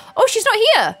that. Oh, she's not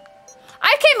here.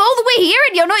 I came all the way here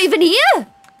and you're not even here.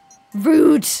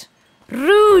 Rude.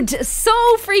 Rude. So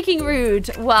freaking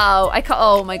rude. Wow. I can't.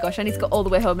 Oh my gosh. I need to go all the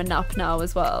way home and nap now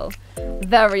as well.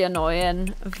 Very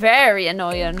annoying. Very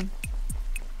annoying.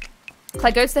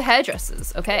 Claire, go to the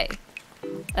hairdressers. Okay.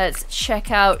 Let's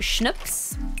check out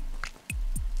Schnoops.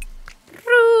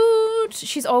 Rude.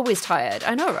 She's always tired.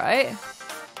 I know, right?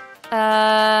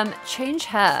 Change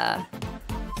hair.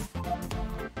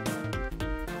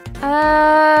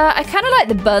 I kind of like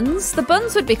the buns. The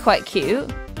buns would be quite cute.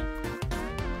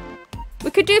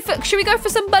 We could do should we go for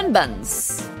some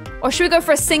buns? Or should we go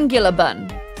for a singular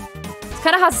bun? It's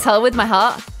kind of hard to tell with my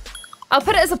heart. I'll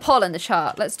put it as a poll in the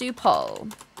chat. Let's do poll.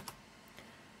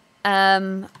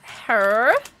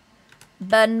 Her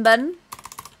bun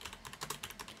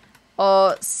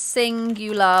or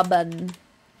singular bun.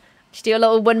 Just do a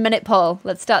little 1 minute poll.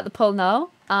 Let's start the poll now.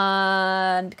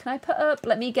 And can I put up,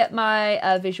 let me get my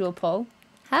visual poll.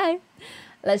 Hi.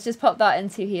 Let's just pop that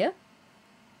into here.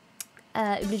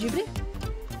 Oobly Joobly.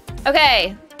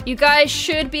 Okay, you guys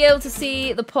should be able to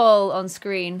see the poll on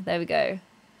screen. There we go.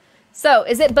 So,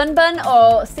 is it bun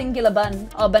or singular bun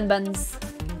or buns?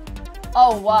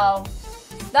 Oh, wow.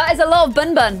 That is a lot of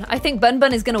bun. I think bun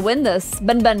is going to win this.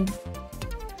 Bun. Bun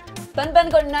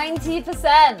got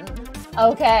 90%.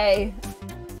 Okay.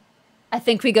 I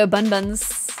think we go bun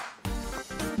buns.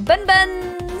 Bun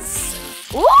buns.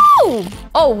 Ooh!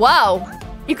 Oh, wow.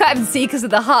 You can't even see because of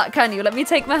the hat, can you? Let me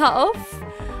take my hat off.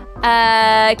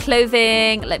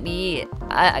 Clothing. Let me...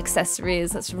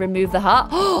 accessories. Let's remove the hat.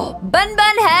 Oh, bun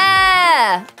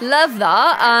hair! Love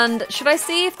that. And should I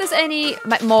see if there's any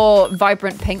like, more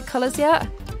vibrant pink colors yet?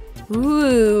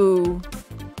 Ooh.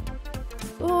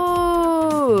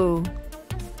 Ooh.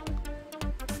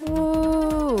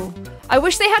 Ooh. I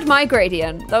wish they had my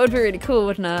gradient. That would be really cool,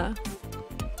 wouldn't it?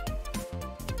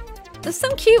 There's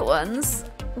some cute ones.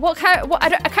 What hair? I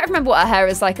can't remember what her hair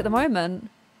is like at the moment.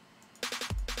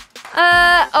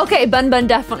 Okay, bun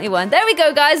definitely won. There we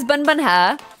go, guys. Bun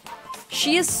hair.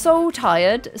 She is so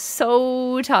tired.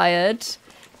 So tired.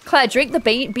 Claire, drink the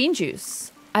bean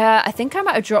juice. I think I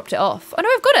might have dropped it off. Oh, no,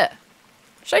 I've got it.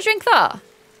 Should I drink that?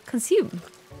 Consume.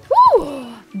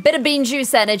 Woo! Bit of bean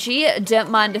juice energy. Don't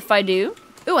mind if I do.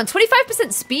 Ooh, and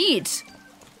 25% speed.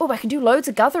 Oh, I can do loads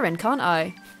of gathering, can't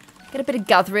I? Get a bit of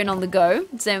gathering on the go.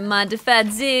 Don't mind if I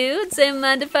do. Don't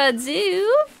mind if I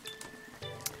do.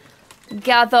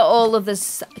 Gather all of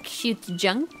this cute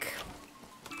junk.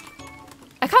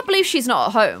 I can't believe she's not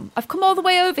at home. I've come all the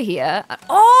way over here.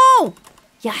 Oh!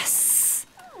 Yes!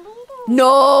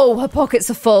 No! Her pockets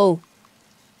are full.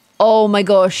 Oh my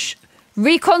gosh.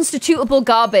 Reconstitutable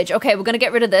garbage. Okay, we're going to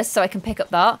get rid of this so I can pick up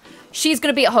that. She's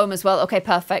going to be at home as well. Okay,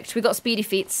 perfect. We got speedy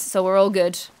feats, so we're all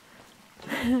good.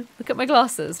 Look at my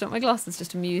glasses. Don't my glasses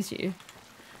just amuse you?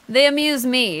 They amuse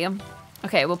me.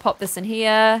 Okay, we'll pop this in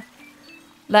here.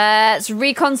 Let's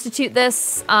reconstitute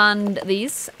this and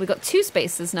these. We've got 2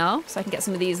 spaces now, so I can get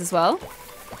some of these as well.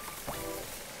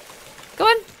 Go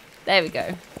on. There we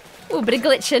go. Ooh, bit of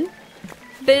glitching.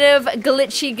 Bit of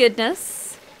glitchy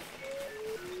goodness.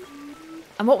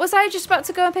 And what was I just about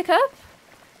to go and pick up?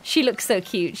 She looks so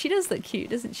cute. She does look cute,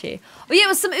 doesn't she? Oh yeah, it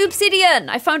was some obsidian.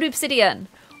 I found obsidian.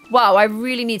 Wow, I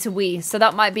really need to wee. So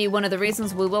that might be one of the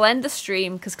reasons we will end the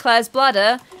stream, because Claire's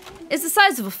bladder is the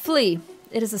size of a flea.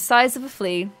 It is the size of a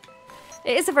flea.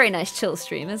 It is a very nice chill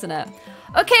stream, isn't it?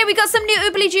 Okay, we got some new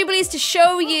Oobly Jubilees to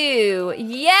show you.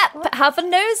 Yep, have a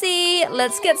nosy.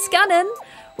 Let's get scanning.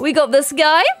 We got this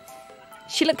guy.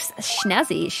 She looks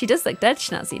snazzy. She does look dead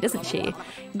snazzy, doesn't she?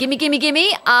 Gimme, gimme,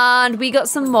 gimme. And we got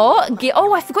some more.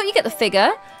 Oh, I forgot you get the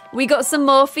figure. We got some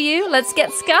more for you. Let's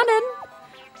get scanning.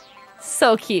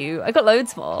 So cute. I got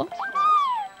loads more.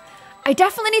 I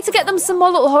definitely need to get them some more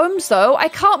little homes, though. I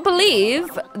can't believe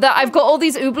that I've got all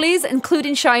these Ooblies,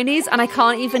 including shinies, and I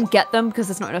can't even get them because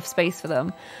there's not enough space for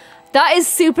them. That is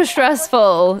super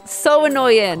stressful. So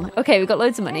annoying. Okay, we've got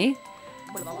loads of money.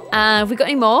 Have we got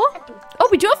any more? Oh,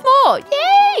 we do have more.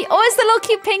 Yay! Oh, it's the little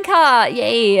cute pink heart.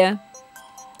 Yay. If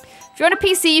you're on a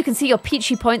PC, you can see your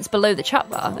peachy points below the chat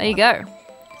bar. There you go.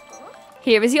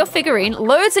 Here is your figurine.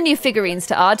 Loads of new figurines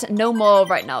to add. No more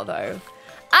right now, though.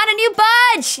 And a new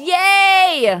badge!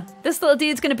 Yay! This little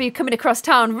dude's going to be coming across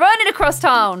town, running across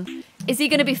town. Is he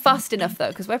going to be fast enough, though?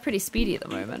 Because we're pretty speedy at the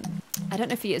moment. I don't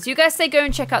know if he is. You guys say go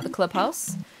and check out the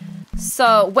clubhouse.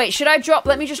 So, wait, should I drop?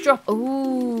 Let me just drop.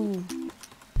 Ooh.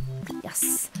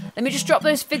 Yes. Let me just drop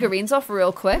those figurines off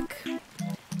real quick.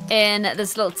 In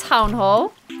this little town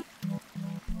hall.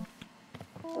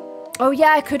 Oh,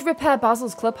 yeah, I could repair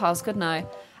Basil's clubhouse, couldn't I?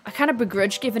 I kind of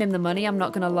begrudge giving him the money, I'm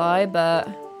not going to lie, but...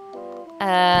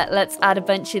 let's add a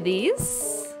bunch of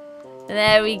these.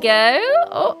 There we go.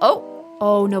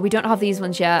 Oh, no, we don't have these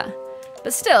ones yet.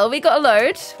 But still, we got a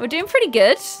load. We're doing pretty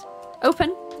good.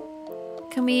 Open.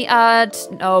 Can we add...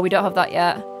 No, we don't have that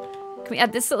yet. Can we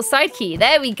add this little side key?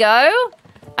 There we go.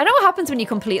 I know what happens when you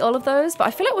complete all of those, but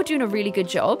I feel like we're doing a really good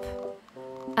job.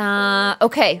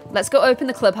 Okay, let's go open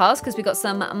the clubhouse because we got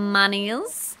some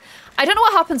manies. I don't know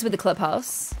what happens with the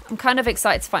clubhouse. I'm kind of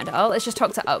excited to find out. Let's just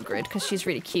talk to Outgrid because she's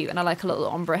really cute and I like her little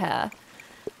ombre hair.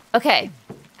 Okay,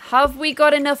 have we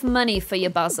got enough money for you,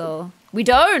 Basil? We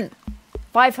don't.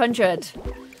 500.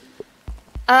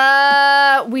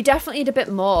 We definitely need a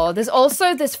bit more. There's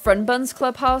also this Funbuns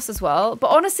clubhouse as well. But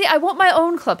honestly, I want my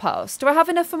own clubhouse. Do I have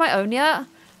enough for my own yet?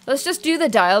 Let's just do the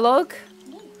dialogue.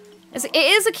 It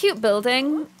is a cute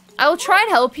building. I'll try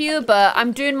and help you, but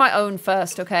I'm doing my own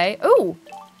first, okay? Oh,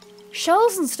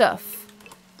 shells and stuff.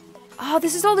 Oh,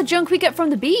 this is all the junk we get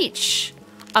from the beach.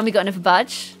 And we got another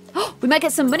badge. Oh, we might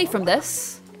get some money from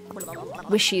this.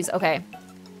 Wishies, okay.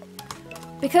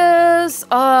 Because,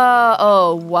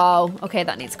 oh, wow. Okay,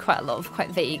 that needs quite a lot of quite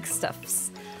vague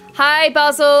stuffs. Hi,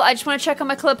 Basil. I just want to check on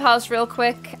my clubhouse real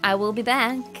quick. I will be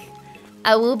back.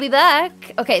 I will be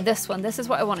back. Okay, this one. This is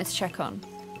what I wanted to check on.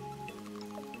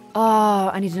 Oh,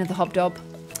 I need another hobdob.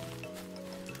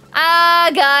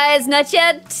 Ah, guys, not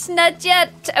yet. Not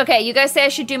yet. Okay, you guys say I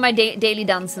should do my daily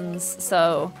dancings.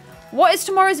 So, What is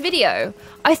tomorrow's video?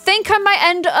 I think I might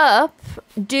end up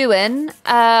doing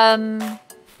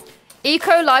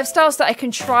eco lifestyle so that I can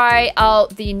try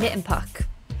out the knitting pack.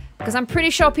 Because I'm pretty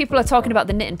sure people are talking about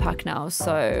the knitting pack now,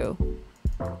 so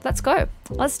let's go.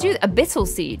 Let's do a bittle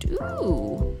seed.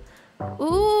 Ooh.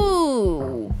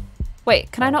 Ooh.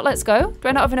 Wait, can I not let's go? Do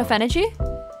I not have enough energy?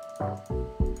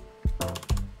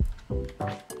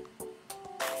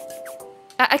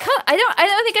 I can't, I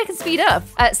don't think I can speed up.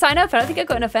 Sign up, I don't think I've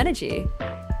got enough energy.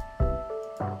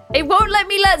 It won't let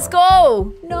me let's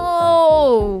go.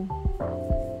 No.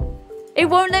 It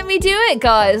won't let me do it,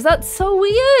 guys. That's so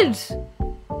weird.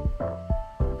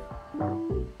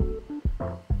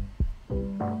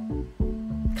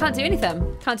 Can't do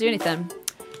anything. Can't do anything.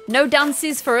 No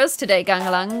dances for us today,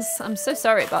 gangalangs. I'm so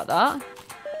sorry about that.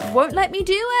 Won't let me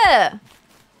do it.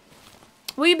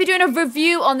 Will you be doing a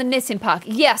review on the knitting pack?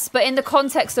 Yes, but in the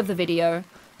context of the video.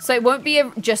 So it won't be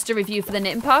just a review for the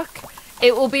knitting pack.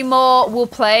 It will be more, we'll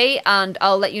play, and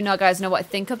I'll let you guys know what I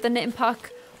think of the knitting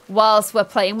pack whilst we're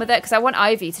playing with it, because I want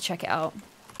Ivy to check it out.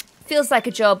 Feels like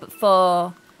a job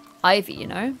for Ivy, you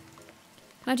know?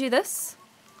 Can I do this?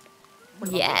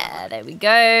 Yeah, there we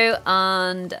go.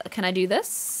 And can I do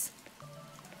this?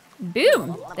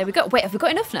 Boom. There we go. Wait, have we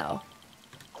got enough now?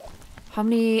 How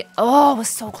many? Oh, we're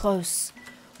so close.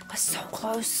 We're so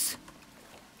close.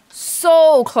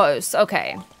 So close.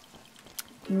 Okay.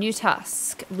 New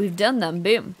task. We've done them.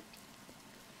 Boom.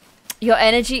 Your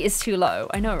energy is too low.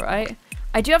 I know, right?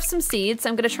 I do have some seeds.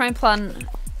 I'm going to try and plant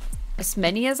as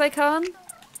many as I can.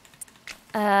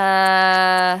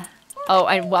 Wow,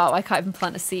 I can't even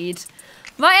plant a seed.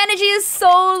 My energy is so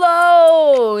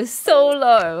low. So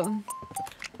low.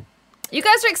 You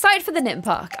guys are excited for the knitting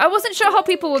pack. I wasn't sure how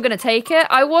people were going to take it.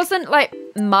 I wasn't, like,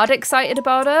 mad excited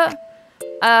about it.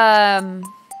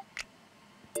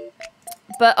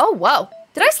 But, oh, wow.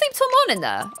 Did I sleep till morning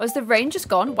there? Or is the rain just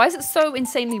gone? Why is it so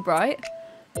insanely bright?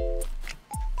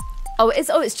 Oh, it's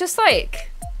just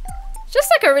like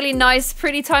a really nice,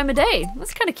 pretty time of day.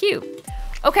 That's kind of cute.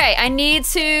 Okay, I need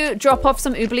to drop off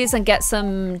some Ooblets and get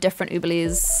some different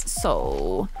Ooblets.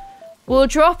 So, we'll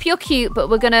drop your cute, but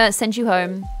we're going to send you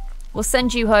home. We'll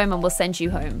send you home and we'll send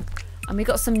you home. And we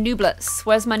got some Ooblets.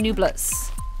 Where's my Ooblets?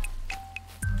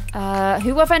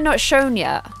 Who have I not shown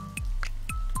yet?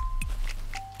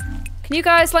 Can you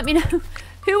guys let me know?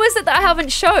 Who is it that I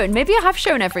haven't shown? Maybe I have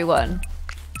shown everyone.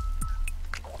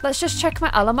 Let's just check my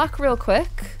Alamak real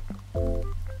quick.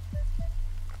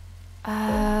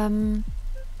 I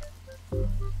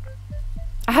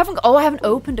haven't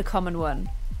opened a common one.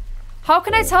 How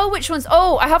can I tell which ones?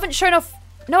 Oh, I haven't shown off.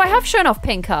 No, I have shown off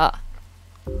Pink Heart.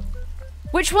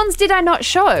 Which ones did I not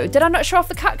show? Did I not show off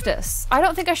the cactus? I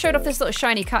don't think I showed off this little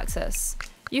shiny cactus.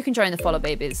 You can join the follow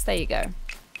babies. There you go.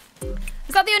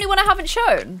 Is that the only one I haven't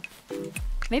shown?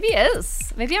 Maybe it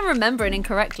is. Maybe I'm remembering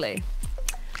incorrectly.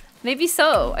 Maybe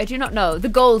so. I do not know. The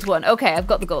gold one. Okay, I've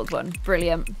got the gold one.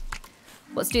 Brilliant.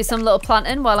 Let's do some little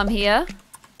planting while I'm here.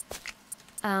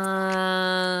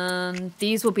 And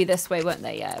these will be this way, won't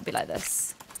they? Yeah, it'll be like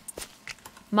this.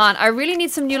 Man, I really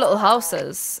need some new little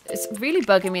houses. It's really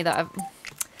bugging me that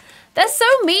they're so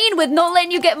mean with not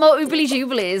letting you get more Oobly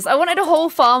Jublies. I wanted a whole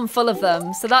farm full of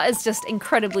them. So that is just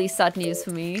incredibly sad news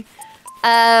for me.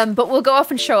 But we'll go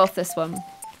off and show off this one.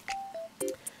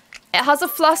 It has a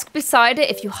flask beside it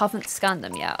if you haven't scanned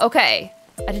them yet. Okay.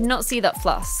 I did not see that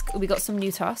flask. We got some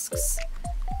new tasks.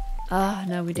 Ah,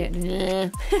 no, we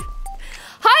didn't.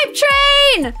 Hype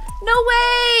train! No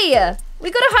way! We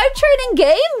got a hype train in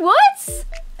game? What?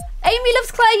 Amy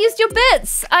loves Claire used your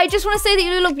bits. I just want to say that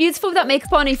you look beautiful with that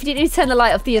makeup on. If you didn't turn the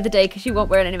light off the other day because you weren't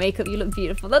wearing any makeup, you look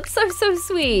beautiful. That's so, so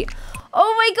sweet.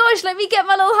 Oh my gosh, let me get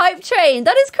my little hype train.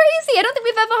 That is crazy. I don't think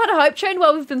we've ever had a hype train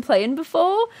while we've been playing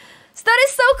before. So that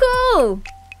is so cool.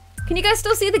 Can you guys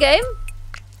still see the game?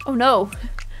 Oh no.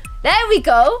 There we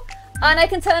go. And I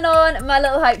can turn on my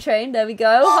little hype train. There we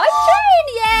go. Hype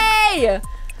train! Yay!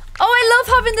 Oh, I love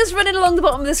having this running along the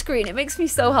bottom of the screen. It makes me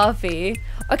so happy.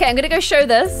 Okay, I'm going to go show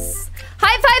this.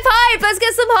 Hype, hype, hype! Let's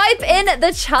get some hype in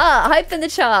the chat. Hype in the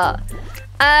chat.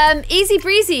 Easy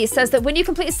Breezy says that when you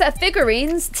complete a set of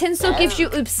figurines, Tinsel gives you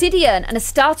obsidian and a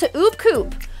starter oob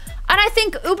coop. And I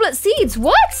think ooblet seeds.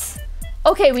 What?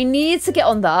 Okay, we need to get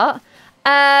on that.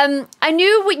 I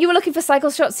knew what you were looking for Cycle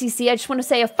Shot CC. I just want to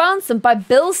say I found some by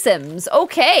Bill Sims.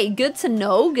 Okay, good to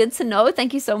know. Good to know.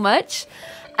 Thank you so much.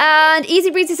 And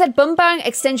Easy Breezy said, Bum Bang,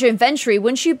 extend your inventory.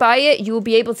 Once you buy it, you will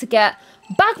be able to get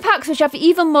backpacks which have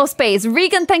even more space.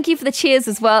 Regan, thank you for the cheers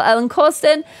as well. Ellen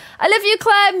Corsten, I love you,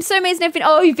 Claire. I'm so amazing.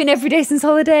 Oh, you've been every day since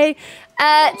holiday.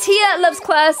 Tia Loves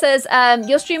Claire says,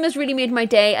 your stream has really made my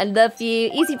day. I love you.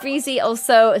 Easy breezy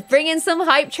also. Bring in some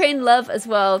hype train love as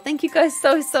well. Thank you guys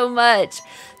so much.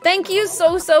 Thank you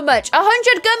so much.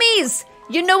 100 gummies.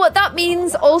 You know what that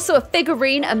means. Also a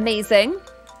figurine. Amazing.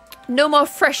 No more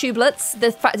fresh Ooblets.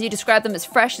 The fact that you describe them as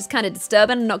fresh is kind of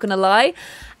disturbing. I'm not going to lie.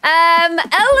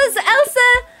 Elsa.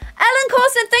 Ellen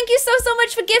Corson, thank you so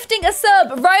much for gifting a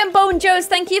sub. Ryan Bowen Jones,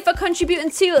 thank you for contributing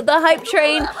to the hype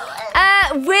train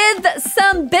with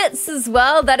some bits as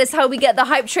well. That is how we get the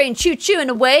hype train choo-choo in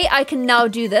a way. I can now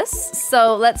do this.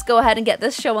 So let's go ahead and get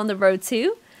this show on the road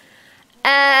too.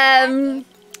 Hype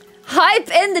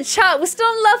in the chat. We're still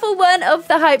on level 1 of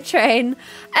the hype train.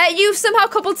 You've somehow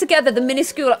coupled together the mini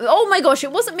school. Oh my gosh,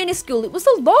 it wasn't mini school. It was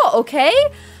a lot, okay?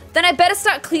 Then I better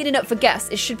start cleaning up for guests.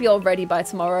 It should be all ready by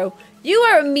tomorrow. You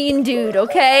are a mean dude,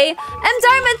 okay? And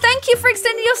Diamond, thank you for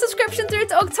extending your subscription through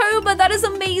to October. That is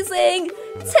amazing.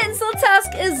 Tinsel task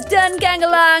is done,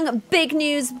 gang-a-lang. Big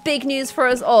news for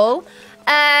us all.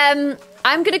 I'm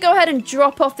going to go ahead and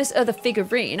drop off this other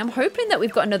figurine. I'm hoping that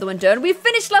we've got another one done. We've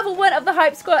finished level 1 of the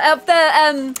hype squad, of the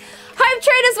hype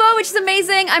train as well, which is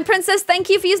amazing. I'm Princess, thank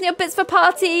you for using your bits for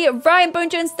party. Ryan Bone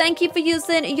Jones, thank you for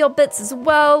using your bits as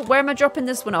well. Where am I dropping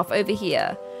this one off? Over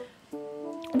here.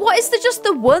 What is just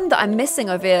the one that I'm missing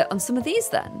over here on some of these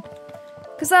then?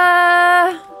 Because,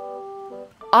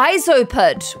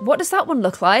 Isopod. What does that one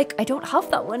look like? I don't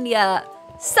have that one yet.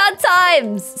 Sad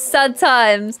times. Sad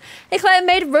times. Hey, Claire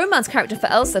made a romance character for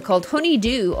Elsa called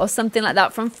Honeydew or something like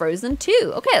that from Frozen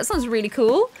 2. Okay, that sounds really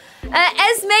cool.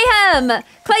 Es Mayhem.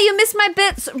 Claire, you missed my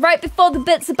bits right before the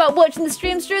bits about watching the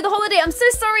streams through the holiday. I'm so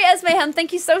sorry, Es Mayhem.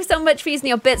 Thank you so much for using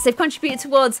your bits. They've contributed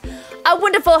towards a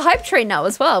wonderful hype train now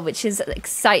as well, which is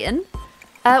exciting.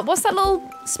 What's that little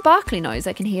sparkly noise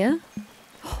I can hear?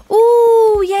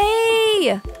 Ooh,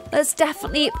 yay! Let's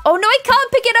definitely... Oh, no, I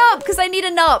can't pick it up because I need a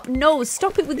nap. No,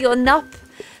 stop it with your nap.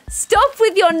 Stop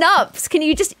with your naps. Can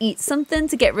you just eat something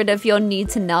to get rid of your need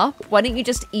to nap? Why don't you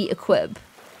just eat a quib?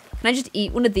 Can I just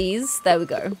eat one of these? There we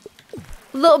go.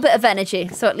 A little bit of energy,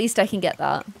 so at least I can get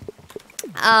that.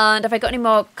 And have I got any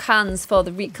more cans for the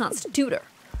reconstitutor?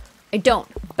 I don't,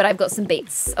 but I've got some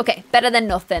baits. Okay, better than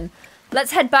nothing.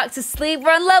 Let's head back to sleep.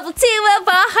 We're on level 2 of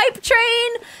our hype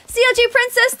train. CLG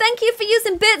Princess, thank you for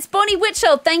using bits. Bonnie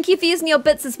Witchell, thank you for using your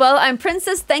bits as well. I'm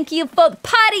Princess, thank you for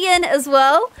partying as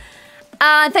well.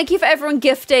 And thank you for everyone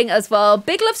gifting as well.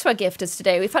 Big loves to our gifters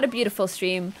today. We've had a beautiful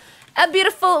stream. A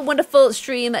beautiful, wonderful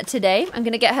stream today. I'm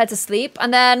going to get her to sleep.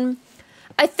 And then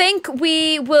I think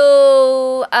we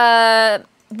will...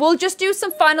 we'll just do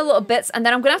some final little bits. And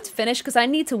then I'm going to have to finish because I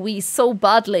need to wee so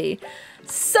badly.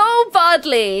 So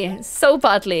badly.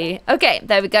 Okay,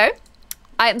 there we go.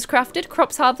 Items crafted,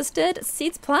 crops harvested,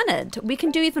 seeds planted. We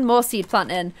can do even more seed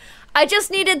planting. I just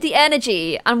needed the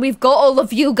energy, and we've got all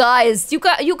of you guys. You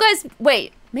guys,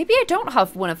 wait, maybe I don't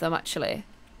have one of them actually.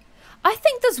 I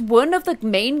think there's one of the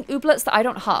main Ooblets that I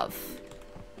don't have.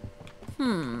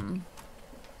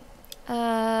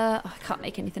 I can't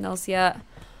make anything else yet.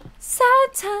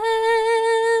 Sad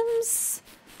times.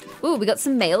 Ooh, we got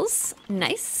some mails.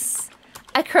 Nice.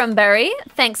 A cranberry.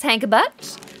 Thanks,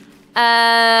 Hankabutt.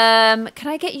 Can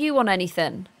I get you on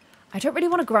anything? I don't really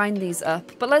want to grind these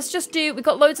up, but let's just do... We've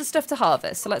got loads of stuff to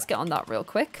harvest, so let's get on that real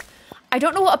quick. I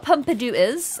don't know what a pumpadoo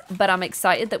is, but I'm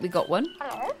excited that we got one.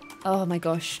 Oh my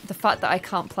gosh, the fact that I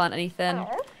can't plant anything.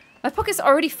 My pockets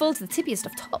are already full to the tippiest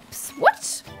of tops.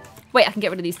 What? Wait, I can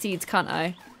get rid of these seeds, can't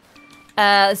I?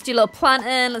 Let's do a little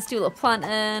planting. Let's do a little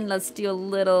planting. Let's do a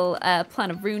little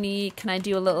plant of Rooney. Can I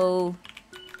do a little...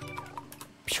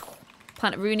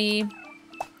 Plant of Rooney.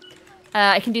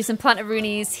 I can do some plant of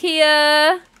Roonies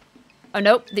here. Oh,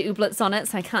 nope. The Ooblet's on it,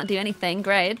 so I can't do anything.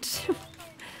 Great.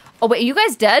 Oh, wait. Are you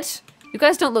guys dead? You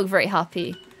guys don't look very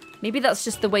happy. Maybe that's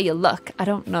just the way you look. I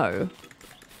don't know.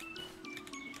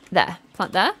 There.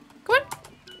 Plant there. Come on.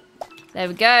 There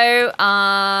we go.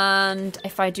 And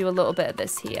if I do a little bit of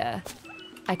this here,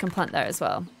 I can plant there as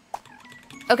well.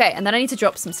 Okay, and then I need to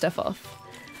drop some stuff off.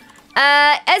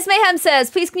 Esmayhem says,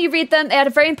 please can you read them? They had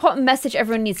a very important message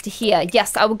everyone needs to hear.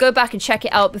 Yes, I will go back and check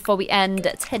it out before we end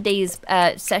today's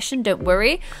session. Don't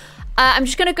worry. I'm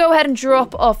just going to go ahead and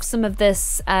drop off some of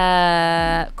this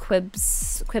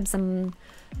quibs and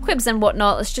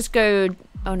whatnot. Let's just go...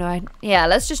 Oh no, yeah,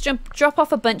 let's just drop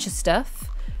off a bunch of stuff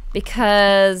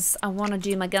because I want to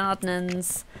do my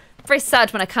gardenings. Very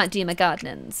sad when I can't do my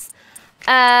gardenings.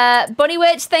 Bonnie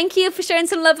Witch, thank you for showing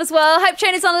some love as well. Hype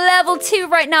Train is on level 2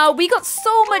 right now. We got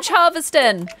so much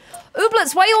harvesting.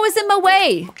 Ooblets, why are you always in my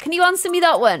way? Can you answer me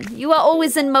that one? You are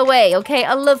always in my way, okay?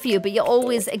 I love you, but you're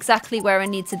always exactly where I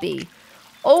need to be.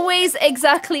 Always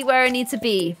exactly where I need to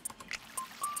be.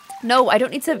 No, I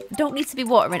don't need to be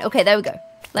watering. Okay, there we go.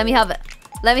 Let me have it.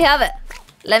 Let me have it.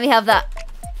 Let me have that.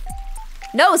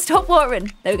 No, stop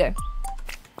watering. There we go.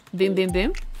 Boom, boom,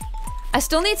 boom. I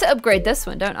still need to upgrade this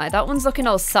one, don't I? That one's looking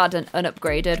all sad and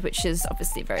unupgraded, which is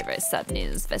obviously very, very sad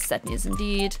news. Very sad news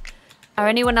indeed. Are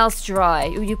anyone else dry?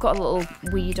 Ooh, you've got a little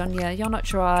weed on you. You're not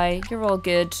dry. You're all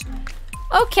good.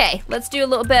 Okay, let's do a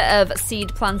little bit of seed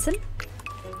planting.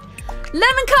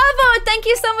 Lemon Carvo, thank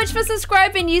you so much for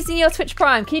subscribing using your Twitch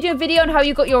Prime. Can you do a video on how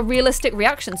you got your realistic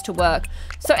reactions to work?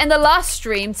 So in the last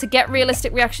stream, to get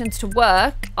realistic reactions to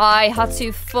work, I had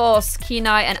to force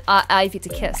Kenai and Ivy to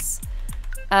kiss.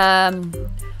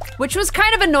 Which was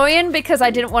kind of annoying because I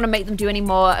didn't want to make them do any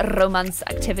more romance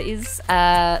activities.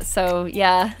 So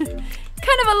yeah,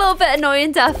 kind of a little bit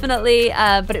annoying, definitely.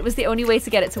 But it was the only way to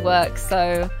get it to work.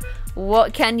 So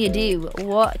what can you do?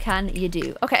 What can you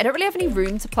do? Okay, I don't really have any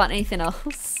room to plant anything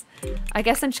else. I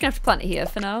guess I'm just gonna have to plant it here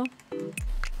for now.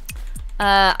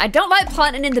 I don't like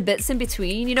planting in the bits in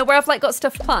between. You know where I've like got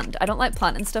stuff planted? I don't like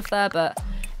planting stuff there, but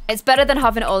it's better than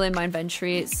having it all in my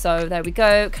inventory. So there we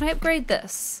go. Can I upgrade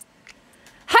this?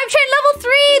 Hype Train level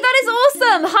 3! That is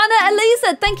awesome! Hannah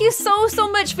Elisa, thank you so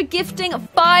much for gifting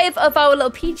 5 of our little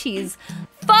peaches.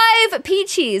 5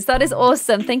 peaches! That is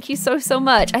awesome. Thank you so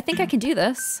much. I think I can do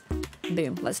this.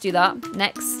 Boom. Let's do that.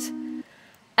 Next.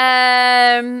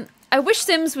 I wish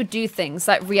Sims would do things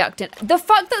like reacting. The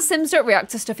fact that Sims don't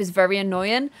react to stuff is very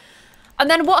annoying. And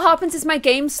then what happens is my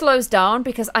game slows down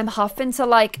because I'm having to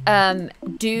like add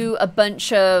a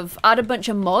bunch of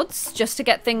mods just to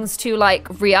get things to like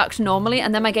react normally,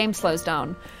 and then my game slows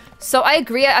down. So I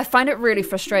agree, I find it really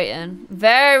frustrating.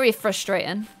 Very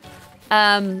frustrating.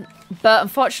 But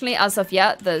unfortunately, as of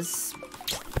yet, there's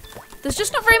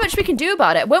just not very much we can do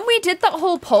about it. When we did that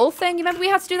whole poll thing, you remember we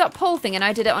had to do that poll thing and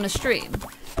I did it on a stream?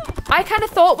 I kind of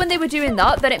thought when they were doing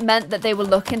that it meant that they were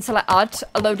looking to like add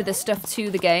a load of this stuff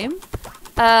to the game.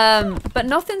 But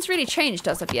nothing's really changed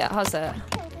as of yet, has it?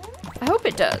 I hope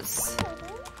it does.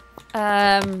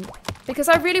 Because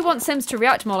I really want Sims to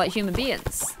react more like human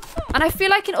beings. And I feel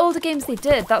like in older games they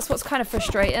did. That's what's kind of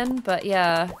frustrating, but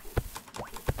yeah.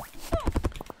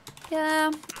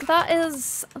 Yeah, that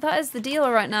is the deal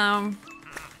right now.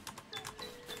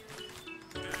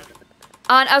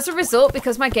 And as a result,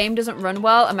 because my game doesn't run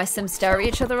well and my Sims stare at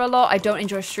each other a lot, I don't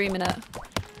enjoy streaming it.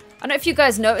 I don't know if you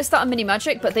guys noticed that on Mini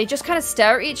Magic, but they just kind of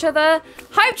stare at each other.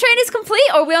 Hype Train is complete,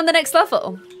 or are we on the next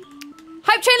level?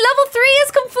 Hype Train level 3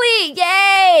 is complete!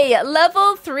 Yay!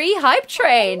 Level 3 Hype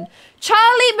Train.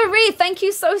 Charlie Marie, thank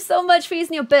you so much for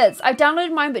using your bits. I've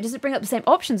downloaded mine, but does it bring up the same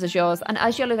options as yours? And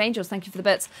as Yellow Angels, thank you for the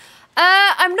bits.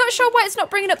 I'm not sure why it's not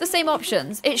bringing up the same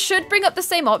options. It should bring up the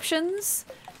same options.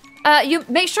 You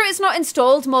make sure it's not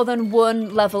installed more than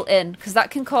 1 level in, because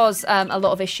that can cause a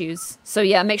lot of issues. So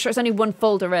yeah, make sure it's only 1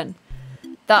 folder in.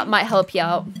 That might help you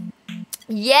out.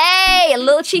 Yay! A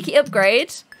little cheeky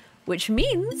upgrade, which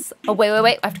means... Oh, wait.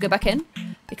 I have to go back in.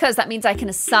 Because that means I can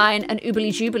assign an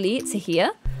Oobly Jubilee to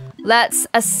here. Let's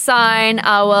assign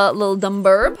our little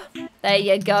Dumburb. There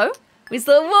you go. With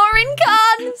the Warren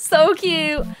card. So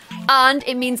cute. And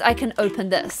it means I can open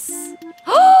this.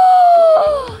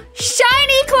 Oh,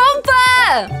 shiny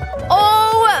Clomper!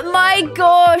 Oh my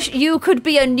gosh, you could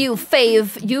be a new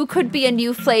fave. You could be a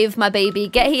new fave, my baby.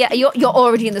 Get here. You're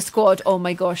already in the squad. Oh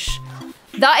my gosh.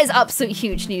 That is absolute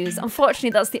huge news. Unfortunately,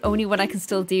 that's the only one I can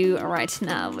still do right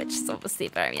now, which is obviously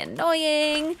very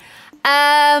annoying.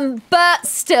 But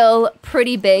still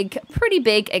pretty big,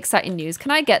 exciting news.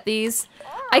 Can I get these?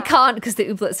 I can't because the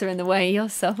Ooblets are in the way. You're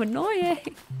so annoying.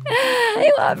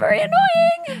 You are very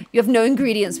annoying. You have no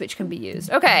ingredients which can be used.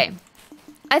 Okay.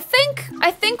 I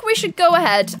think we should go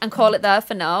ahead and call it there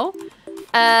for now.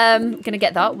 Gonna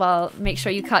get that. Well, make sure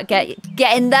you can't get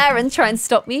in there and try and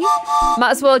stop me.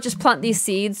 Might as well just plant these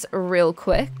seeds real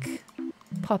quick.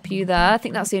 Pop you there. I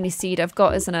think that's the only seed I've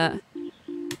got, isn't it?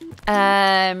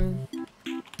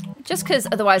 Just because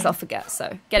otherwise I'll forget.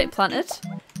 So get it planted.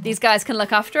 These guys can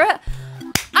look after it.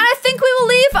 And I think we will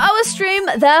leave our stream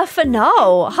there for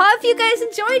now. How have you guys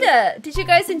enjoyed it? Did you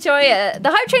guys enjoy it? The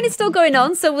hype train is still going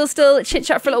on, so we'll still chit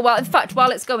chat for a little while. In fact,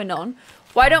 while it's going on,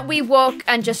 why don't we walk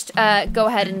and just go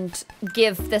ahead and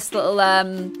give this little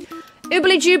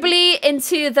Oobly Jubilee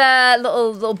into the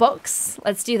little box.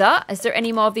 Let's do that. Is there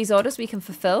any more of these orders we can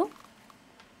fulfill?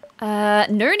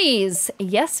 Nernies.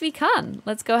 Yes, we can.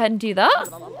 Let's go ahead and do that.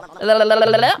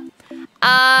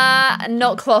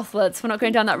 Not clothlets. We're not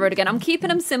going down that road again. I'm keeping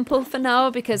them simple for now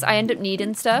because I end up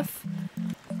needing stuff.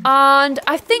 And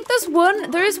I think there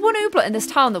is one Ooblet in this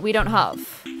town that we don't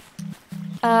have.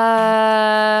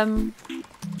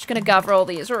 Just gonna gather all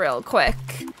these real quick.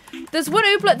 There's one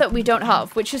ooblet that we don't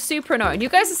have, which is super annoying. You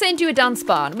guys are saying do a dance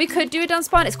barn. We could do a dance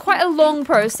barn. It's quite a long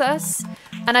process.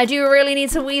 And I do really need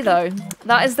to wee, though.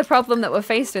 That is the problem that we're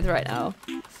faced with right now.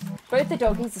 Both the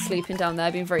doggies are sleeping down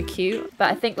there, being very cute.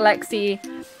 But I think Lexi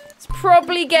is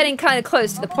probably getting kind of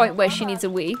close to the point where she needs a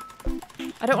wee.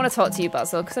 I don't want to talk to you,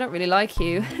 Basil, because I don't really like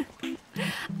you.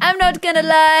 I'm not gonna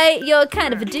lie. You're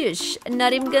kind of a douche.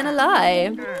 Not even gonna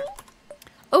lie.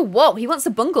 Oh, whoa. He wants a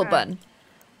bungle bun.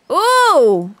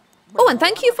 Oh! Oh, and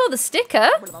thank you for the sticker.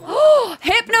 Oh,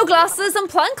 hypno glasses and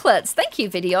planklets. Thank you,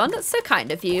 Vidion. That's so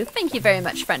kind of you. Thank you very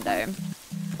much, friendo.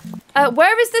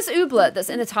 Where is this ooblet that's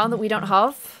in the town that we don't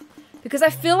have? Because I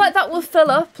feel like that will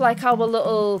fill up like our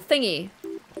little thingy.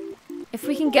 If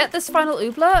we can get this final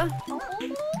ooblet.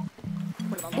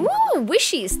 Ooh,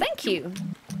 wishies. Thank you.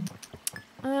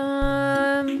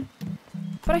 But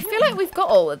I feel like we've got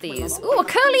all of these. Ooh, a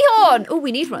curly horn. Ooh,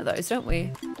 we need one of those, don't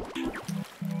we?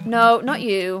 No, not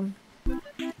you.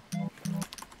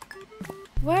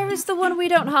 Where is the one we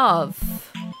don't have?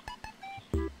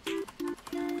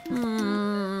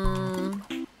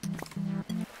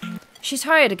 She's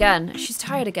tired again. She's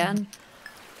tired again.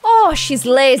 Oh, she's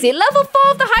lazy. Level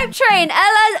 4 of the hype train.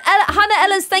 Hannah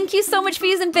Ellis, thank you so much for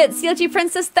using bits. CLG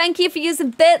Princess, thank you for using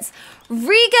bits.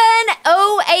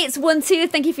 Regan0812,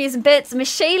 thank you for using bits.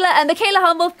 Michaela and Michaela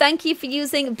Hummel, thank you for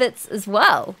using bits as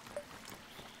well.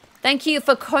 Thank you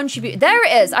for contributing. There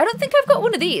it is. I don't think I've got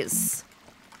one of these.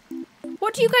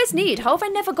 What do you guys need? How have I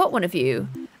never got one of you?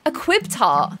 A quib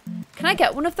tart. Can I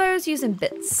get one of those using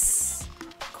bits?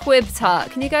 Quib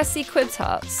tart. Can you guys see quib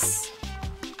tarts?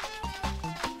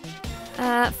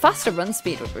 Faster run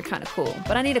speed would be kind of cool,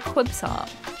 but I need a quib tart.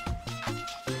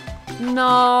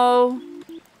 No.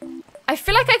 I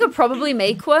feel like I could probably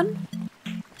make one.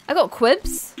 I got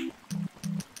quibs.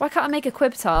 Why can't I make a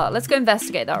quib tart? Let's go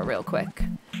investigate that real quick.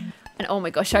 And oh my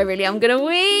gosh, I really am gonna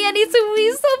wee. I need to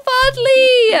wee so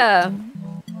badly.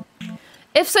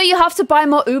 If so, you have to buy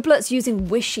more ooblets using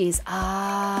wishies.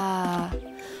 Ah.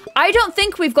 I don't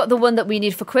think we've got the one that we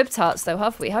need for quib tarts though,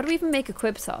 have we? How do we even make a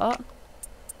quib tart?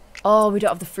 Oh, we don't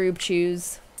have the froob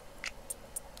chews.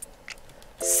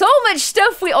 So much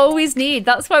stuff we always need.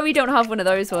 That's why we don't have one of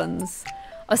those ones.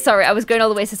 Oh, sorry, I was going all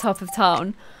the way to the top of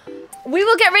town. We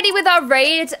will get ready with our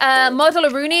raid.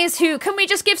 Modeler-roonies, who can we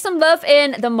just give some love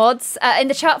in the mods, in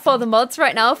the chat for the mods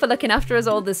right now for looking after us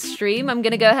all this stream. I'm going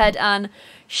to go ahead and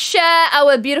share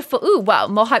our beautiful, ooh, wow,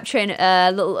 more hype train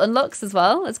little unlocks as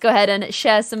well. Let's go ahead and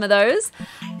share some of those.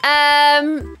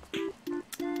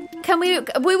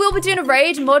 We will be doing a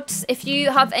raid. Mods, if you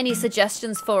have any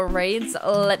suggestions for raids,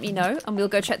 let me know and we'll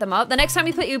go check them out. The next time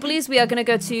we play Ooblies, we are going to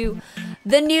go to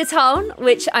the new town,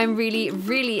 which I'm really,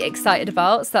 really excited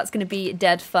about. So that's going to be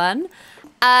dead fun.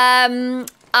 And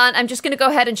I'm just going to go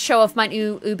ahead and show off my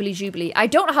new Oobly Jubilee. I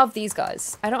don't have these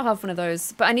guys. I don't have one of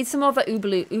those, but I need some more of the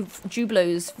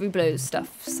Rublos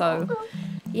stuff. So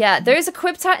yeah, there is a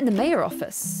quib tart in the mayor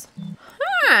office.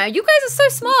 Huh, you guys are so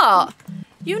smart.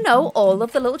 You know all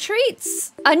of the little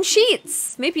treats and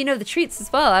cheats. Maybe you know the treats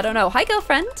as well. I don't know. Hi,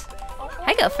 girlfriend.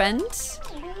 Hi, girlfriend.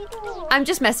 I'm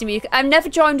just messing with you. I've never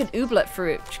joined an ooblet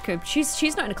fruit club.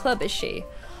 She's not in a club, is she?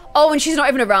 Oh, and she's not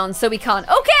even around, so we can't.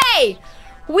 Okay,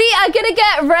 we are gonna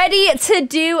get ready to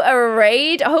do a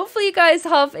raid. Hopefully, you guys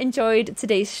have enjoyed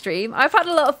today's stream. I've had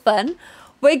a lot of fun.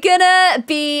 We're gonna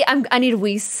be. I need a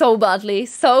wee so badly,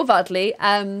 so badly.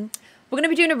 We're going to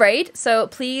be doing a raid, so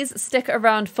please stick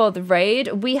around for the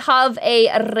raid. We have a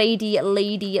raidy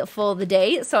lady for the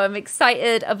day, so I'm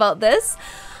excited about this.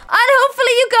 And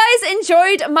hopefully you guys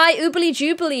enjoyed my Oobly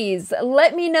Jubilees.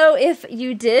 Let me know if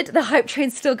you did. The hype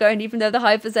train's still going, even though the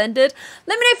hype has ended.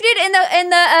 Let me know if you did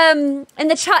in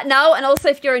the chat now, and also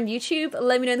if you're on YouTube,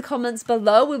 let me know in the comments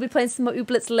below. We'll be playing some more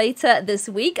Ooblets later this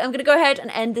week. I'm gonna go ahead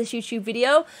and end this YouTube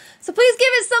video. So please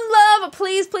give it some love.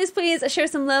 Please, please, please show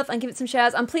some love and give it some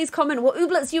shares. And please comment what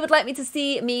Ooblets you would like me to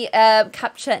see me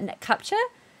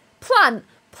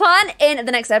plan in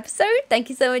the next episode. Thank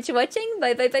you so much for watching.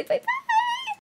 Bye, bye, bye, bye, bye.